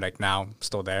life, even like now, I'm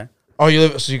still there. Oh, you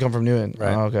live. So you come from Newton,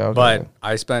 Right. Oh, okay. But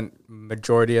I spent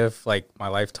majority of like my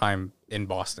lifetime in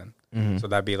Boston. So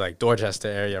that'd be like Dorchester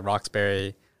area,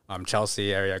 Roxbury,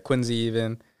 Chelsea area, Quincy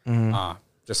even.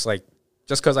 Just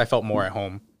because I felt more at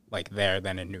home like there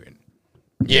than in Newton.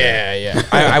 yeah.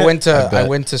 I went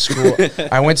to school.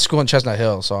 I went to school in Chestnut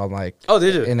Hill, so I'm like, Oh,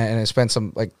 did you? and I spent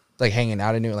some like hanging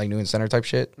out in Newton, like Newton Center type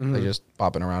shit, like just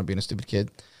popping around, being a stupid kid.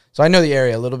 So I know the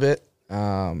area a little bit.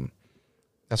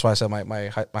 That's why I said my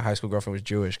high school girlfriend was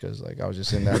Jewish, because like I was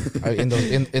just in that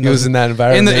He was in that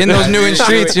environment. in those Newton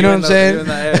streets. You know what I'm saying?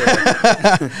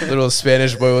 Little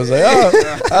Spanish boy was like, "Oh,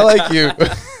 I like you."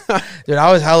 Dude,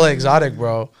 I was hella exotic,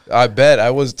 bro. I bet I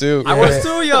was too. I was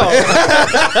too, yo.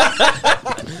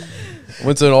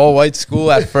 Went to an all-white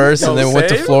school at first, and Yo, then went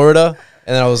to same. Florida,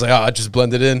 and then I was like, "Oh, I just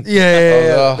blended in."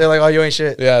 Yeah. Oh, They're like, oh, you ain't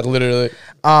shit. yeah, literally.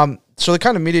 So the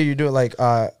kind of media you do, like,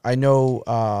 I know,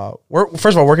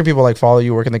 first of all, where can people like follow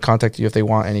you? Where can they contact you if they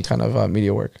want any kind of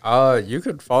media work? You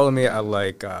could follow me at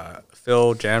like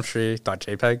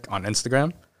philjamstree.jpg on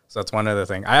Instagram. So that's one other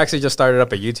thing. I actually just started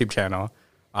up a YouTube channel.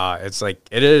 It's like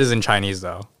it is in Chinese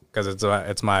though, because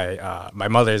it's my my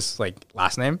mother's like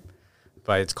last name,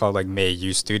 but it's called like Mei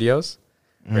Yu Studios.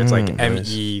 Where it's like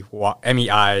MEIYU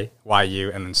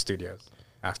and then Studios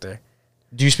after.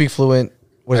 Do you speak fluent?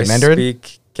 What is it, I Mandarin?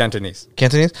 speak Cantonese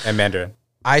Cantonese? and Mandarin.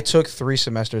 I took 3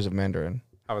 semesters of Mandarin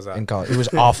How was that? in college. It was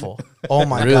awful. Oh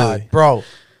my Really? god, bro,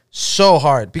 so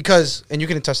hard because, and you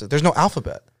can attest it. There's no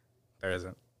alphabet. There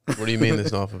isn't. What do you mean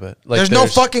there's no alphabet? Like, there's no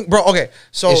fucking bro. Okay,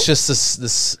 so It's just the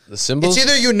symbols. it's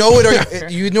either you know it or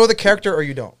you know the character or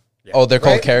you don't. Oh, they're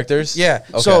called Right? characters. Yeah.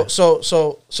 Okay.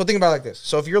 So think about it like this.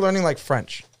 So if you're learning like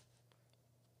French,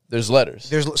 There's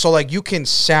letters. so like you can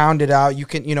sound it out. You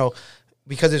can,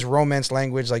 because it's Romance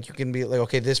language, like you can be like,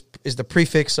 okay, this is the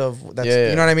prefix of that's,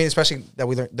 Yeah. you know what I mean? Especially that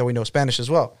we know Spanish as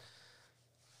well.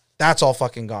 That's all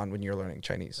fucking gone when you're learning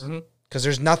Chinese, because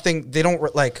there's nothing. They don't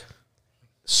like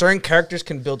certain characters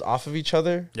can build off of each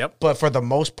other. Yep. But for the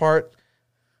most part,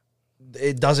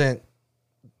 it doesn't.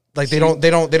 Like they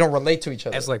don't relate to each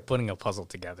other. It's like putting a puzzle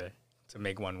together to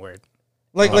make one word.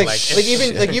 Like Like-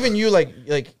 even you like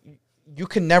you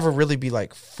can never really be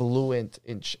like fluent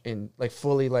in like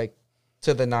fully like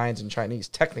to the nines in Chinese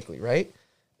technically, right?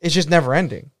 It's just never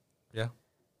ending. Yeah.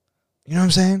 You know what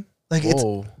I'm saying? Like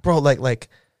Whoa. it's bro, like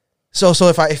so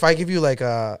if I give you like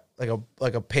a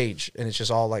page and it's just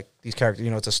all like these characters,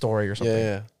 it's a story or something.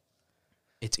 Yeah.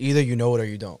 It's either you know it or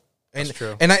you don't. And That's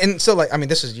true. And so like I mean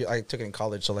this is I took it in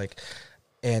college, so like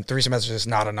and 3 semesters is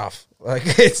not enough. Like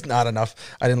it's not enough.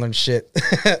 I didn't learn shit.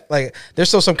 Like there's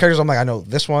still some characters I'm like I know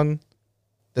this one,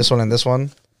 and this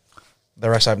one. The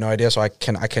rest I have no idea, so I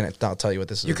can't not tell you what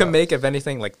this is. You can about. make, if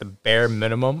anything, like the bare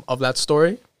minimum of that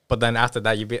story, but then after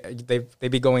that, they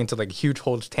be going to like a huge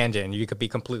whole tangent, and you could be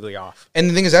completely off. And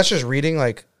the thing is, that's just reading.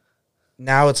 Like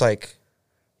now, it's like,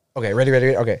 okay, ready,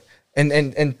 okay,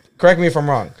 and correct me if I'm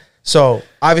wrong. So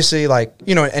obviously, like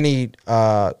in any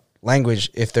language,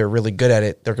 if they're really good at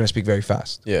it, they're going to speak very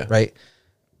fast. Yeah. Right.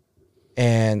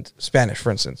 And Spanish,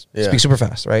 for instance, Yeah. speak super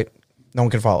fast. Right. No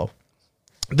one can follow.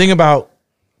 The thing about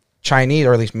Chinese,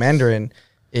 or at least Mandarin,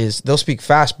 is they'll speak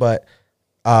fast, but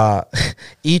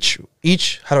each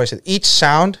how do I say it? Each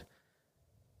sound,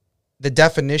 the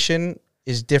definition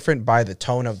is different by the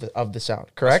tone of the sound,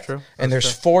 correct? true. And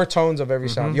there's 4 tones of every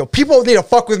sound. Yo, people need to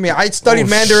fuck with me. I studied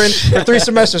Mandarin for 3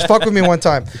 semesters. Fuck with me one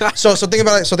time. So think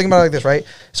about it. So think about it like this, right?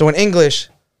 So in English,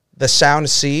 the sound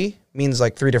C means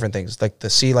like 3 different things. Like the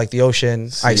C, like the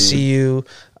ocean, I see you,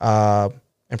 and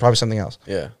probably something else.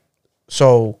 Yeah.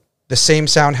 So the same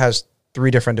sound has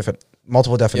 3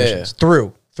 multiple definitions.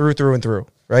 Through,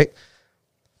 right?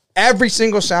 Every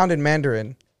single sound in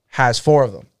Mandarin has 4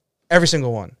 of them. Every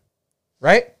single one.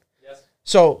 Right? Yes.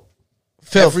 So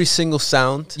Phil, Every single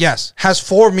sound. yes, has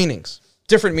 4 meanings.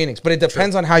 Different meanings, but it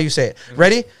depends on how you say it.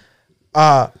 Ready?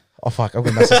 Oh fuck, I'm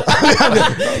gonna mess this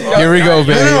up. Here we go,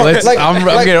 baby. No, Let's. like- I'm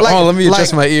like- getting. like- Oh, let me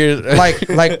adjust like- my ears.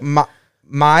 like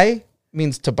my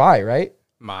means to buy, right?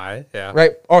 My, yeah.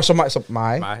 Right? Or so my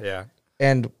My, yeah.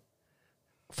 and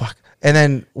fuck. And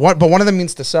then what, but one of them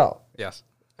means to sell. Yes.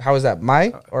 How is that?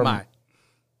 My or My.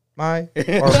 my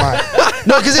or my?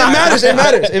 No, because it matters. It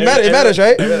matters,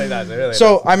 right? It really does. It really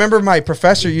So I remember my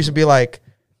professor used to be like,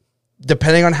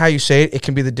 depending on how you say it, it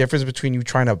can be the difference between you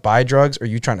trying to buy drugs or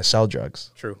you trying to sell drugs,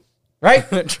 does. True. right?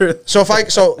 True. So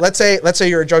let's say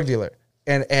you're a drug dealer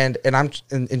and I'm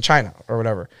in China or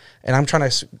whatever, and I'm trying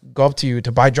to go up to you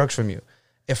to buy drugs from you.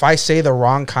 If I say the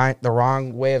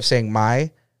wrong way of saying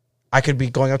my, I could be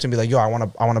going up to him and be like, yo, I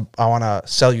want to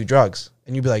sell you drugs.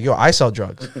 And you'd be like, yo, I sell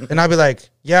drugs. And I'd be like,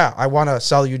 yeah, I want to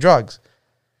sell you drugs.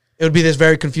 It would be this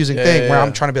very confusing thing where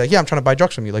I'm trying to be like, yeah, I'm trying to buy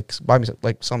drugs from you. Like,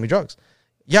 sell me drugs.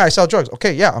 Yeah, I sell drugs.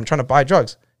 Okay, yeah, I'm trying to buy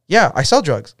drugs. Yeah, I sell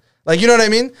drugs. Like, you know what I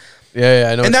mean? Yeah,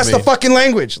 I know. And that's the fucking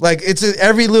language. Like, it's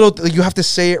every little, you have to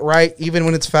say it right, even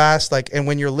when it's fast. Like, and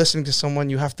when you're listening to someone,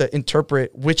 you have to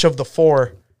interpret which of the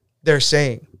four they're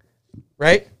saying.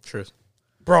 Right? True.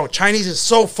 Bro, Chinese is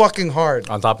so fucking hard.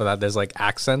 On top of that, there's like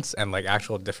accents and like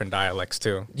actual different dialects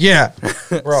too. Yeah.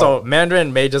 Bro. So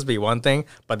Mandarin may just be one thing,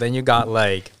 but then you got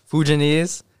like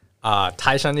Fujianese,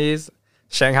 Taishanese,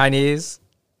 Shanghainese,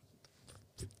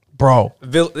 bro.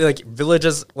 like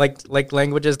villages, like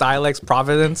languages, dialects,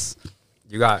 province.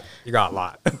 You got a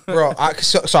lot. Bro,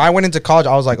 so I went into college.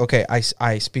 I was like, okay,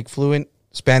 I speak fluent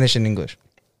Spanish and English.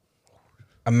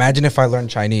 Imagine if I learned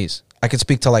Chinese. I could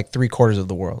speak to like 3/4 of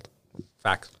the world.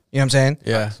 Facts. You know what I'm saying?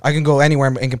 Yeah. I can go anywhere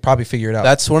and can probably figure it out.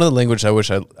 That's one of the languages I wish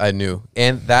I knew.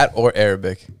 And that or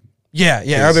Arabic. yeah,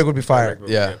 Arabic would be fire. Arabic would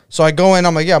be Yeah. good. So I go in,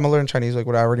 I'm like, yeah, I'm gonna learn Chinese, like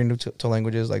what I already knew to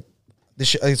languages. Like this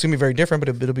shit, it's gonna be very different, but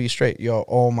it'll be straight. Yo,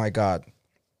 oh my god.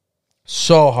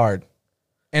 So hard.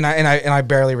 And I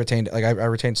barely retained it. Like I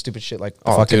retained stupid shit like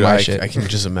Oh, fucking dude, my I shit. can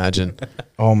just imagine.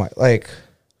 Oh my, like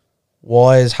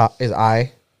was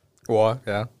I What?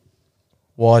 Yeah.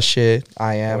 was shit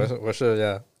I am, What should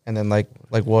yeah? and then like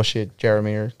was shit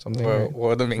Jeremy or something. Right?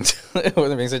 What the means? What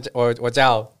the means? Or what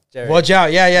Zhao? Watch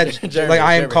out, yeah, Jeremy, like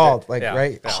I am Jeremy, called, yeah, like yeah,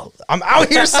 right. yeah. Oh, I'm out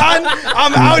here, son.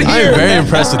 I'm out I here. am very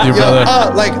impressed with you, brother.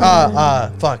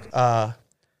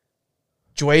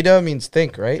 Jueda means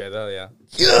think, right? Yeah.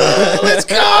 Yeah, let's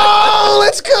go.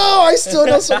 I still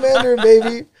know some Mandarin,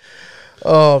 baby.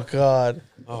 Oh god.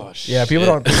 Oh shit. Yeah, people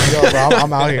don't. Yo, bro,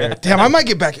 I'm out here. Damn, I might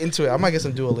get back into it. I might get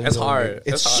some Duolingo. It's hard.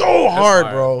 It's so hard,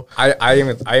 bro.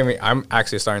 I'm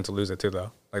actually starting to lose it too,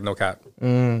 though. Like no cap,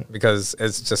 because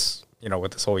it's just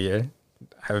with this whole year,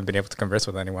 I haven't been able to converse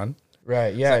with anyone.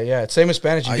 Right? Yeah. Same with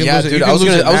Spanish. You can Yeah, lose it. dude. You I can was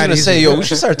lose it gonna mad say, easy. yo, we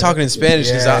should start talking in Spanish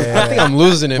because Yeah. I think I'm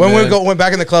losing it. When man. went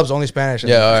back in the clubs, only Spanish.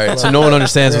 Yeah, all right. So no one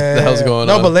understands what the hell's going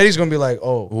on. No, but ladies gonna be like,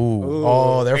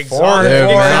 oh, they're foreign.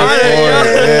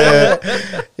 Exotic.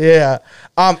 They're Yeah.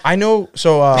 I know.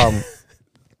 So,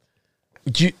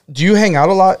 do you hang out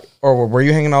a lot, or were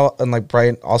you hanging out in like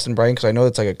Austin, Brighton? Because I know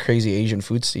it's like a crazy Asian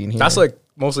food scene here. That's like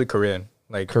mostly Korean,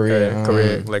 like Korean.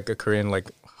 Korean, like a Korean like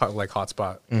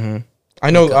hotspot. I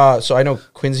know. So I know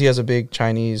Quincy has a big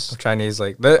Chinese. Chinese,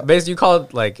 like basically you call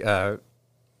it like the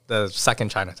second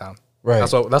Chinatown. Right.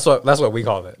 That's what we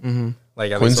call it.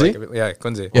 Like at least, Quincy? like, yeah,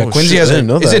 Quincy. Yeah, Oh, Quincy shit, has. I didn't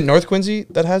know Is that. it North Quincy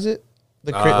that has it?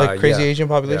 The like crazy yeah. Asian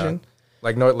population. Yeah.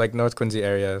 Like North Quincy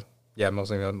area. Yeah,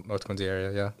 mostly North Quincy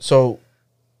area. Yeah. So,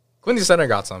 Quincy Center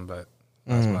got some, but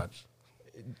not as much.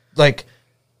 like,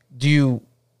 do you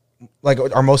like?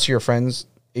 Are most of your friends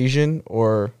Asian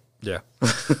or? Yeah.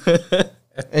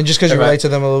 And just because you Right. relate to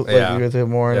them a little, Yeah. like, with it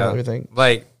more and Yeah. everything.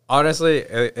 Like honestly,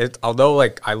 it although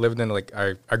like I lived in like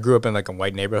I grew up in like a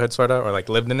white neighborhood sort of, or like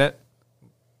lived in it.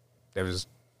 I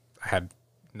had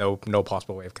no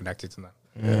possible way of connecting to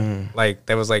them. Like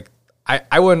there was like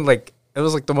I wouldn't like it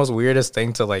was like the most weirdest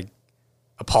thing to like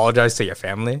apologize to your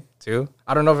family too.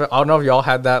 I don't know if y'all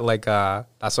had that like that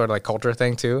sort of like culture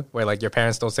thing too, where like your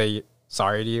parents don't say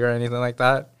sorry to you or anything like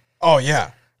that. Oh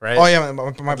yeah. Right. Oh yeah.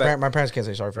 My parents can't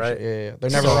say sorry for Right. shit. Yeah. They're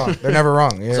never wrong. They're never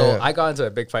wrong. Yeah. So I got into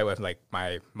a big fight with like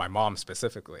my mom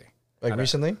specifically. like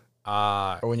recently.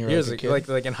 Or when you were, years like, a ago, kid?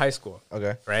 like in high school.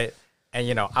 Okay. Right.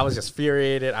 And I was just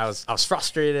infuriated. I was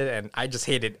frustrated, and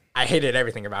I hated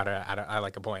everything about her at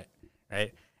like a point,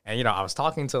 right? And I was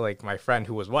talking to like my friend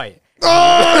who was white,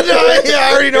 Oh no, yeah,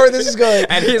 I already know where this is going.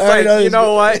 and he's I already like, know you this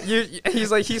know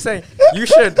what? He's saying you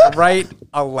should write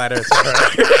a letter to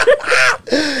her.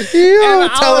 Yeah,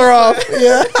 And I tell was her off.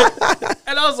 Yeah.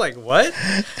 And I was like, what?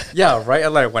 Yeah, write a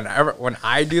letter. When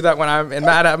I do that, when I'm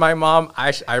mad at my mom,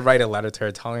 I write a letter to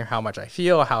her telling her how much I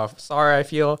feel, how sorry I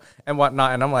feel, and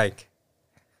whatnot. And I'm like,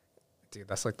 dude,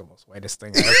 that's like the most whitest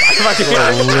thing ever.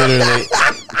 Literally,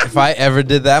 if I ever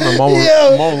did that, my mom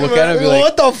would look at it and be like,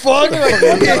 "What the fuck?"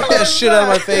 "Get that shit out of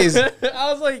my face."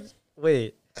 I was like,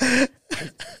 wait.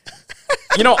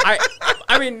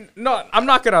 I mean, no, I'm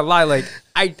not gonna lie. Like,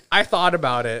 I thought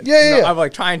about it. Yeah. I'm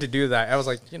like trying to do that. I was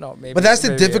like, maybe. But that's the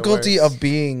maybe it difficulty works. of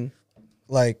being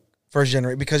like first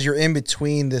generation because you're in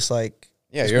between this like.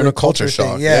 Yeah, this you're in a weird culture thing.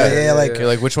 shock. Yeah, like You're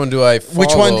like, which one do I follow?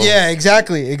 which one? Yeah,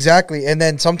 exactly. And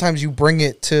then sometimes you bring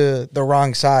it to the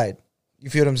wrong side. You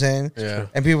feel what I'm saying? Yeah.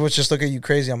 And people just look at you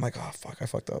crazy. I'm like, oh fuck, I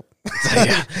fucked up.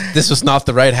 Yeah, this was not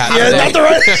the right hat. Yeah, not the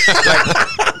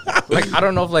right. Like I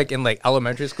don't know if like in like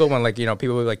elementary school when like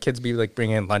people would, like kids be like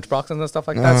bringing in lunchboxes and stuff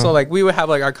like that. So like we would have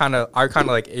like our kind of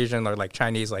like Asian or like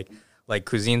Chinese like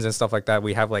cuisines and stuff like that.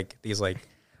 We have like these like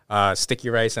sticky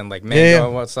rice and like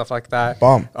mango and stuff like that.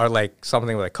 Bomb. Or like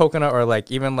something with like coconut or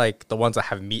like even like the ones that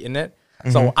have meat in it.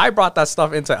 So I brought that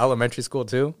stuff into elementary school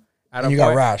too. At And a you got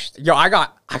point. rashed. Yo, I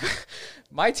got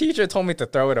my teacher told me to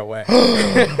throw it away.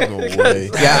 No way.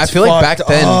 Yeah, I feel like back fucked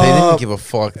then they up. didn't give a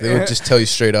fuck. They would just tell you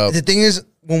straight up. The thing is,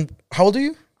 how old are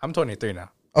you? I'm 23 now.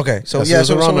 Okay, so Yeah,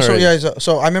 so it was around our age.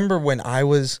 so I remember when I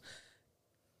was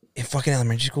in fucking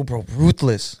elementary school, bro.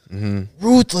 Ruthless,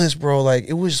 ruthless, bro. Like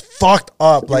it was fucked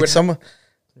up. Like would- some.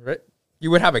 Right?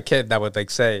 You would have a kid that would like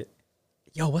say,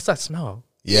 "Yo, what's that smell?"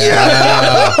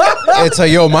 Yeah. It's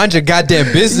like, yo, mind your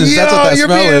goddamn business. That's what that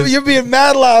smell is. You're being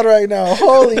mad loud right now.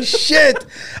 Holy shit!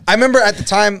 I remember at the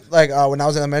time, like when I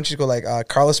was in elementary school, like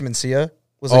Carlos Mencia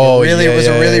was like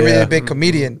a really big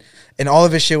comedian, and all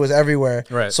of his shit was everywhere.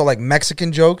 Right. So like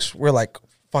Mexican jokes were like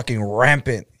fucking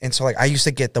rampant, and so like I used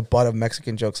to get the butt of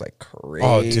Mexican jokes like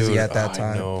crazy at that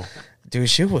time. know. Dude,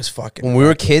 shit was fucking. When we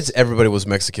were kids, everybody was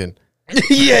Mexican.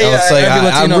 yeah, I was like, every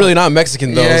I'm Latino. really not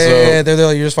Mexican though. Yeah, So yeah, they're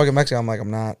like, you're just fucking Mexican. I'm like,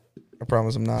 I'm not. I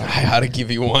promise, I'm not. I had to give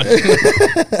you one. This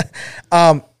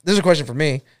is a question for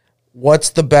me. What's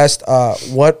the best?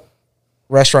 What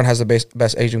restaurant has the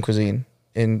best Asian cuisine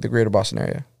in the greater Boston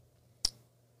area?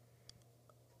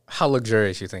 How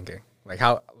luxurious you thinking? Like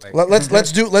how? Like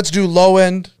Let's do low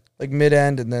end, like mid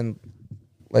end, and then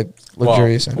like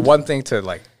luxurious. Well, end. one thing to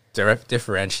like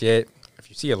differentiate. If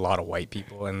you see a lot of white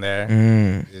people in there,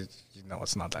 you know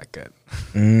it's not that good.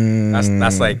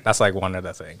 That's like one of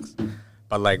the things.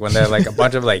 But like when they're like a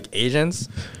bunch of like Asians,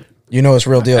 You know it's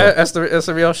real deal. it's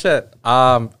the real shit.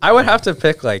 I would have to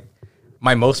pick like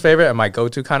my most favorite and my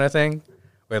go-to kind of thing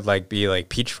would like be like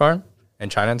Peach Farm in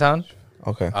Chinatown.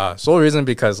 Okay. Sole reason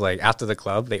because like after the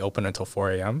club they open until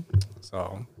 4 a.m.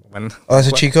 So when Oh, that's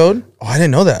a cheat code? Oh, I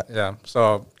didn't know that. yeah.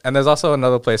 So and there's also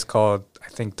another place called I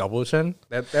think Double Chin.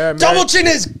 They're Double Chin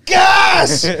is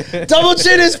gas! Double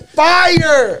Chin is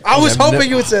fire! I was hoping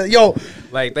you would say, yo,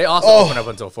 like they also open up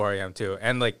until 4 a.m. too,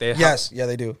 and like they have, yes, yeah,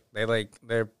 they do.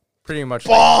 they're pretty much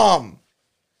like,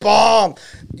 Bomb.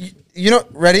 You know,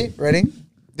 ready?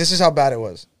 This is how bad it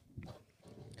was.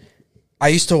 I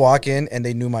used to walk in and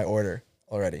they knew my order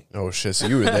already. Oh shit! So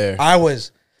you were there? I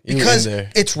was You were because in there.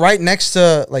 it's right next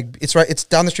to like it's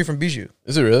down the street from Bijou.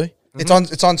 Is it really? It's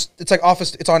like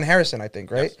office. It's on Harrison, I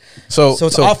think, right? So So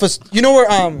it's office. You know where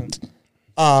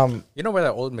you know where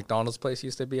that old McDonald's place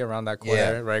used to be around that corner, Yeah.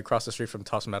 right across the street from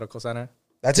Tufts Medical Center.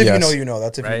 that's if you Yes. know you know.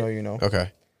 That's if Right. you know you know.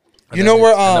 Okay. You know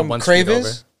where And then one Crave street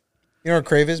is? You know where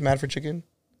Crave is? Mad for Chicken.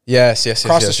 Yes.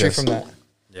 Across the street from that.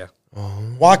 Yeah,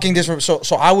 Walking distance. So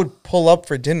I would pull up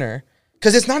for dinner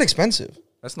because it's not expensive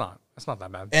that's not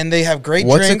that bad. and they have great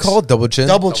What's drinks. it called? Double Chin.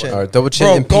 Double Chin. All right, Double Chin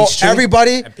Bro, and go, Peachtree?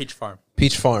 everybody, And Peach Farm.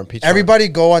 Peach Farm. everybody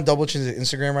go on Double Chin's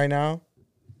Instagram right now.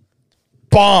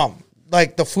 Bomb.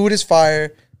 Like the food is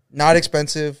fire, not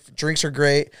expensive, drinks are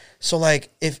great. So like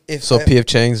if So PF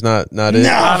Chang's not it. Nah,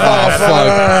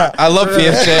 Fuck. I love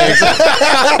PF Chang's.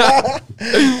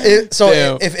 so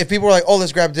Damn. if people were like, oh,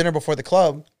 let's grab dinner before the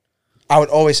club, I would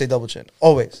always say Double Chin,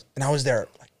 always, and I was there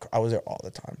all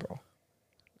the time, bro.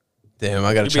 Damn,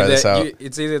 I gotta You'd be try this there- out.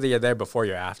 it's either you're there before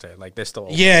you're after. Like they're still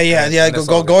open. Yeah. And it's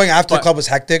all Going good. after the But- club was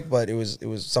hectic, but it was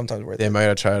sometimes worth it. Damn, I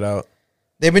gotta try it out.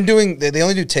 They've been doing. They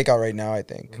only do takeout right now, I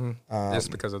think. just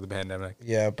because of the pandemic.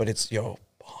 Yeah, but it's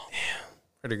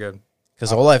Pretty good.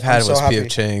 Because all I've had I'm was so happy.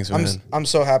 PF Chang's, man. I'm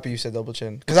so happy you said Double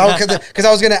Chin because I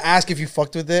was gonna ask if you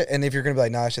fucked with it, and if you're gonna be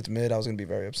like, nah, shit's mid, I was gonna be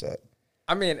very upset.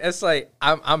 I mean, it's like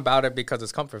I'm about it because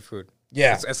it's comfort food.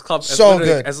 Yeah. it's club. It's So literally,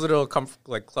 good. It's literal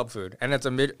like club food, and it's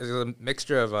a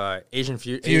mixture of Asian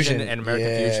Fusion. Asian and American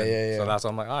Yeah, fusion. yeah. So that's why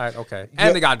I'm like, all right, okay.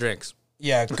 And they got drinks,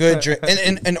 Yeah, good drink,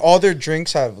 and all their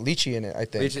drinks have lychee in it. I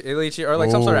think. lychee, or like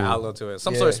some sort of Ooh. aloe to it,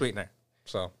 some Yeah. sort of sweetener.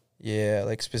 So Yeah,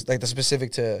 like the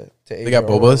specific to They got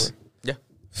bobas. yeah,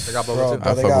 they got Bro, bubble bro,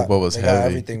 too. they fuck got, with bobas they got heavy.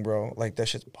 everything, bro. Like that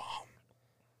shit's bomb.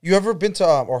 You ever been to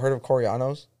or heard of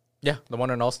Coriano's? Yeah, the one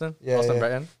in Austin, Yeah, Austin, yeah.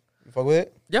 Breton. You fuck with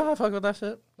it? Yeah, I fuck with that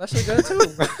shit. That shit good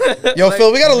too. Yo,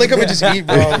 Phil, we gotta link up and just eat,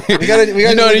 bro. We gotta.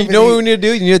 You know what we need to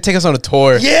do? You need to take us on a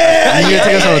tour. Yeah, You need to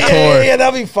take us on a tour. Yeah,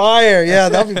 that'd be fire. Yeah,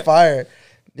 that'd be fire.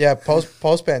 Yeah,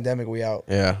 post pandemic, we out.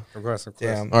 Yeah. Of course.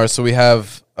 Damn. All right, so we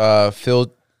have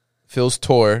Phil's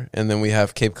tour, and then we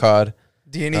have Cape Cod.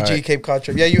 DNEG All right. Cape Cod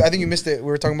trip. Yeah, I think you missed it. We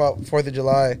were talking about 4th of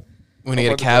July. We're gonna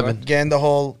get a cabin. Again, the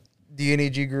whole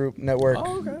DNEG group network.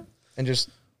 Oh, okay. And just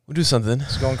We'll do something.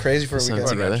 going crazy for a Sounds weekend.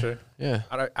 together. Adventure. Yeah.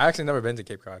 I actually never been to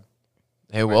Cape Cod.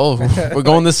 Hey, well, we're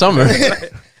going this summer.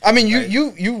 I mean,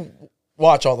 you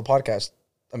watch all the podcasts.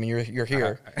 I mean, you're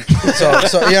here, so you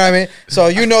know what I mean. So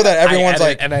you know that everyone's I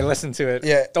like, edit and I listen to it.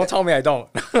 Yeah. Don't tell me I don't.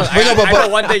 but I know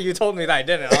one day you told me that I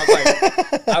didn't.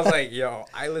 I was like, yo,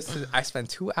 I spent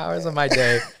 2 hours of my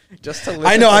day just to listen.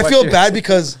 I know. to I what feel you- bad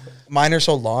because mine are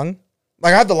so long.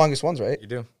 Like I have the longest ones, right? You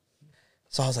do.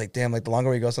 So I was like, damn. Like the longer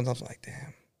we go, sometimes I'm like,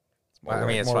 damn. I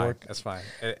mean, it's more fine. work. It's fine.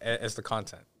 It's the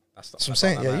content. That's what I'm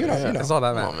saying. Yeah, you know. That's all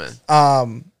that Come on, matters.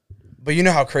 man. But you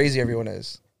know how crazy everyone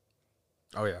is.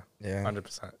 Oh yeah. Yeah.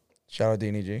 100%. Shout out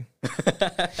DNEG.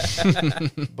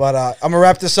 But I'm gonna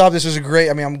wrap this up. This was a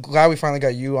great. I mean, I'm glad we finally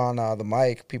got you on the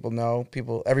mic. People know.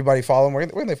 Everybody follow him. Where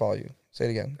can they follow you? Say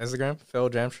it again. Instagram, Phil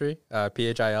Jamsri,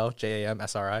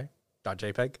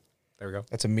 PHILJAMSRI.jpg. There we go.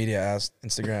 That's a media ass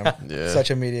Instagram. Yeah.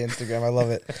 Such a media Instagram. I love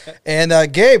it. And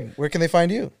Gabe, where can they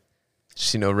find you?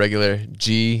 Just, regular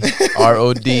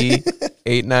GROD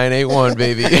 8981,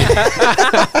 baby.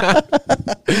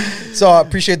 So I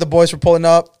appreciate the boys for pulling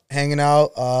up, hanging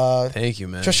out. Thank you,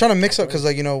 man. Just trying to mix up because,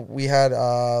 we had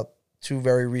two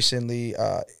very recently,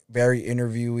 very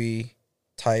interviewee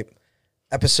type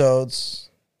episodes.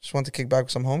 Just wanted to kick back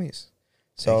with some homies.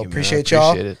 So Thank you, man. I appreciate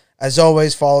y'all. appreciate it. As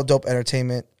always, follow Dope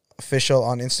Entertainment Official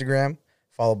on Instagram.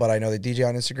 Follow But I Know the DJ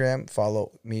on Instagram.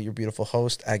 Follow me, your beautiful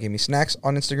host, at Give Me Snacks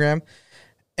on Instagram.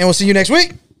 And we'll see you next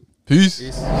week. Peace.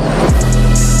 Peace.